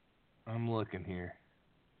 I'm looking here.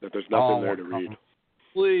 That there's nothing there to read.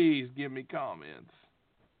 Please give me comments.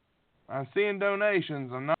 I'm seeing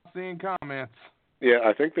donations. I'm not seeing comments. Yeah,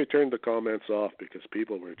 I think they turned the comments off because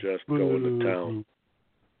people were just going to town.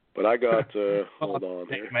 But I got, hold on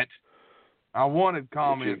here. Damn it. I wanted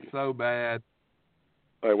comments so bad.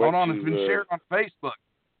 Hold on, it's been shared on Facebook.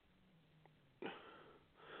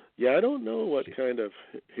 Yeah, I don't know what kind of...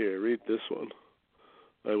 Here, read this one.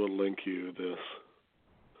 I will link you this.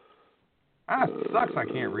 Sucks I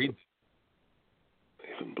can't read.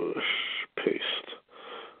 Nathan Bush, paste.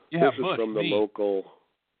 Yeah, this is from the local...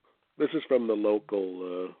 This is from the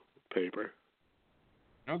local paper.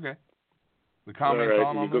 Okay. The comments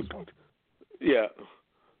on this one? Yeah.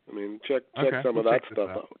 I mean, check some of that stuff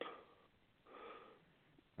out.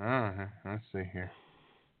 Let's see here.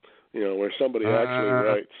 You know, where somebody actually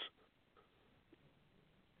writes.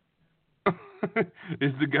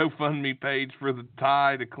 Is the GoFundMe page for the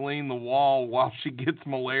Thai to clean the wall while she gets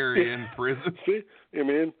malaria in prison? See, I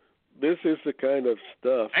mean, this is the kind of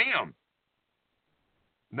stuff. Damn.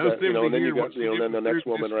 No that, sympathy and then here. then the next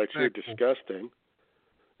woman writes, "You're disgusting,"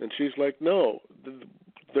 and she's like, "No,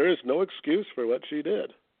 there is no excuse for what she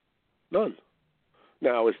did. None.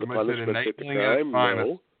 Now, is the punishment at the time?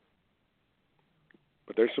 No.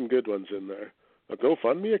 But there's some good ones in there. A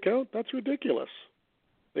GoFundMe account? That's ridiculous.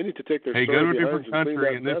 They need to take their go to a different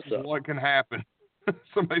country, and this is up. what can happen.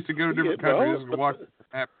 Somebody said go to a different country, this is what can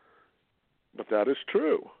happen. But that is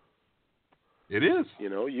true. It is. You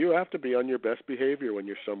know, you have to be on your best behavior when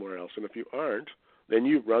you're somewhere else, and if you aren't, then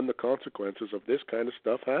you run the consequences of this kind of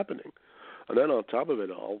stuff happening. And then on top of it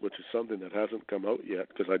all, which is something that hasn't come out yet,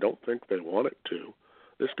 because I don't think they want it to,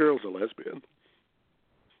 this girl's a lesbian.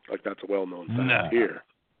 Like, that's a well-known fact here.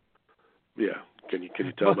 Yeah. Can you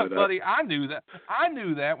tell me that? Buddy, I knew that. I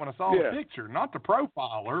knew that when I saw the picture. Not the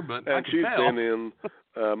profiler, but and I could she's tell. been in,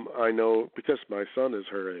 I know, because my son is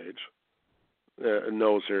her age,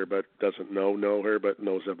 knows her but doesn't know her but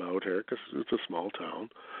knows about her because it's a small town.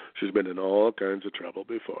 She's been in all kinds of trouble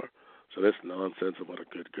before. So this nonsense of what a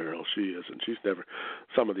good girl she is, and she's never,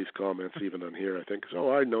 some of these comments even on here, I think,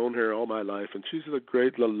 I've known her all my life, and she's a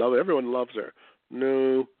great love. Everyone loves her.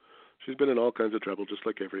 No, she's been in all kinds of trouble just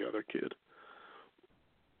like every other kid.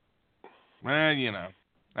 Well, you know,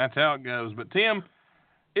 that's how it goes. But, Tim,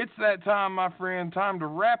 it's that time, my friend. Time to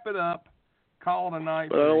wrap it up. Call tonight.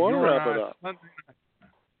 But I don't want to wrap it up.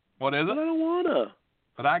 What is it? But I don't want to.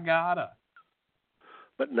 But I gotta.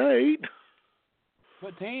 But, Nate.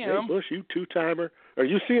 But, Tim. Nate Bush, you two-timer. Are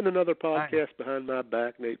you seeing another podcast behind my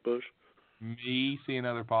back, Nate Bush? Me see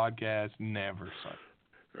another podcast? Never,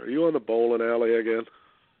 son. Are you on the bowling alley again?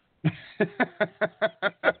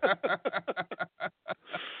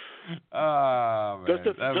 Oh, man.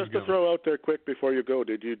 Just to throw out there quick before you go,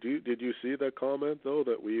 did you see that comment though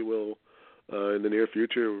that we will in the near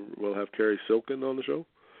future we'll have Carrie Silken on the show?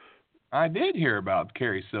 I did hear about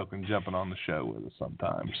Carrie Silken jumping on the show with us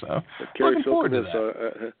sometime, so looking forward to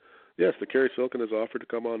that. Yes, the Carrie Silken has offered to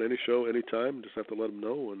come on any show, anytime. Just have to let him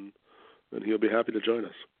know, and he'll be happy to join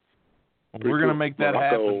us. We're going to make that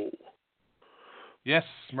happen. Yes,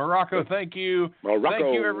 Morocco, thank you. Morocco.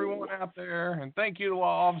 Thank you, everyone out there. And thank you to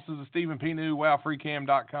law offices of Stephen P. New,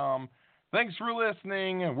 wowfreecam.com. Thanks for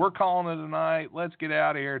listening. We're calling it tonight. Let's get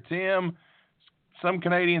out of here. Tim, some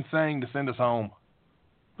Canadian saying to send us home.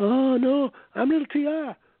 Oh, no, I'm little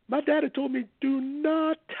T.I. My daddy told me do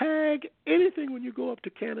not tag anything when you go up to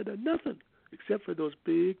Canada. Nothing, except for those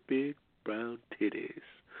big, big brown titties.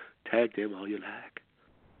 Tag them all you like.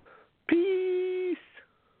 Peace.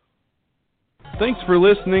 Thanks for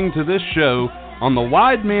listening to this show on the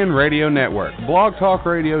Wide Men Radio Network,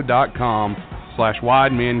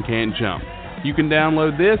 blogtalkradio.com/Wide Men Can't Jump. You can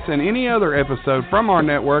download this and any other episode from our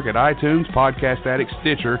network at iTunes, Podcast Addict,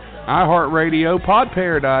 Stitcher, iHeartRadio, Pod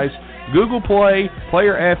Paradise, Google Play,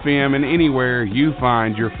 Player FM, and anywhere you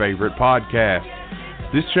find your favorite podcast.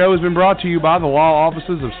 This show has been brought to you by the law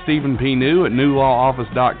offices of Stephen P. New at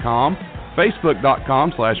newlawoffice.com,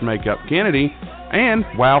 Facebook.com/MakeupKennedy, and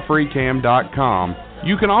WowFreeCam.com.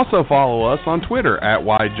 You can also follow us on Twitter at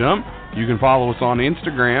WideJump. You can follow us on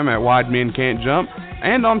Instagram at Wide Men Can't Jump,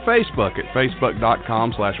 and on Facebook at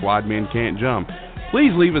Facebook.com/Wide Men Can't Jump.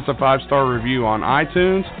 Please leave us a 5-star review on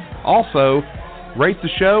iTunes. Also, rate the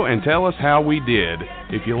show and tell us how we did.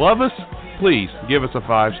 If you love us, please give us a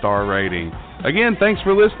 5-star rating. Again, thanks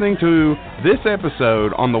for listening to this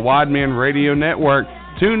episode on the Wide Men Radio Network.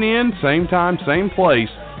 Tune in, same time, same place,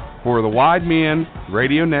 for the Wide Men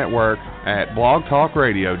Radio Network at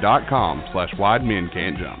blogtalkradio.com/Wide Men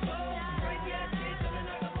Can't Jump.